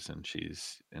cards, and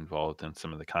she's involved in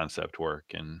some of the concept work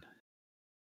and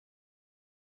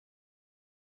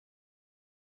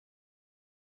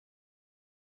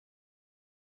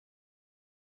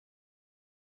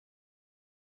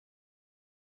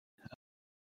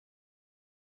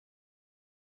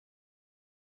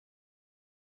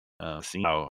seeing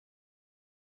how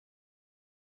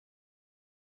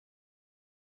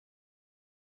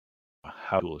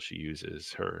cool she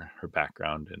uses her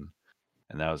background,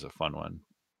 and that was a fun one.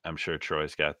 I'm sure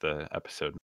Troy's got the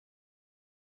episode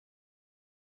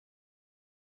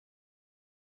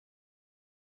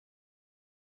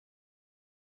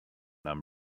number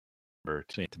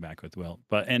to back with Will.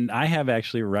 And I have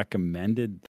actually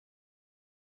recommended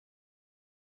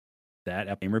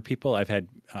that gamer people. I've had,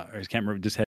 I can't remember,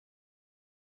 just had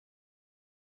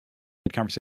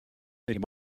conversation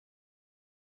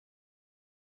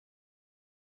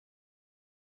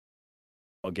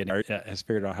about getting art, has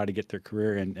figured out how to get their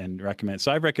career and recommend.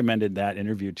 So I've recommended that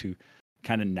interview to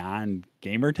kind of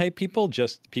non-gamer type people,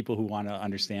 just people who want to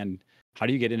understand how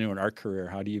do you get into an art career?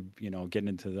 How do you, get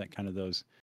into that kind of those,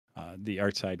 the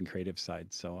art side and creative side.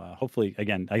 So hopefully,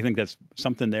 again, I think that's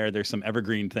something there. There's some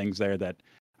evergreen things there that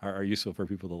are useful for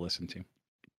people to listen to.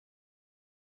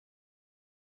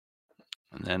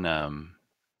 And then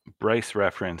Bryce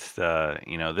referenced,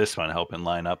 this one helping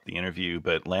line up the interview,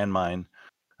 but Landmine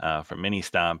from Mini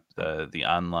Stomp, the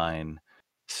online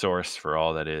source for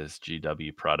all that is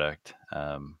GW product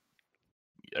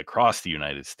across the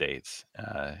United States,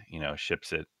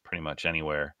 ships it pretty much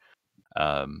anywhere,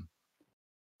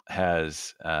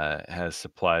 has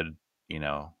supplied,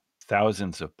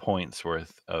 thousands of points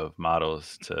worth of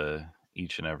models to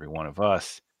each and every one of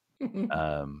us.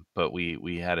 But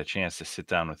we had a chance to sit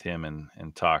down with him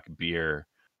and talk beer,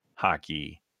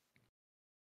 hockey,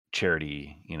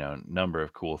 charity, number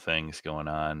of cool things going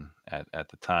on at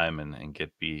the time, and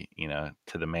get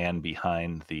to the man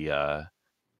behind the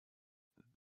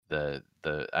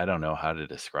I don't know how to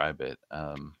describe it,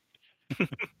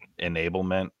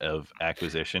 enablement of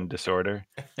acquisition disorder.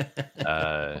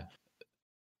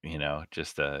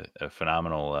 Just a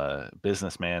phenomenal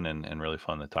businessman and really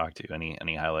fun to talk to.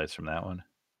 Any highlights from that one?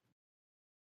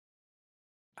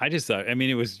 I just thought, I mean,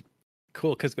 it was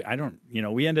cool because I don't,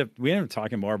 we end up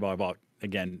talking more about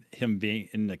again him being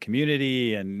in the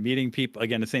community and meeting people.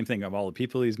 Again, the same thing of all the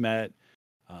people he's met,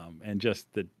 and just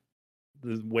the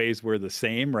ways were the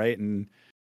same, right? And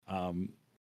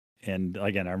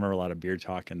again, I remember a lot of beer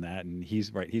talk and that, and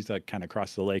he's right. He's like kind of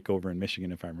across the lake over in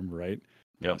Michigan, if I remember right.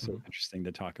 Yeah. So interesting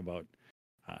to talk about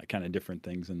kind of different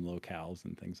things and locales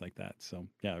and things like that. So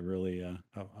yeah, really a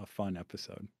fun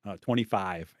episode.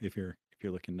 25 if you're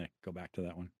looking to go back to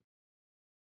that one.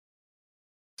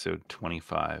 So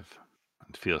 25.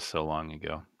 It feels so long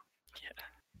ago. Yeah.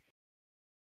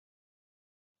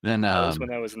 Then that was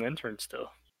when I was an intern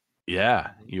still. Yeah,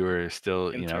 you were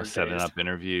still, Intern setting days. up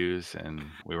interviews, and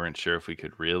we weren't sure if we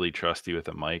could really trust you with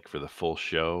a mic for the full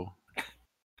show.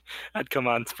 I'd come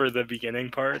on for the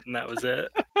beginning part, and that was it.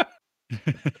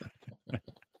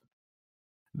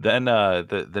 Then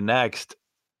the next,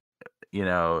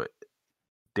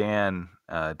 Dan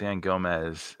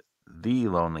Gomez, the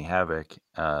Lonely Havoc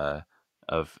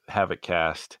of Havoc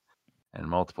Cast and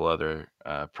multiple other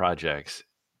projects.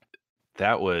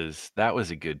 That was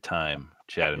a good time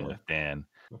chatting with Dan.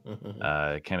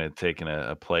 Kind of taking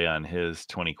a play on his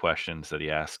 20 questions that he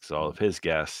asks all of his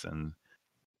guests, and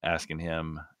asking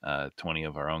him 20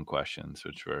 of our own questions,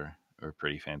 which were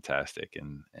pretty fantastic.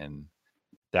 And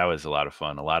that was a lot of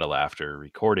fun, a lot of laughter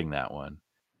recording that one.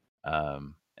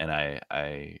 And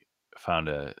I found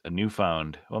a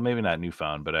newfound, well, maybe not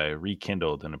newfound, but I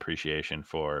rekindled an appreciation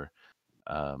for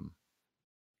 90s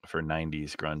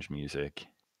grunge music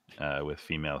with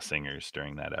female singers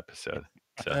during that episode.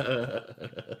 So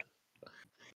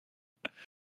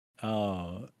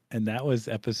oh, and that was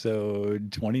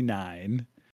episode 29.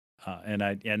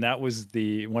 And that was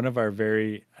one of our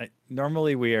very,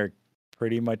 normally we are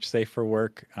pretty much safe for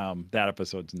work. That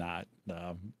episode's not.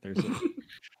 There's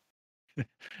I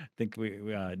think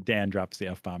Dan drops the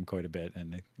F-bomb quite a bit,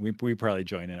 and we probably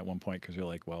join in at one point because we're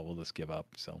like, well, we'll just give up.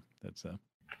 So that's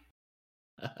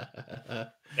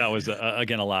that was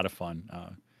again a lot of fun,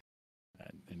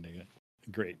 and a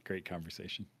great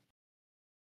conversation.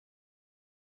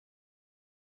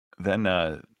 Then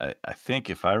I think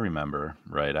if I remember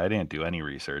right, I didn't do any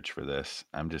research for this.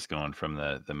 I'm just going from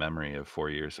the memory of 4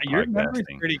 years of Your memory's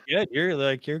podcasting. pretty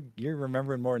good. You're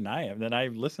remembering more than I am. Then I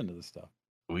listened to this stuff.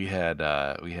 We had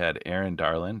Aaron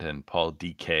Darland and Paul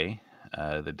DK,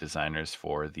 the designers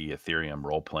for the Ethereum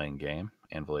role playing game,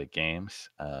 Anvil 8 Games.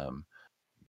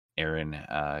 Aaron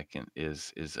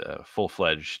is a full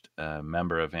fledged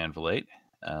member of Anvil 8,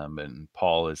 and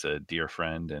Paul is a dear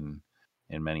friend and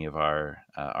in many of our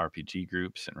RPG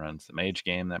groups and runs the Mage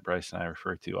game that Bryce and I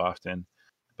refer to often.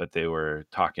 But they were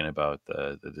talking about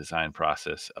the design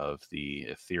process of the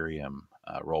Ethereum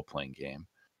role playing game.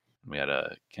 We had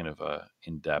a kind of a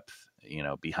in-depth,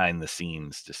 behind the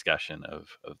scenes discussion of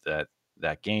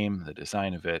that game, the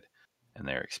design of it, and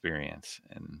their experience.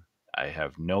 And I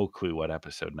have no clue what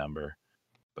episode number,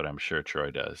 but I'm sure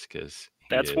Troy does because he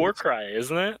That's is. Warcry,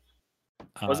 isn't it?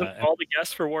 Wasn't Paul the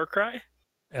guest for Warcry?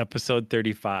 Episode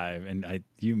 35, and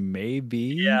you may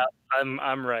be. Yeah,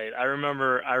 I'm right. I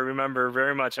remember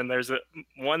very much. And there's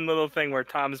one little thing where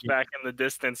Tom's back in the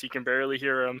distance, you can barely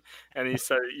hear him, and he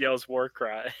yells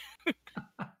Warcry.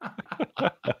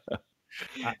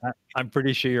 I'm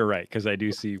pretty sure you're right because I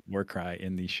do see Warcry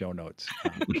in the show notes.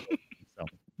 So.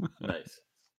 Nice.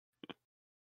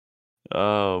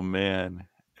 Oh man,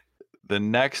 the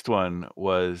next one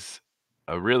was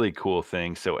a really cool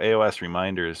thing. So AOS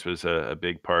Reminders was a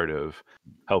big part of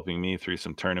helping me through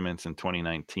some tournaments in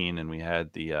 2019, and we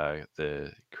had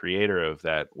the creator of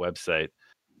that website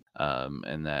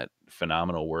and that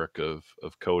phenomenal work of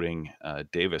coding,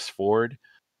 Davis Ford.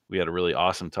 We had a really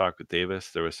awesome talk with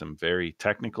Davis. There was some very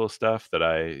technical stuff that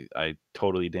I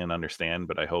totally didn't understand,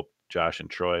 but I hope Josh and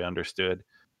Troy understood.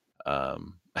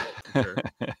 Sure.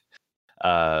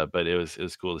 But it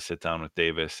was cool to sit down with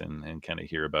Davis and kind of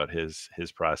hear about his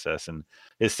process, and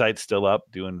his site's still up,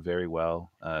 doing very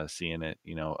well. Seeing it,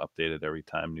 updated every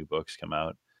time new books come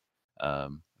out. I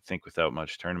think without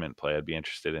much tournament play, I'd be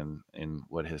interested in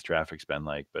what his traffic's been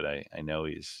like, but I know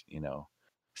he's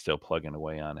still plugging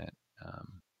away on it.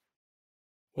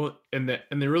 Well, and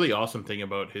the really awesome thing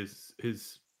about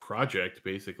his project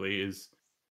basically is,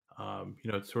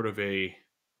 it's sort of a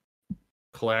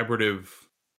collaborative,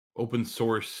 open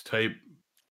source type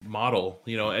model.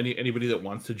 Anybody that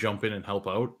wants to jump in and help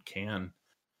out can.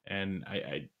 And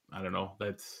I don't know.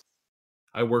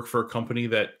 I work for a company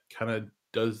that kind of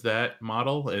does that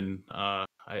model, and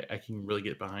I can really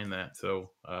get behind that.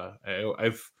 So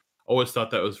I've always thought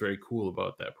that was very cool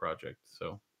about that project.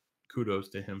 So kudos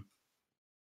to him.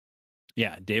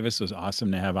 Yeah, Davis was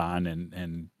awesome to have on,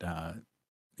 and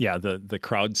yeah, the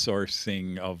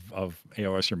crowdsourcing of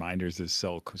AOS Reminders is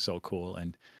so cool,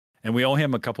 and we owe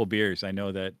him a couple beers. I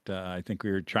know that I think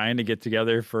we were trying to get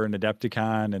together for an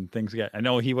Adepticon and things got. I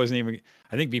know he wasn't even.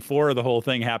 I think before the whole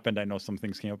thing happened, I know some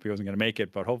things came up. He wasn't going to make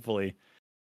it, but hopefully,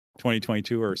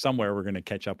 2022 or somewhere, we're going to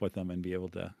catch up with him and be able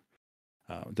to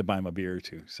buy him a beer or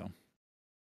two. So.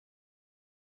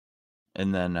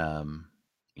 And then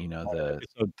the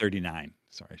episode 39.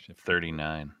 Sorry,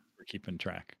 39. We're keeping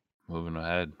track. Moving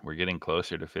ahead, we're getting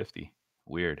closer to 50.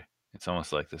 Weird. It's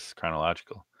almost like this is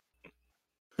chronological.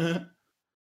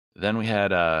 Then we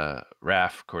had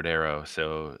Raf Cordero,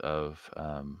 so of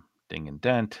Ding and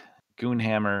Dent,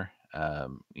 Goonhammer,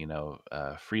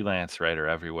 freelance writer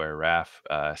everywhere. Raf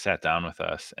sat down with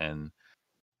us, and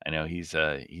I know he's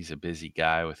a busy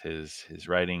guy with his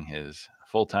writing, his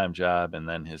full-time job, and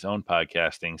then his own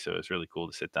podcasting. So it was really cool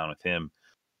to sit down with him.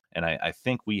 And I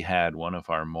think we had one of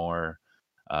our more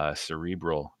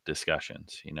cerebral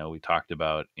discussions. We talked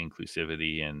about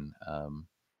inclusivity and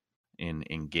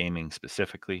in gaming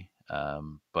specifically,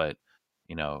 but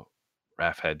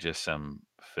Raf had just some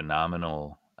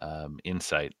phenomenal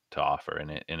insight to offer,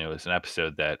 and it was an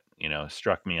episode that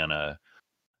struck me on a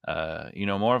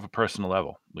more of a personal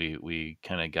level. We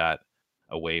kind of got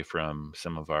away from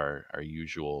some of our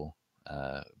usual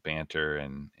banter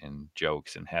and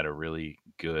jokes and had a really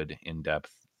good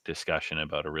in-depth discussion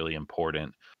about a really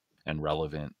important and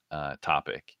relevant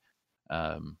topic.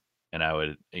 And I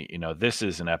would, this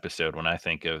is an episode when I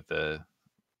think of the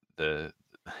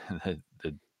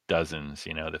the dozens,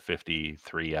 the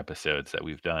 53 episodes that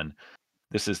we've done.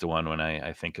 This is the one when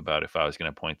I think about if I was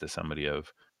going to point to somebody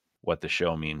of what the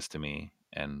show means to me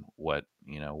and what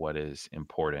is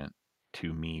important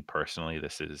to me personally.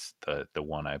 This is the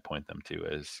one I point them to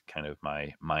as kind of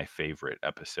my favorite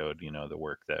episode. The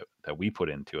work that we put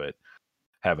into it,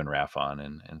 having Raf on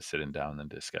and sitting down and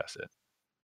discuss it.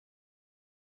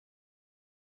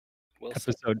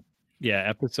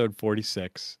 Episode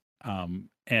 46.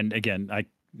 And again,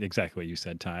 exactly what you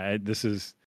said, Ty. This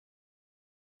is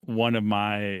one of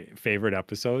my favorite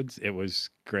episodes. It was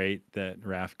great that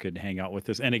Raph could hang out with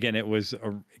us. And again, it was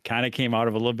kind of came out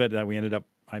of a little bit that we ended up,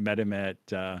 I met him at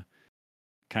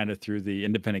kind of through the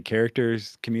independent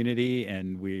characters community,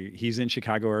 and he's in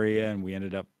Chicago area, and we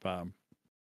ended up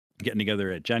getting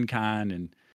together at Gen Con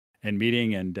and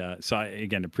meeting. And so I,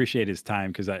 again, appreciate his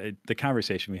time, because the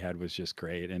conversation we had was just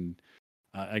great. And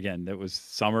again, it was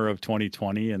summer of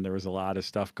 2020, and there was a lot of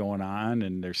stuff going on,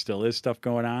 and there still is stuff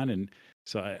going on. And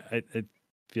so I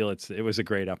feel it was a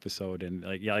great episode. And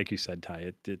like you said,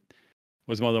 Ty, it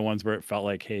was one of the ones where it felt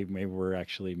like, hey, maybe we're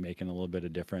actually making a little bit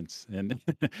of difference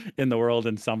in the world,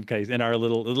 in some case, in our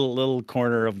little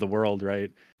corner of the world,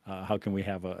 right? How can we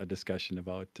have a discussion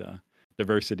about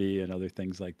diversity and other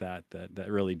things like that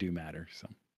really do matter? So,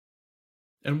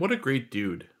 And what a great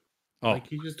dude! oh, Like,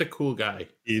 he's just a cool guy.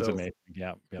 he's So, amazing.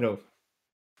 Yeah, yeah.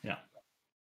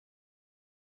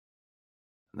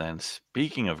 Then,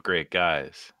 speaking of great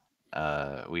guys,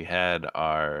 we had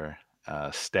our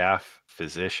staff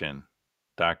physician,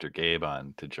 Dr. Gabe,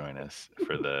 on to join us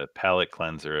for the palate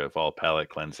cleanser of all palate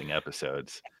cleansing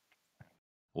episodes.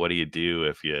 What do you do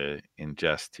if you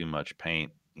ingest too much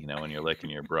paint, when you're licking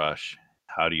your brush?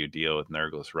 How do you deal with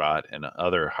Nurgle's rot and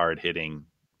other hard-hitting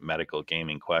medical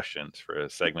gaming questions for a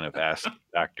segment of Ask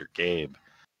Dr. Gabe?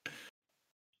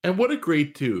 And what a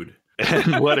great dude.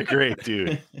 And what a great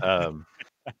dude.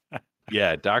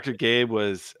 Yeah, Dr. Gabe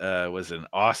was an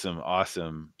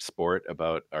awesome sport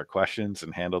about our questions,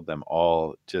 and handled them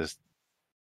all just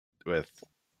with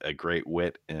a great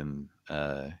wit and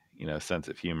sense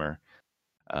of humor.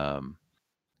 And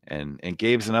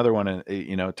Gabe's another one,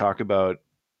 and talk about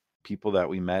people that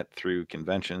we met through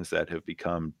conventions that have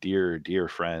become dear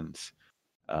friends.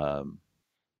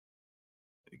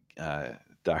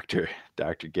 Dr.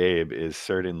 Gabe is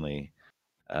certainly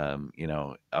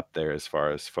up there as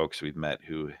far as folks we've met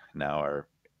who now are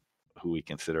who we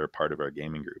consider a part of our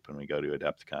gaming group when we go to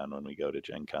Adepticon, when we go to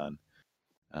Gen Con.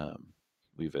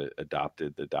 We've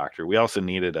adopted the doctor. We also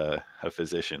needed a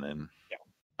physician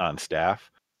on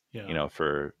staff,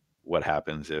 for what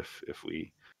happens if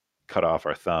we cut off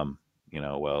our thumb,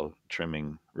 while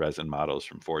trimming resin models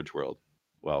from Forge World.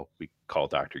 Well, we call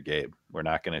Dr. Gabe. We're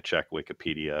not going to check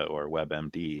Wikipedia or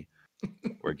WebMD.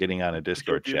 We're getting on a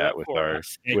Discord do chat that with for our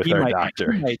us.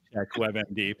 doctor. He might check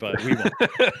WebMD, but we won't.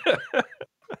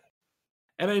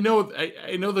 And I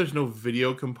know there's no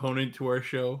video component to our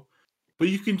show, but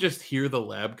you can just hear the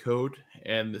lab coat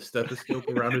and the stethoscope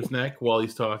around his neck while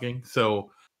he's talking.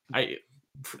 So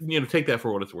take that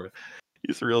for what it's worth.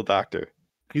 He's a real doctor.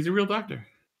 He's a real doctor.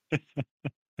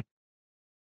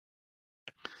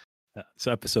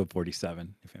 So episode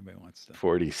 47, if anybody wants to.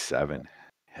 47.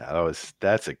 Yeah,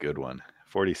 that's a good one.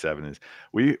 47 is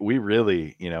we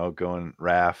really, going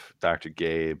Raph, Dr.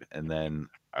 Gabe, and then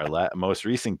our most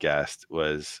recent guest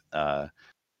was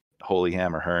Holy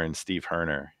Hammer Hearn, Steve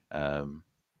Herner,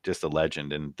 just a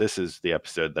legend. And this is the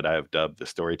episode that I have dubbed the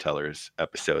Storytellers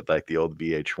episode, like the old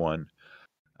VH1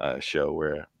 show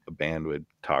where a band would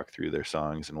talk through their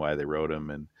songs and why they wrote them.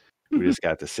 And we just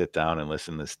got to sit down and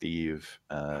listen to Steve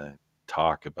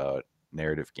talk about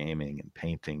narrative gaming and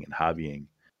painting and hobbying.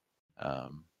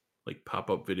 Like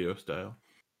pop-up video style.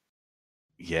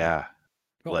 Yeah.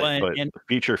 But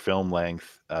feature film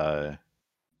length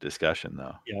discussion,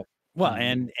 though. Yeah. Well,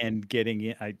 and getting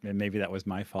in, and maybe that was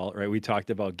my fault, right? We talked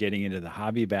about getting into the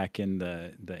hobby back in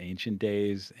the ancient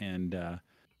days, and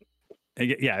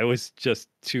yeah, it was just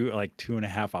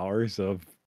 2.5 hours of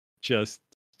just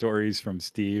stories from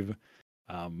Steve,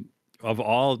 of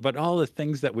all the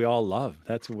things that we all love.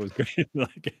 That's what was great.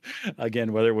 Like,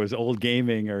 again, whether it was old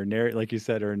gaming or like you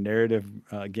said, or narrative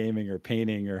gaming or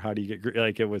painting, or how do you get,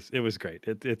 like, it was great.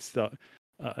 It's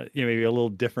maybe a little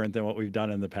different than what we've done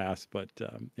in the past, but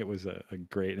it was a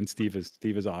great. And Steve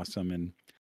is awesome,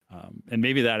 and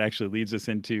maybe that actually leads us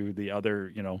into the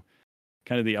other,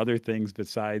 kind of the other things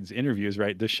besides interviews,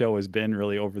 right? This show has been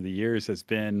really, over the years, has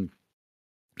been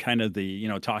kind of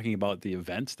the, talking about the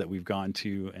events that we've gone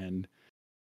to, and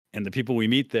the people we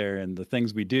meet there, and the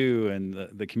things we do, and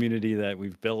the community that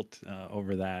we've built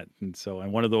over that. And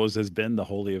one of those has been the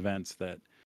holy events that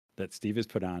Steve has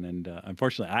put on. And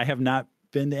unfortunately, I have not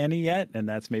been to any yet, and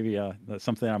that's maybe that's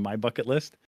something on my bucket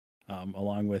list,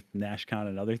 along with NashCon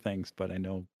and other things. But I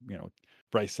know,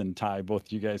 Bryce and Ty,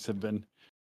 both you guys have been,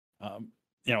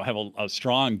 have a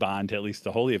strong bond to at least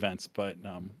the holy events. But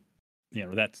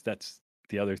that's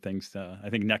the other things I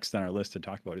think next on our list to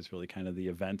talk about is really kind of the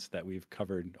events that we've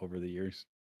covered over the years.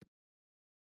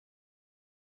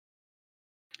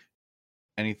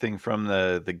 Anything from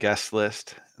the guest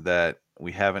list that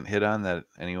we haven't hit on that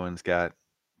anyone's got?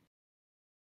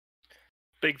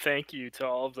 big thank you to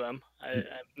all of them. I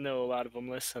know a lot of them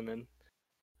listen, and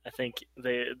I think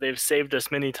they've saved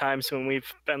us many times when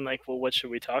we've been like, well, what should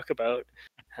we talk about?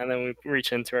 And then we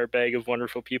reach into our bag of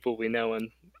wonderful people we know and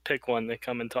pick one to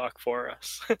come and talk for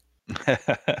us.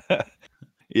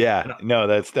 Yeah, And no,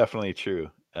 that's definitely true.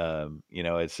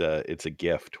 It's a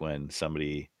gift when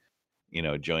somebody,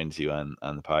 joins you on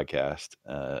the podcast,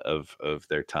 of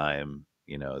their time,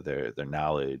 their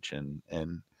knowledge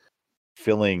and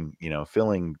filling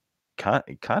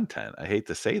content. I hate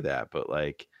to say that, but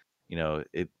like,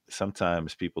 it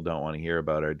sometimes people don't want to hear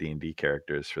about our D&D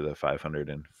characters for the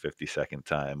 552nd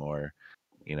time, or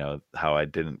how I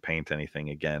didn't paint anything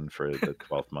again for the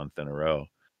 12th month in a row.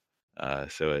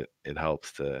 So it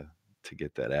helps to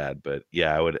get that ad. But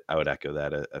yeah, I would echo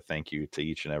that, a thank you to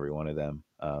each and every one of them,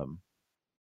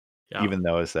 yeah, even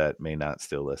those that may not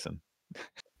still listen.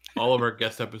 all of our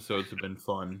guest episodes have been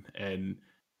fun, and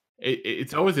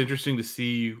it's always interesting to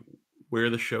see where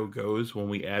the show goes when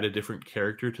we add a different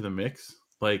character to the mix.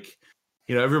 Like,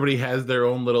 everybody has their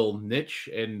own little niche,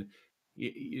 and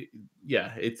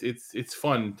yeah, it's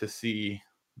fun to see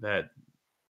that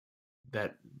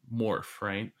morph,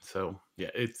 right? So yeah,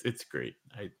 it's great.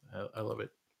 I love it.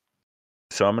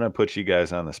 So I'm going to put you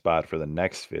guys on the spot for the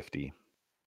next 50.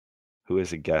 Who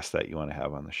is a guest that you want to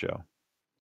have on the show?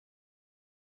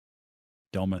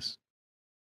 Domus.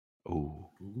 Ooh,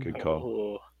 good Ooh. call.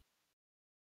 Oh,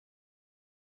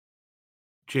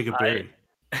 Jacob I- Berry.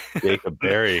 Jacob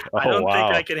Berry. I Oh, don't think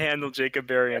wow. I could handle Jacob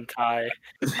Berry and Ty.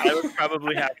 I would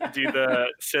probably have to do the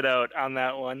sit out on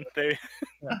that one.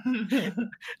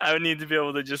 I would need to be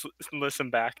able to just listen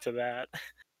back to that.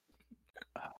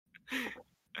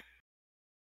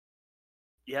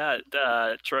 Yeah,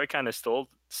 Troy kind of stole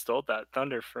that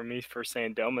thunder from me for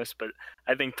saying Domus, but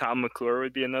I think Tom McClure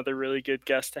would be another really good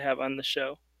guest to have on the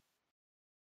show.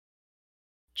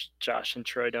 Josh and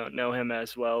Troy don't know him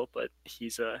as well, but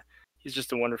he's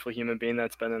just a wonderful human being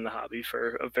that's been in the hobby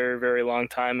for a very, very long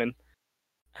time and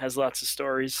has lots of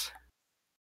stories.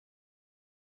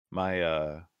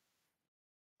 My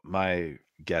my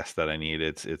guess that I need,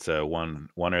 it's a one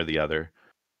or the other.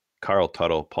 Carl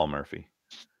Tuttle, Paul Murphy.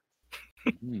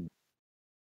 Hmm.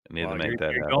 I need to Wow, make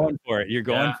that you're happen. going for it. You're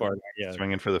going Yeah. for it. Yeah.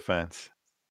 Swinging for the fence.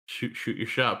 Shoot your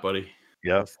shot, buddy.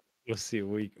 Yep. We'll see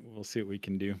what we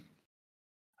can do.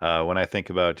 When I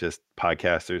think about just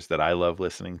podcasters that I love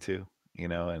listening to,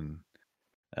 and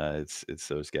it's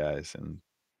those guys, and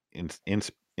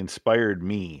inspired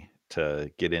me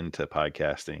to get into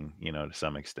podcasting, to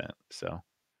some extent. So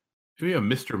Maybe a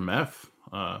Mr. Meth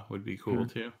would be cool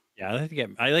too. Yeah, I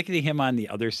like to get him on the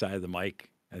other side of the mic.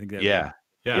 I think that'd yeah,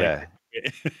 Yeah.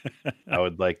 I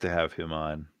would like to have him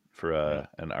on for Yeah.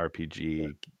 an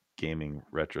RPG gaming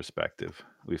retrospective.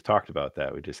 We've talked about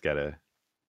that. We just got to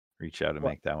reach out and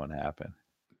Well- make that one happen.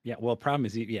 Yeah, well, problem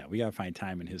is, we gotta find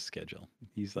time in his schedule.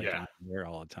 He's like Yeah. on there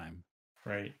all the time,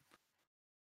 Right.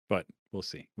 but we'll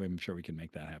see. I'm sure we can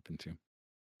make that happen too.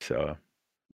 So,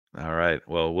 all right.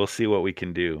 Well, we'll see what we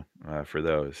can do for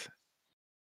those.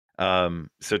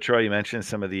 So Troy, you mentioned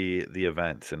some of the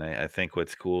events, and I think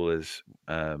what's cool is,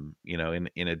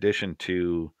 in addition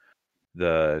to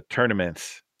the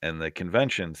tournaments and the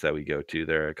conventions that we go to,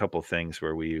 there are a couple things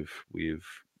where we've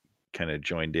kind of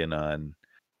joined in on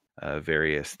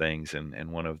various things,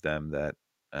 and one of them that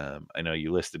I know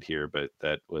you listed here, but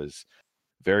that was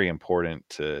very important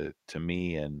to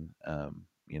me, and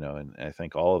and I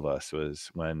think all of us, was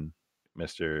when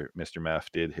Mr.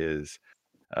 Meff did his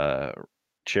uh,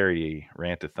 charity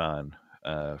rantathon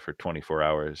for 24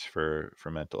 hours for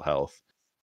mental health,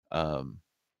 um,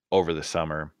 over the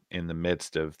summer, in the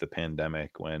midst of the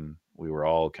pandemic, when we were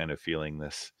all kind of feeling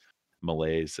this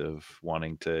malaise of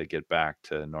wanting to get back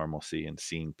to normalcy and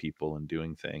seeing people and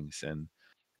doing things, and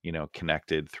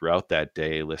connected throughout that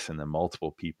day, listen to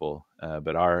multiple people.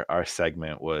 But our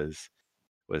segment was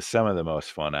some of the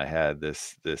most fun I had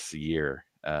this year.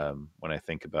 When I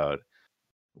think about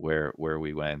where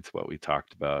we went, what we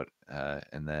talked about,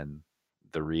 and then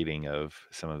the reading of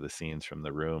some of the scenes from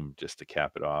the room, just to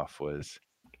cap it off, was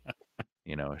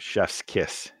chef's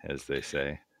kiss, as they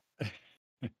say.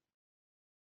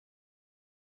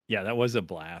 Yeah, that was a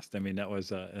blast. I mean, that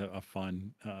was a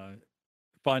fun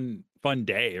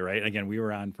day, right? Again, we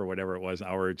were on for whatever it was,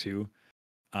 hour or two,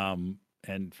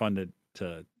 and fun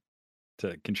to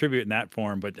contribute in that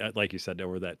form. But like you said,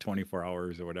 over that 24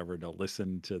 hours or whatever, to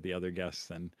listen to the other guests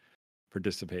and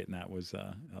participate in that was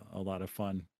a lot of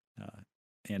fun.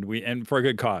 And for a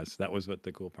good cause. That was what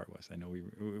the cool part was. I know we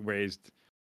raised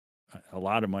a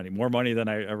lot of money, more money than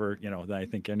I ever, than I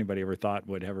think anybody ever thought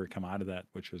would ever come out of that,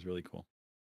 which was really cool.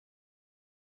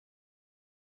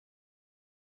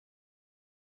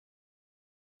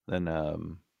 Then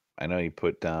I know you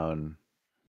put down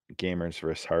Gamers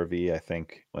versus Harvey. I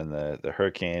think when the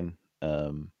hurricane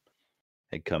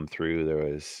had come through,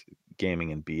 there was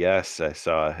Gaming and BS. I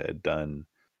saw had done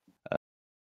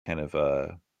kind of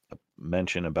a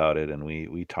mention about it, and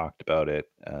we talked about it.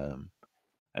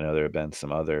 I know there have been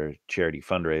some other charity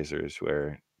fundraisers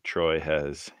where Troy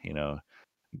has,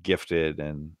 gifted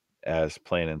and as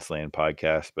Playin and Slayin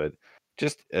podcast, but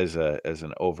just as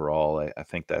an overall, I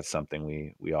think that's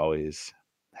something we always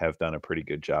have done a pretty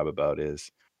good job about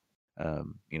is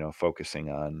focusing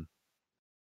on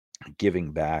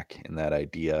giving back in that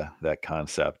idea, that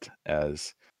concept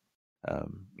as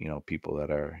people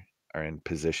that are in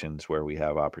positions where we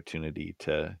have opportunity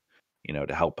to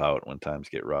to help out when times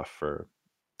get rough for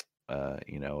a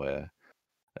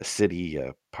city,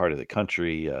 a part of the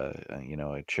country,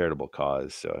 a charitable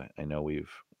cause. So I know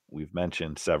we've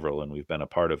mentioned several, and we've been a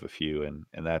part of a few, and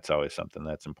that's always something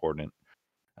that's important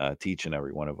to each and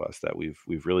every one of us that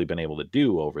we've really been able to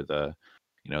do over the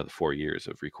 4 years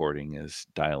of recording is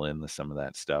dial in some of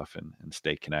that stuff and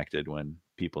stay connected when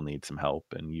people need some help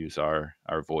and use our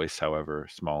voice, however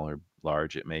small or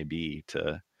large it may be,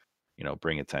 to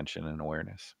bring attention and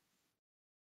awareness.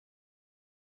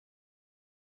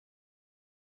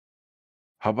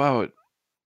 How about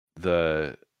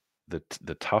the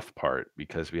the tough part,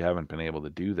 because we haven't been able to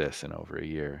do this in over a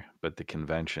year, but the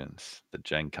conventions, the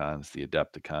Gen Cons, the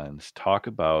Adepticons, talk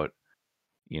about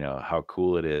how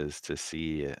cool it is to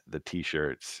see the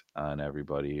t-shirts on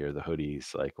everybody or the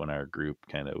hoodies, like when our group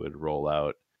kind of would roll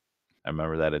out. I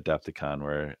remember that Adepticon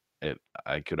where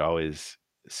I could always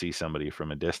see somebody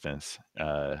from a distance,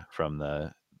 from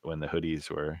the when the hoodies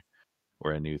were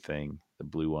a new thing, the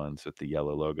blue ones with the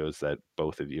yellow logos that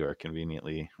both of you are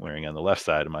conveniently wearing on the left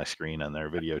side of my screen on their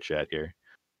video chat here.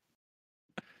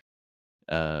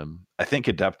 I think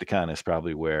Adepticon is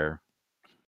probably where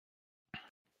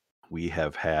we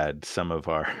have had some of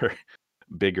our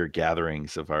bigger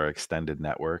gatherings of our extended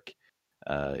network.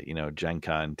 Gen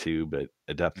Con too, but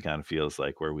Adepticon feels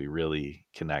like where we really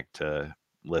connect to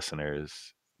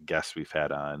listeners, guests we've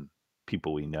had on,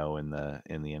 people we know in the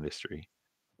industry.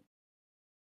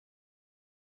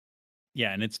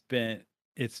 Yeah, and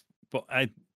but I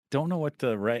don't know what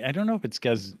the right. I don't know if it's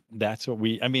because that's what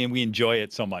I mean, we enjoy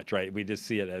it so much, right? We just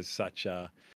see it as such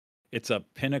it's a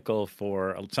pinnacle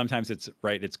for sometimes it's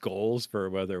right. It's goals for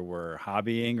whether we're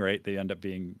hobbying, right? They end up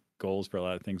being goals for a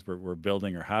lot of things we're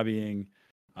building or hobbying.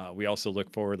 We also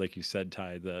look forward, like you said,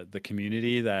 Ty, the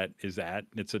community that is at.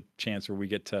 It's a chance where we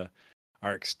get to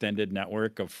our extended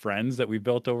network of friends that we've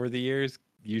built over the years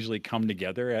usually come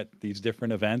together at these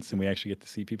different events, and we actually get to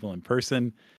see people in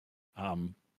person,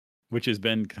 which has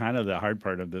been kind of the hard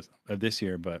part of this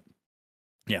year. But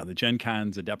yeah, the Gen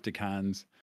Cons, Adepticons,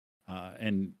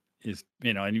 and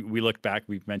and we look back,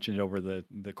 we've mentioned it over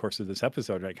the course of this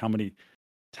episode, right? How many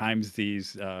times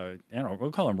these I don't know, we'll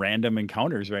call them random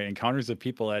encounters, right? Encounters of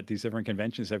people at these different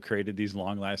conventions have created these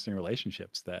long lasting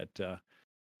relationships that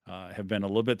have been a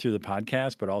little bit through the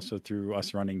podcast, but also through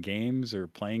us running games or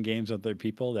playing games with other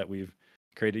people that we've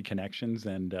created connections,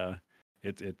 and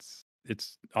it's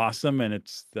awesome. And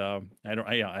it's I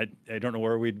don't know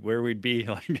where we'd be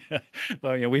like.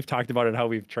 Well, we've talked about it, how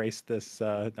we've traced this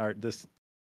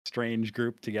strange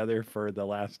group together for the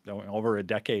last over a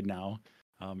decade now.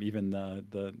 Even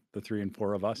the 3 and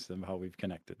 4 of us, and how we've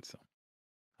connected. So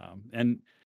and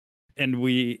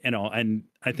we and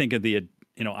I think of the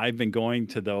I've been going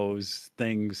to those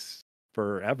things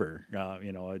forever.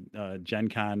 Gen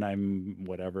Con, I'm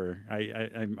whatever.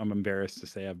 I'm embarrassed to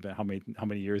say I've been how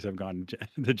many years I've gone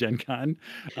to Gen Con.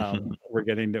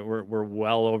 We're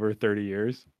well over 30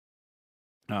 years.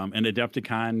 And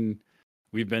Adepticon,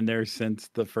 we've been there since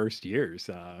the first years.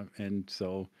 And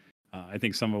so I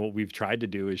think some of what we've tried to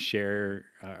do is share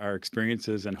our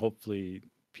experiences, and hopefully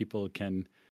people can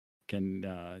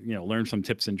learn some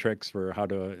tips and tricks for how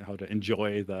to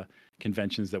enjoy the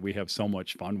conventions that we have so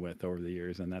much fun with over the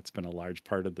years. And that's been a large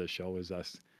part of the show, is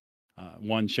us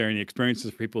one, sharing the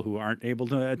experiences for people who aren't able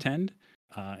to attend,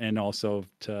 and also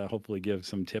to hopefully give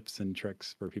some tips and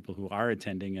tricks for people who are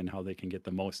attending and how they can get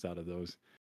the most out of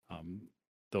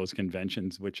those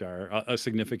conventions, which are a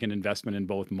significant investment in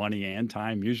both money and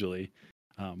time usually,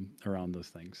 around those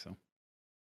things. So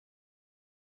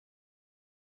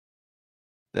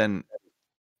Then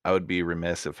I would be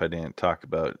remiss if I didn't talk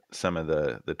about some of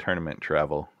the tournament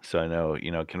travel. So I know,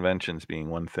 conventions being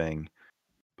one thing,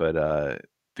 but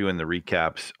doing the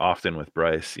recaps often with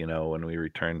Bryce, when we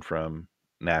returned from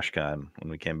NashCon, when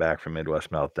we came back from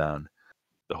Midwest Meltdown,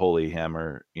 the Holy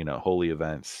Hammer, holy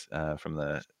events from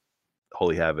the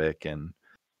Holy Havoc and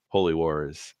Holy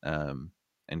Wars.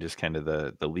 and just kind of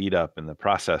the lead up and the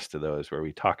process to those, where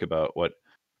we talk about what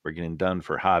we're getting done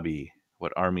for hobby,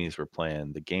 what armies we're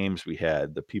playing, the games we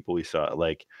had, the people we saw,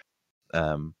 like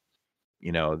um,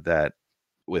 that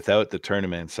without the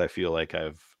tournaments, I feel like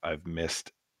I've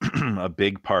missed a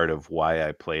big part of why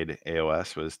I played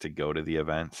AOS was to go to the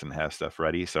events and have stuff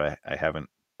ready. So I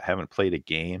haven't played a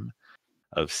game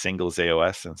of singles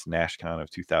AOS since NashCon of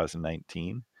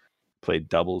 2019. Played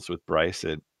doubles with Bryce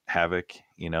at Havoc,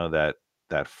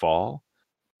 that fall.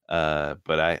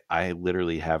 But I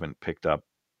literally haven't picked up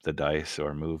the dice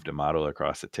or moved a model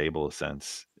across the table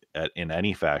in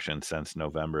any fashion since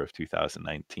November of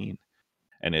 2019.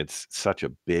 And it's such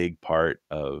a big part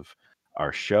of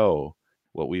our show,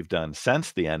 what we've done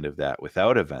since the end of that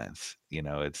without events.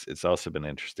 It's also been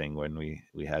interesting when we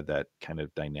had that kind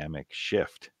of dynamic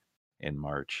shift in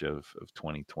March of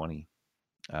 2020.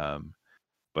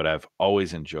 But I've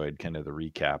always enjoyed kind of the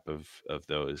recap of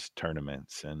those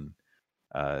tournaments. And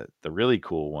the really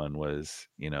cool one was,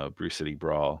 Brew City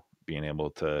Brawl, being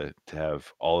able to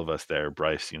have all of us there.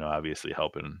 Bryce, obviously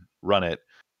helping run it,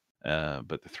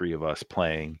 but the three of us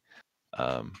playing.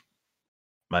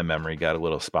 My memory got a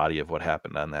little spotty of what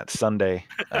happened on that Sunday,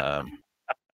 and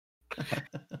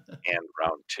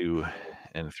round 2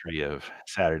 and 3 of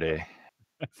Saturday,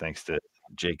 thanks to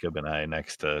Jacob and I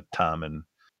next to Tom and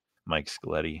Mike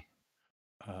Scaletti.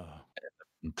 Oh,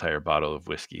 Entire bottle of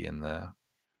whiskey and the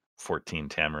 14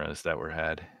 Tamaras that were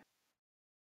had.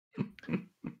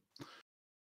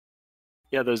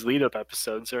 Yeah, those lead up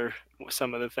episodes are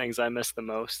some of the things I miss the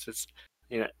most. It's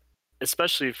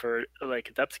especially for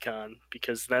like Adepticon,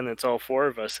 because then it's all 4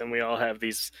 of us and we all have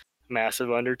these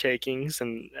massive undertakings,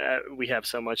 and we have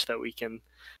so much that we can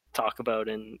talk about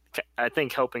and I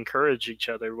think help encourage each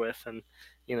other with. And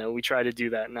we try to do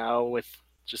that now with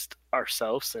just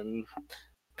ourselves and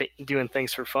doing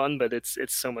things for fun, but it's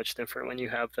so much different when you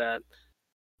have that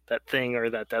thing or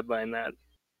that deadline that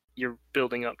you're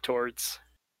building up towards.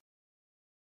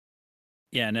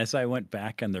 yeah. And as I went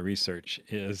back on the research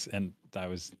and I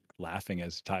was laughing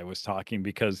as Ty was talking,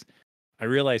 because I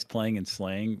realized Playing and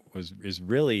Slaying is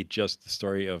really just the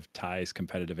story of Ty's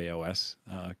competitive AOS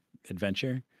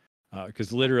adventure.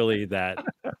 Because literally that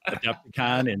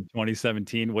Adepticon in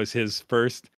 2017 was his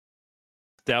first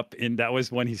step in. That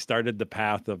was when he started the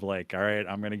path of like, all right,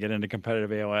 I'm going to get into competitive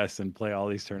AOS and play all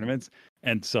these tournaments.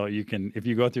 And so if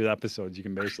you go through the episodes, you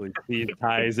can basically see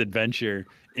Ty's adventure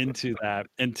into that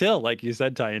until, like you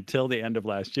said, Ty, until the end of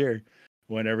last year,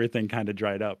 when everything kind of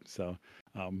dried up. So,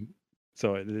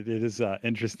 it is an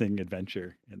interesting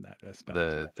adventure in that aspect.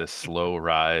 The slow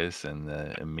rise and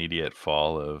the immediate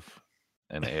fall of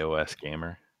an AOS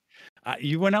gamer.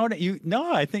 You went out.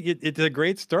 I think it's a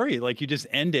great story. Like, you just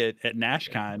end it at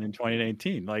NashCon in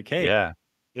 2019. Like, hey, Yeah,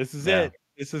 this is yeah. it.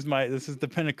 This is the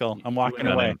pinnacle. I'm walking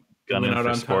away. Gunning out for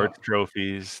on sports top.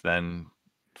 trophies, then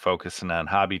focusing on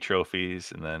hobby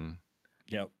trophies, and then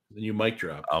Yep. Then you mic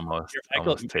drop. almost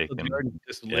Michael taken. Jordan,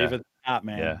 just Yeah. leave it at the top,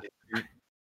 man. Yeah.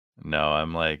 No,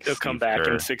 I'm like He'll Steve come back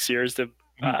Kerr. in 6 years to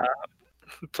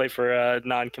play for a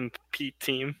non-compete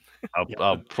team.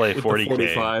 I'll play With the 40K.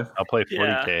 45. I'll play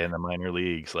 40K Yeah. in the minor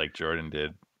leagues like Jordan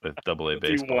did with AA Do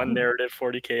baseball. one narrative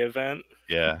 40K event.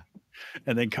 Yeah,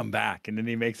 And then come back, and then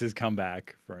he makes his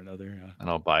comeback for another. and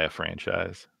I'll buy a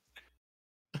franchise.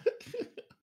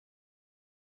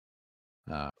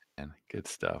 Oh man, good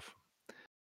stuff.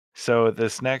 So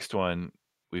this next one,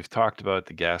 we've talked about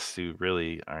the guests who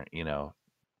really aren't,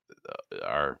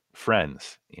 are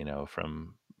friends,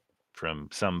 from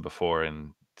some before,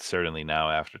 and certainly now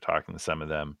after talking to some of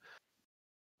them,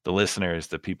 the listeners,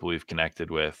 the people we've connected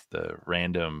with, the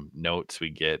random notes we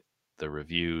get, the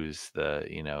reviews,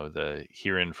 the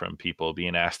hearing from people,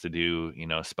 being asked to do,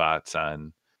 spots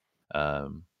on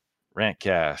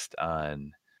Rantcast,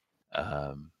 on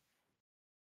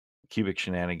Cubic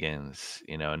Shenanigans,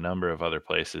 a number of other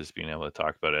places, being able to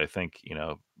talk about it. I think,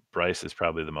 Bryce is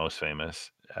probably the most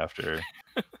famous after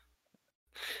I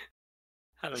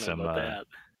don't know some about that.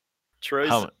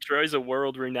 Troy's a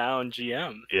world-renowned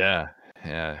GM. yeah.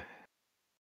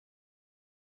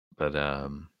 But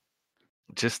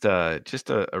just a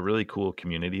really cool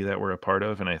community that we're a part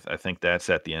of, and I think that's,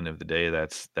 at the end of the day,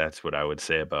 that's what I would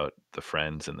say about the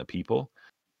friends and the people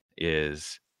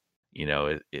is,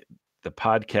 the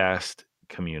podcast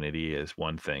community is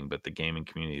one thing, but the gaming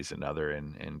community is another,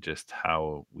 and just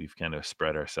how we've kind of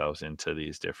spread ourselves into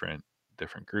these different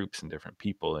groups and different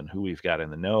people, and who we've got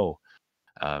in the know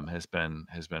has been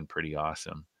pretty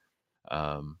awesome.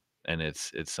 And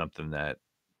it's something that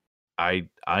I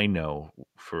know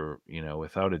for,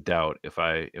 without a doubt, if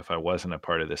I wasn't a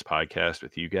part of this podcast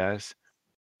with you guys,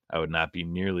 I would not be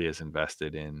nearly as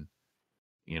invested in,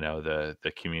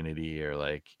 the community, or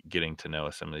like getting to know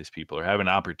some of these people, or have an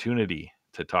opportunity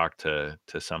to talk to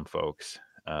some folks,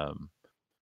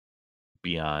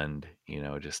 beyond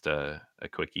just a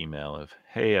quick email of,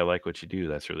 hey, I like what you do,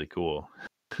 that's really cool.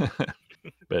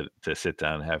 But to sit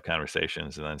down and have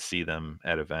conversations and then see them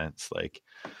at events like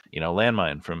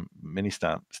Landmine from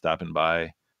stopping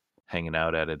by, hanging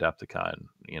out at Adepticon,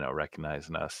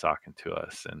 recognizing us, talking to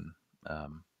us, and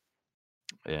um,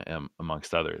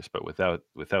 amongst others. But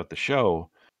without the show,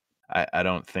 I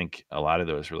don't think a lot of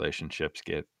those relationships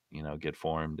get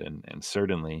formed. And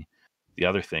certainly the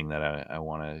other thing that I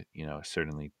want to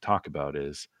certainly talk about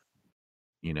is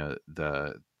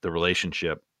the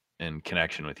relationship and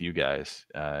connection with you guys.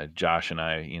 Josh and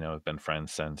I have been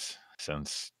friends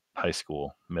since high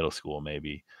school, middle school,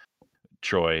 maybe.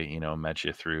 Troy, met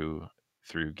you through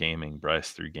gaming,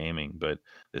 Bryce through gaming, but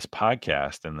this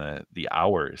podcast and the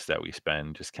hours that we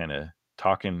spend just kind of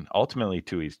talking ultimately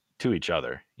to each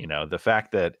other. The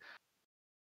fact that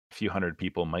a few hundred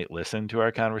people might listen to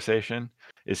our conversation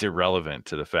is irrelevant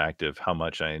to the fact of how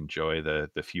much I enjoy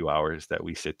the few hours that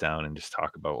we sit down and just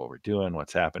talk about what we're doing,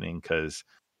 what's happening, because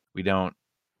we don't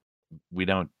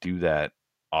do that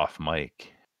off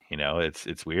mic.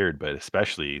 It's weird, but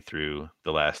especially through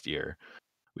the last year,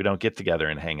 we don't get together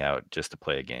and hang out just to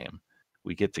play a game.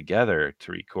 We get together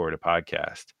to record a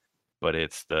podcast, but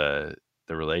it's the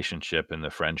relationship and the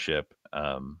friendship,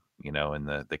 and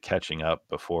the catching up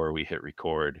before we hit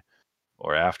record,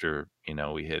 or after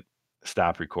we hit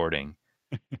stop recording.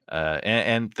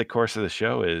 And the course of the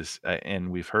show is, and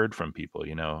we've heard from people,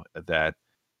 that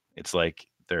it's like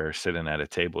they're sitting at a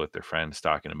table with their friends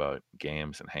talking about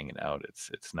games and hanging out.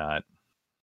 It's not,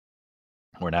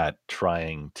 we're not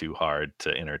trying too hard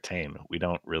to entertain. We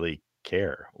don't really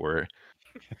care.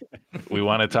 We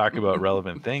want to talk about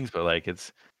relevant things, but like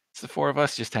it's the four of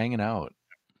us just hanging out,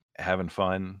 having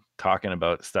fun, talking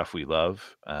about stuff we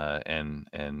love, and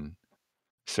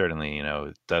certainly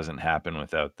it doesn't happen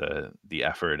without the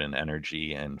effort and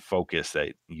energy and focus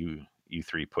that you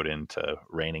three put into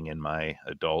reining in my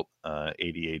adult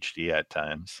ADHD at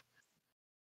times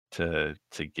to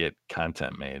get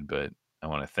content made. But I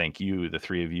want to thank you, the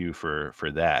three of you, for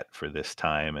this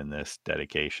time and this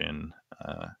dedication,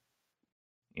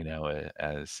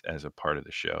 as a part of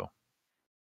the show.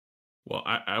 Well,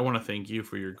 I want to thank you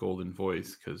for your golden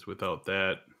voice, because without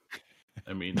that,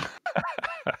 I mean,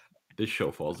 this show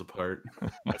falls apart.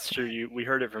 That's true. We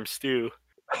heard it from Stu.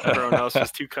 Everyone else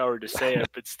was too coward to say it,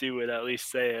 but Stu would at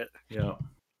least say it. Yeah.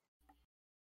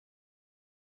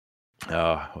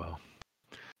 Oh, well.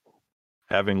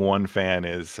 Having one fan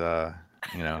is, better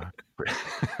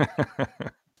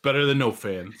than no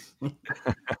fans.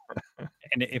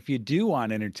 And if you do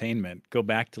want entertainment, go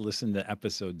back to listen to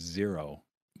episode 0,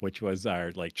 which was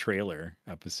our trailer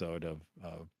episode of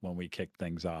when we kicked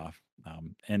things off.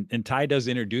 And Ty does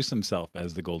introduce himself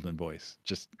as the Golden Voice.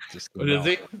 Just What is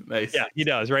he? Nice. Yeah, he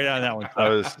does right on that one.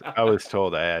 I was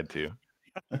told I had to.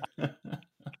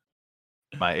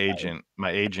 My agent,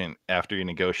 after he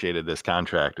negotiated this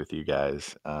contract with you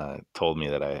guys, told me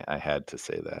that I had to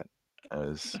say that. That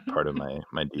was part of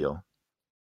my deal.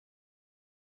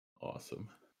 Awesome.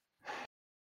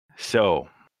 So,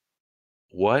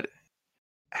 what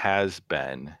has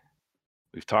been?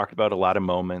 We've talked about a lot of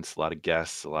moments, a lot of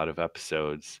guests, a lot of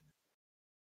episodes.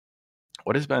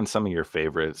 What has been some of your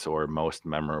favorites or most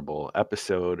memorable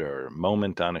episode or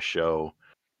moment on a show?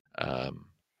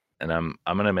 And I'm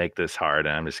going to make this hard,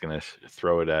 and I'm just going to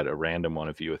throw it at a random one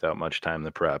of you without much time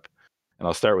to prep. And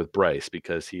I'll start with Bryce,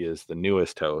 because he is the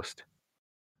newest host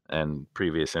and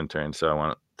previous intern, so I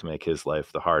want to make his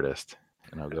life the hardest.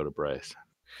 And I'll go to Bryce.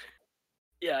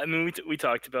 Yeah, I mean, we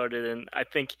talked about it, and I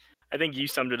think you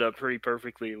summed it up pretty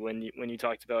perfectly when you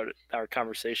talked about our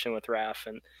conversation with Raph.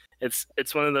 And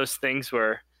it's one of those things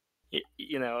where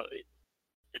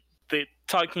the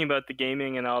talking about the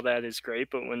gaming and all that is great,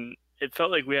 but when it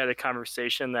felt like we had a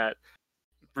conversation that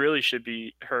really should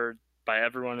be heard by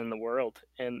everyone in the world,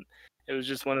 and it was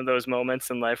just one of those moments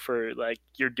in life where like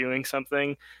you're doing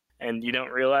something and you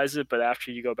don't realize it, but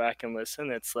after you go back and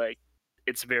listen, it's like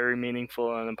it's very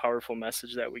meaningful and a powerful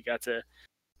message that we got to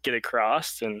get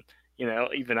across. And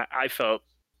even I felt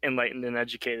enlightened and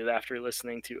educated after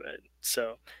listening to it.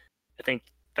 So I think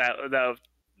that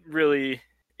really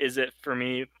is it for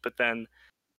me. But then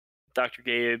Dr.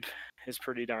 Gabe is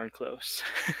pretty darn close.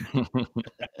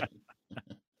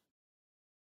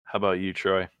 How about you,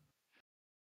 Troy?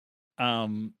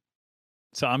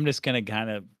 So I'm just gonna kind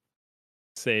of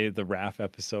say the Raph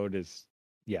episode is,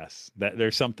 yes, that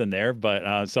there's something there,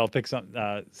 but so I'll pick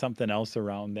something else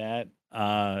around that.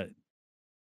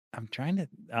 I'm trying to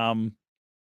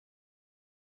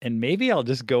and maybe I'll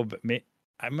just go.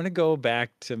 I'm gonna go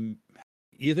back to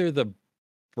either the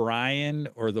Brian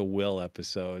or the Will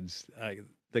episodes.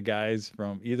 The guys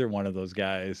from either one of those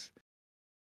guys,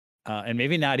 and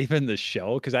maybe not even the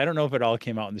show, because I don't know if it all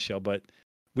came out in the show, but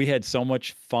we had so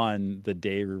much fun the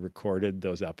day we recorded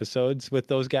those episodes with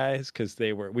those guys, because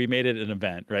we made it an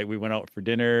event, right? We went out for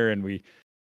dinner and we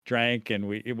drank and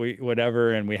we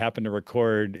whatever, and we happened to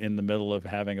record in the middle of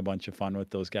having a bunch of fun with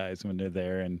those guys when they're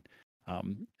there, and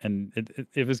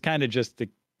it was kind of just the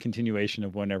continuation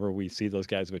of whenever we see those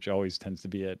guys, which always tends to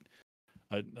be at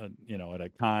a at a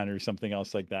con or something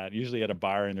else like that. Usually at a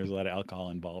bar and there's a lot of alcohol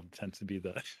involved, tends to be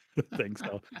the thing.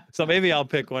 So maybe I'll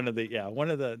pick one of the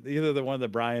either one of the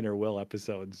Brian or Will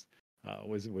episodes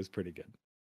was pretty good.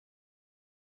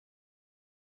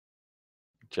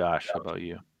 Josh, how about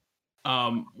you?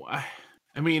 I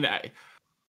mean, I'm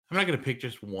not gonna pick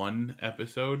just one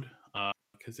episode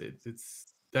because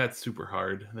that's super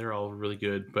hard. They're all really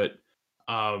good, but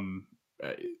I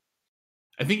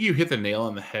think you hit the nail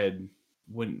on the head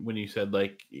when you said,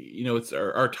 like, it's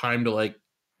our time to like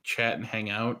chat and hang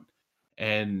out,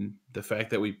 and the fact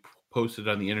that we posted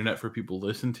on the internet for people to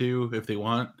listen to if they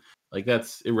want, like,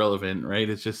 that's irrelevant, right?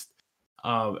 It's just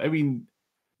I mean,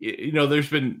 there's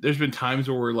been times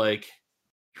where we're like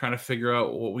trying to figure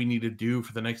out what we need to do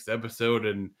for the next episode,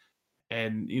 and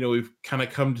we've kind of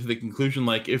come to the conclusion,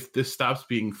 like, if this stops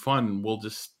being fun, we'll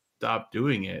just stop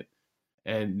doing it.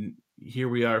 And here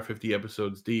we are 50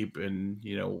 episodes deep, and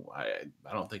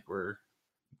I don't think we're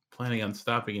planning on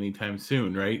stopping anytime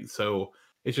soon, right? So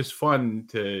it's just fun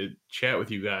to chat with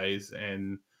you guys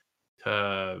and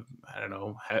to, I don't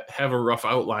know, have a rough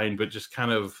outline, but just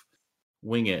kind of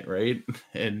wing it, right?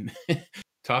 And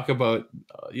talk about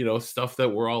stuff that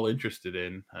we're all interested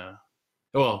in.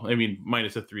 Well, I mean,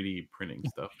 minus the 3D printing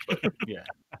stuff, but yeah.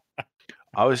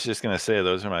 I was just gonna say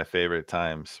those are my favorite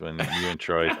times when you and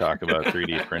Troy talk about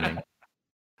 3D printing.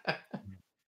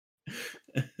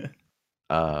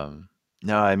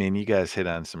 No, I mean, you guys hit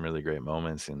on some really great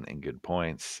moments and good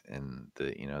points, and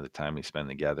the time we spend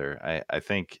together. I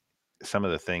think some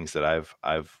of the things that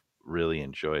I've really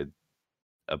enjoyed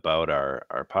about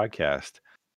our podcast,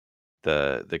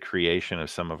 the creation of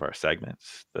some of our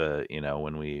segments,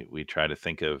 when we try to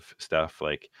think of stuff,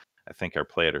 like, I think our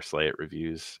Play It or Slay It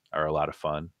reviews are a lot of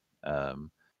fun.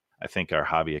 I think our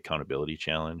hobby accountability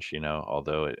challenge,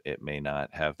 although it may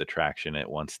not have the traction it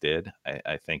once did,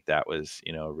 I think that was,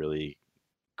 a really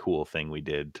cool thing we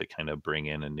did to kind of bring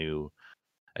in a new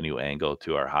angle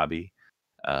to our hobby.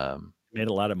 Made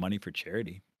a lot of money for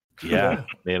charity. Yeah,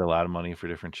 made a lot of money for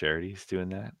different charities doing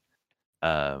that.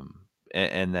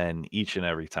 And then each and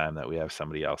every time that we have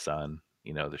somebody else on,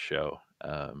 the show,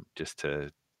 just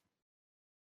to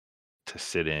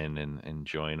sit in and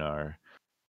join our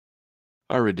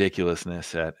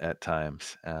ridiculousness at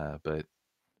times, but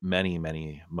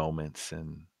many moments.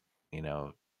 And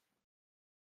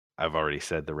I've already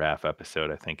said the RAF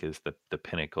episode, I think, is the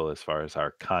pinnacle as far as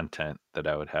our content that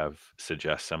I would have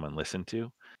suggest someone listen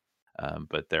to.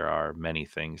 But there are many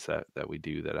things that we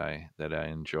do that I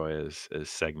enjoy as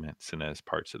segments and as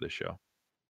parts of the show.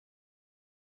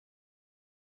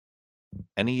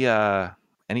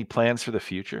 Any plans for the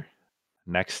future?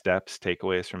 Next steps,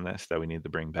 takeaways from this that we need to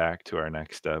bring back to our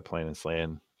next Playin and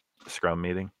Slayin Scrum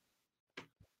meeting?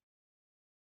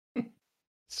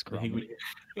 Scrum.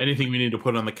 Anything we need to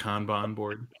put on the Kanban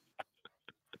board?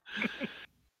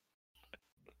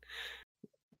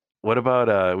 What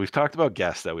about we've talked about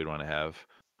guests that we'd want to have.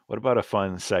 What about a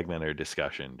fun segment or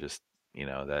discussion, just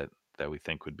that we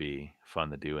think would be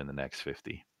fun to do in the next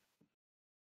 50?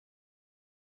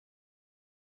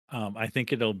 I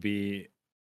think it'll be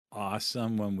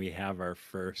awesome when we have our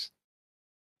first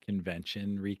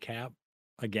convention recap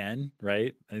again,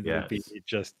 right? It'll be Yes.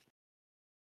 just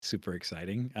super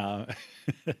exciting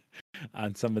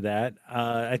on some of that.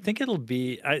 I think it'll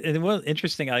be and well,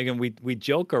 interesting. Again, we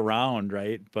joke around,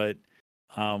 right? But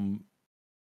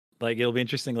like, it'll be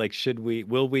interesting. Like,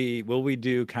 will we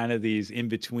do kind of these in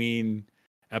between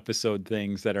episode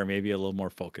things that are maybe a little more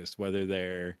focused, whether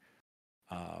they're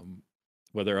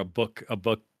whether a book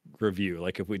review,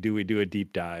 like if we do a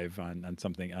deep dive on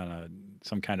something, on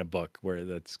some kind of book where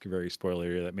that's very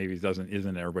spoilery, that maybe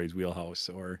isn't everybody's wheelhouse,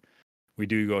 or we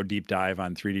do go deep dive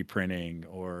on 3D printing,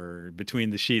 or between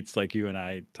the sheets, like you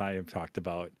and Ty, have talked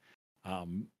about.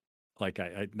 Like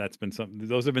that's been something.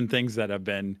 Those have been things that have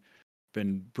been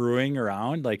brewing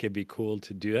around. Like, it'd be cool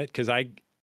to do that, because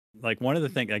like, one of the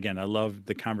things, again, I love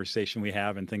the conversation we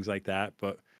have and things like that,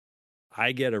 but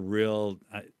I get a real,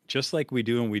 just like we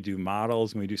do when we do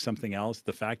models and we do something else,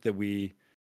 the fact that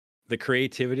the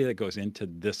creativity that goes into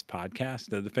this podcast,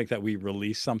 the fact that we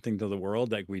release something to the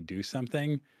world, like we do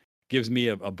something, gives me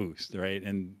a boost, right?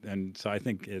 And so I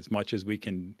think as much as we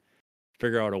can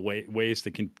figure out ways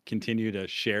to continue to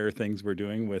share things we're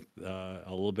doing with a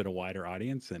little bit of wider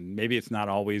audience, and maybe it's not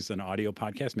always an audio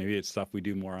podcast, maybe it's stuff we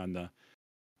do more on the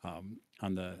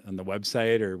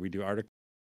website, or we do articles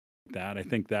like that. I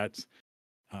think that's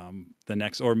the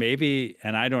next, or maybe,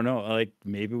 and I don't know, like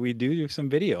maybe we do some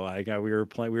video. Like we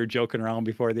were joking around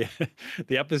before the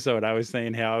the episode. I was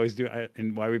saying how I always do,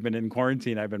 and why we've been in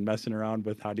quarantine. I've been messing around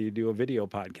with how do you do a video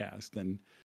podcast and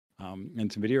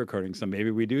some video recording. So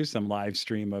maybe we do some live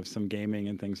stream of some gaming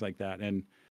and things like that. And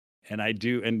I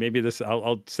do, and maybe this,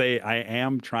 I'll say I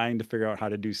am trying to figure out how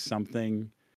to do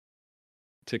something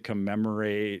to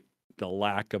commemorate the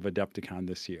lack of Adepticon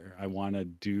this year. I want to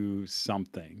do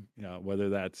something, whether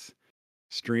that's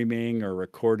streaming or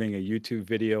recording a YouTube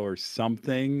video or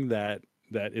something that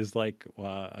is like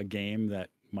a game that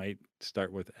might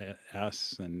start with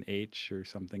S and H or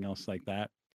something else like that.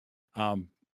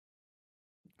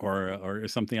 Or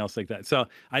something else like that. So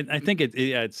I think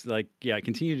it's like,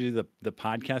 continue to do the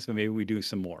podcast, but maybe we do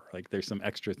some more. Like there's some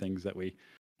extra things that we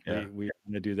want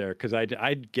to do there. Cause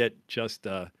I'd get just,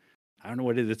 I don't know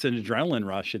what it is. It's an adrenaline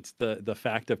rush. It's the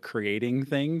fact of creating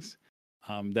things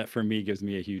that for me gives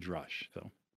me a huge rush. So.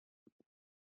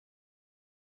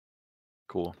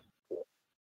 Cool.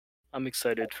 I'm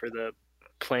excited for the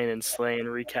Playin and Slayin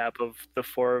recap of the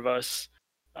four of us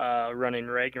running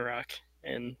Ragnarok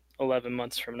in 11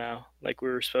 months from now, like we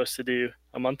were supposed to do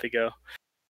a month ago.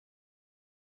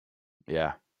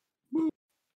 Yeah.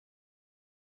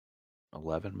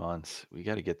 11 months. We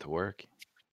got to get to work.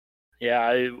 Yeah,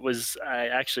 I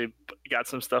actually got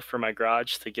some stuff for my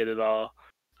garage to get it all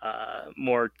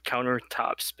more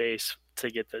countertop space to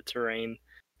get the terrain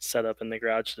set up in the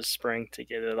garage this spring, to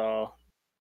get it all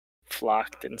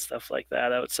flocked and stuff like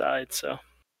that outside. So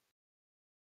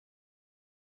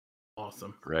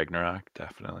Awesome. Ragnarok,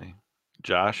 definitely.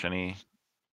 Josh, any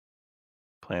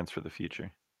plans for the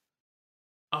future?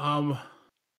 I've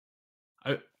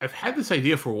had this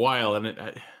idea for a while, and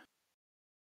I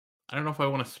don't know if I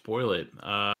want to spoil it.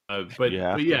 But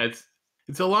Yeah.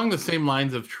 it's along the same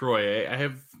lines of Troy. I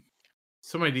have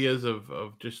some ideas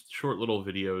of just short little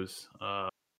videos. But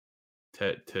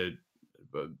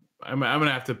I'm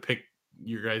gonna have to pick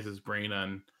your guys' brain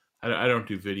on. I don't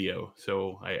do video,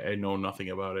 so I know nothing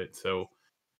about it. So,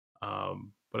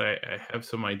 but I have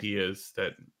some ideas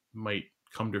that might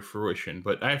come to fruition.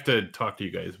 But I have to talk to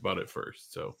you guys about it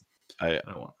first. So I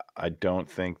don't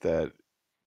think that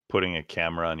putting a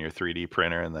camera on your 3D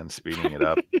printer and then speeding it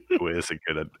up is a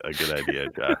good idea,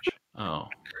 Josh. Oh,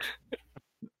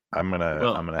 I'm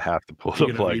gonna have to pull you're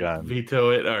the gonna plug on.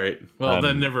 veto it. All right. Well,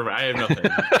 then never. I have nothing.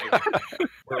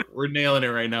 we're nailing it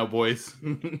right now, boys.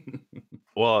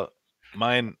 Well,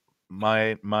 mine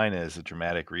is a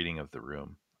dramatic reading of the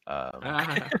room.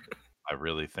 I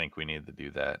really think we need to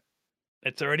do that.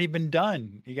 It's already been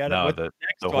done. You got the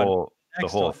whole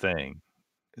thing,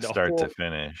 start to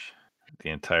finish, the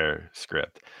entire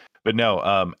script. But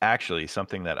no, actually,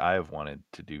 something that I've wanted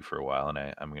to do for a while, and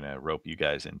I'm going to rope you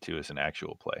guys into, is an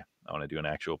actual play. I want to do an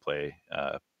actual play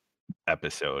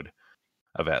episode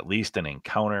of at least an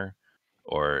encounter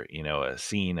or, a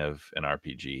scene of an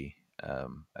RPG. I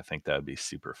think that would be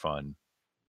super fun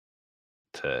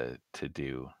to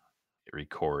do,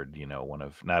 record, one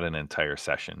of, not an entire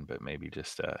session, but maybe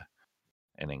just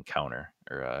an encounter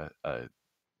or a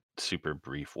super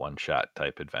brief one-shot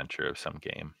type adventure of some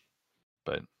game.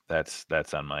 But that's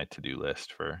on my to-do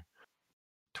list for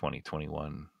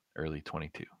 2021, early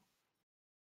 22.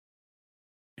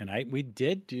 And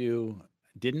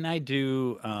didn't I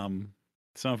do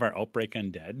some of our Outbreak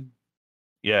Undead?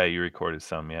 Yeah, you recorded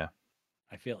some, yeah.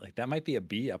 I feel like that might be a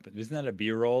B up. Isn't that a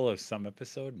B roll of some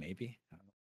episode? Maybe.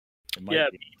 Yeah,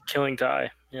 Killing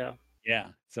Ty. Yeah.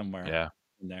 Yeah, somewhere. Yeah.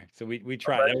 In there. So we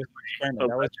tried. That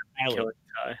was Killing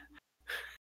Ty.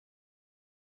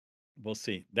 We'll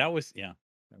see. That was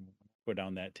go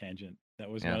down that tangent. That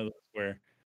was one of those where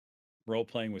role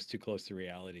playing was too close to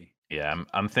reality. Yeah,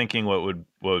 I'm thinking what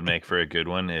would make for a good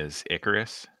one is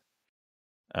Icarus.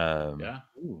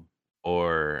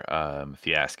 Or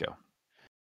Fiasco.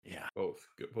 Yeah. Both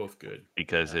good.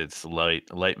 Because it's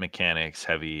light mechanics,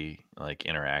 heavy like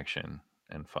interaction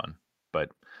and fun.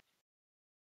 But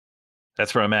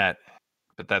that's where I'm at.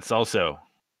 But that's also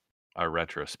our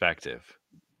retrospective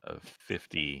of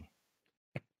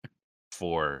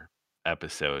 54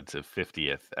 episodes of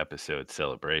 50th episode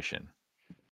celebration.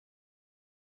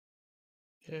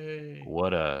 Yay.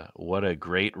 what a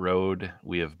great road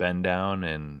we have been down,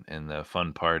 and the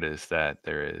fun part is that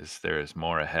there is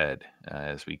more ahead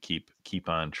as we keep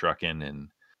on trucking, and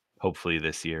hopefully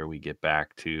this year we get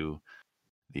back to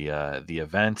the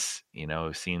events.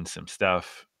 We've seen some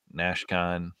stuff.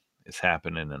 NashCon is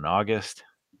happening in August.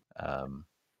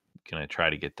 Gonna try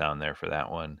to get down there for that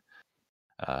one.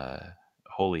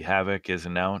 Holy Havoc is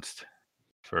announced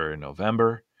for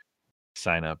November.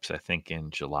 Signups, I think,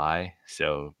 in July,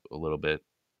 so a little bit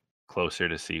closer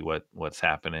to see what's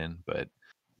happening, but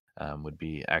would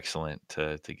be excellent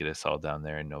to get us all down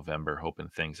there in November, hoping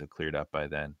things have cleared up by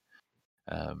then.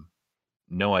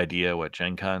 No idea what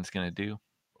Gen Con's going to do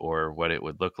or what it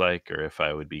would look like or if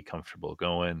I would be comfortable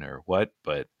going or what,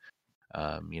 but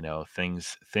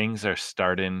things are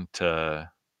starting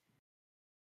to,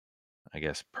 I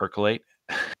guess, percolate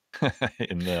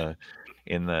in the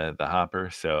hopper.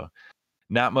 So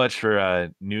not much for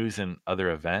news and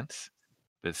other events,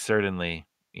 but certainly,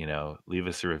 leave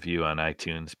us a review on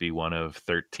iTunes. Be one of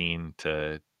 13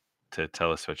 to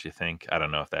tell us what you think. I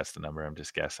don't know if that's the number. I'm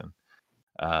just guessing.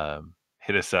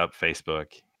 Hit us up, Facebook,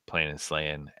 Playin and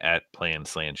Slayin, at Playin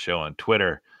Slayin Show on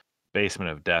Twitter,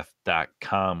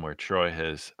 basementofdeath.com, where Troy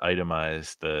has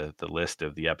itemized the list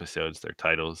of the episodes, their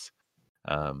titles,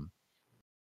 and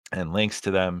links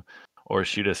to them. Or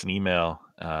shoot us an email,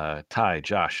 Ty,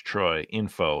 Josh, Troy,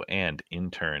 info, and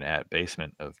intern at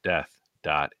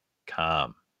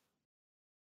basementofdeath.com.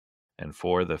 And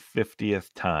for the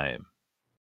 50th time,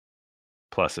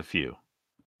 plus a few,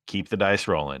 keep the dice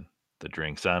rolling, the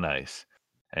drinks on ice,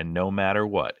 and no matter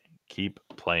what, keep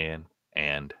playing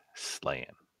and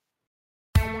slaying.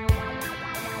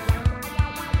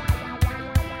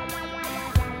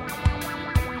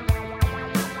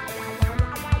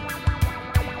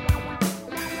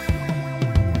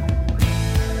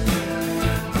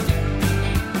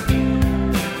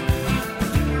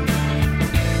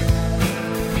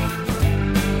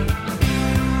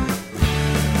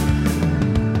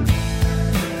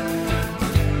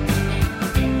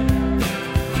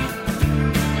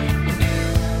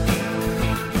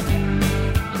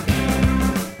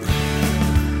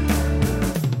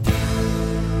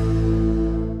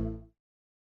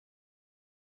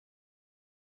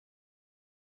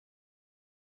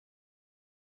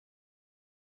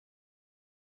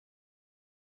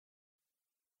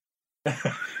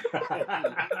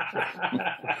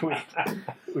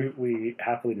 we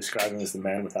happily describe him as the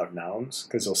man without nouns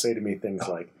because he'll say to me things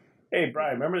like, "Hey,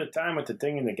 Brian, remember the time with the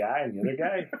thing and the guy and the other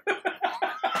guy?"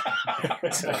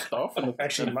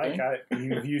 Actually, Mike,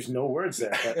 you've used no words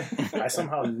there, but I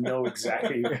somehow know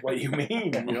exactly what you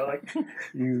mean.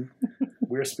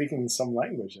 We're speaking some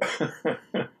language.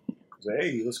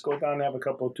 Hey, let's go down and have a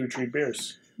couple of 2-tree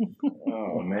beers.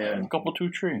 Oh man, a couple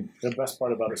 2-tree. The best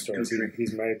part about the story is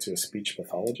he's married to a speech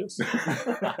pathologist,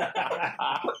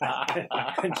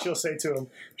 and she'll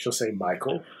say,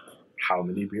 Michael, how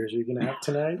many beers are you going to have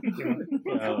tonight?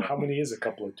 How many is a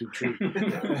couple of 2-tree?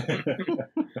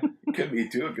 Could be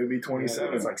 2. It could be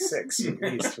 27. It's like 6 at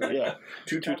least. Right? Yeah,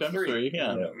 2 times 3.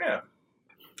 Yeah.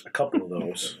 A couple of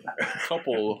those. A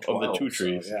couple of the 2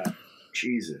 trees. So, yeah.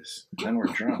 Jesus. Then we're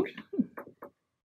drunk.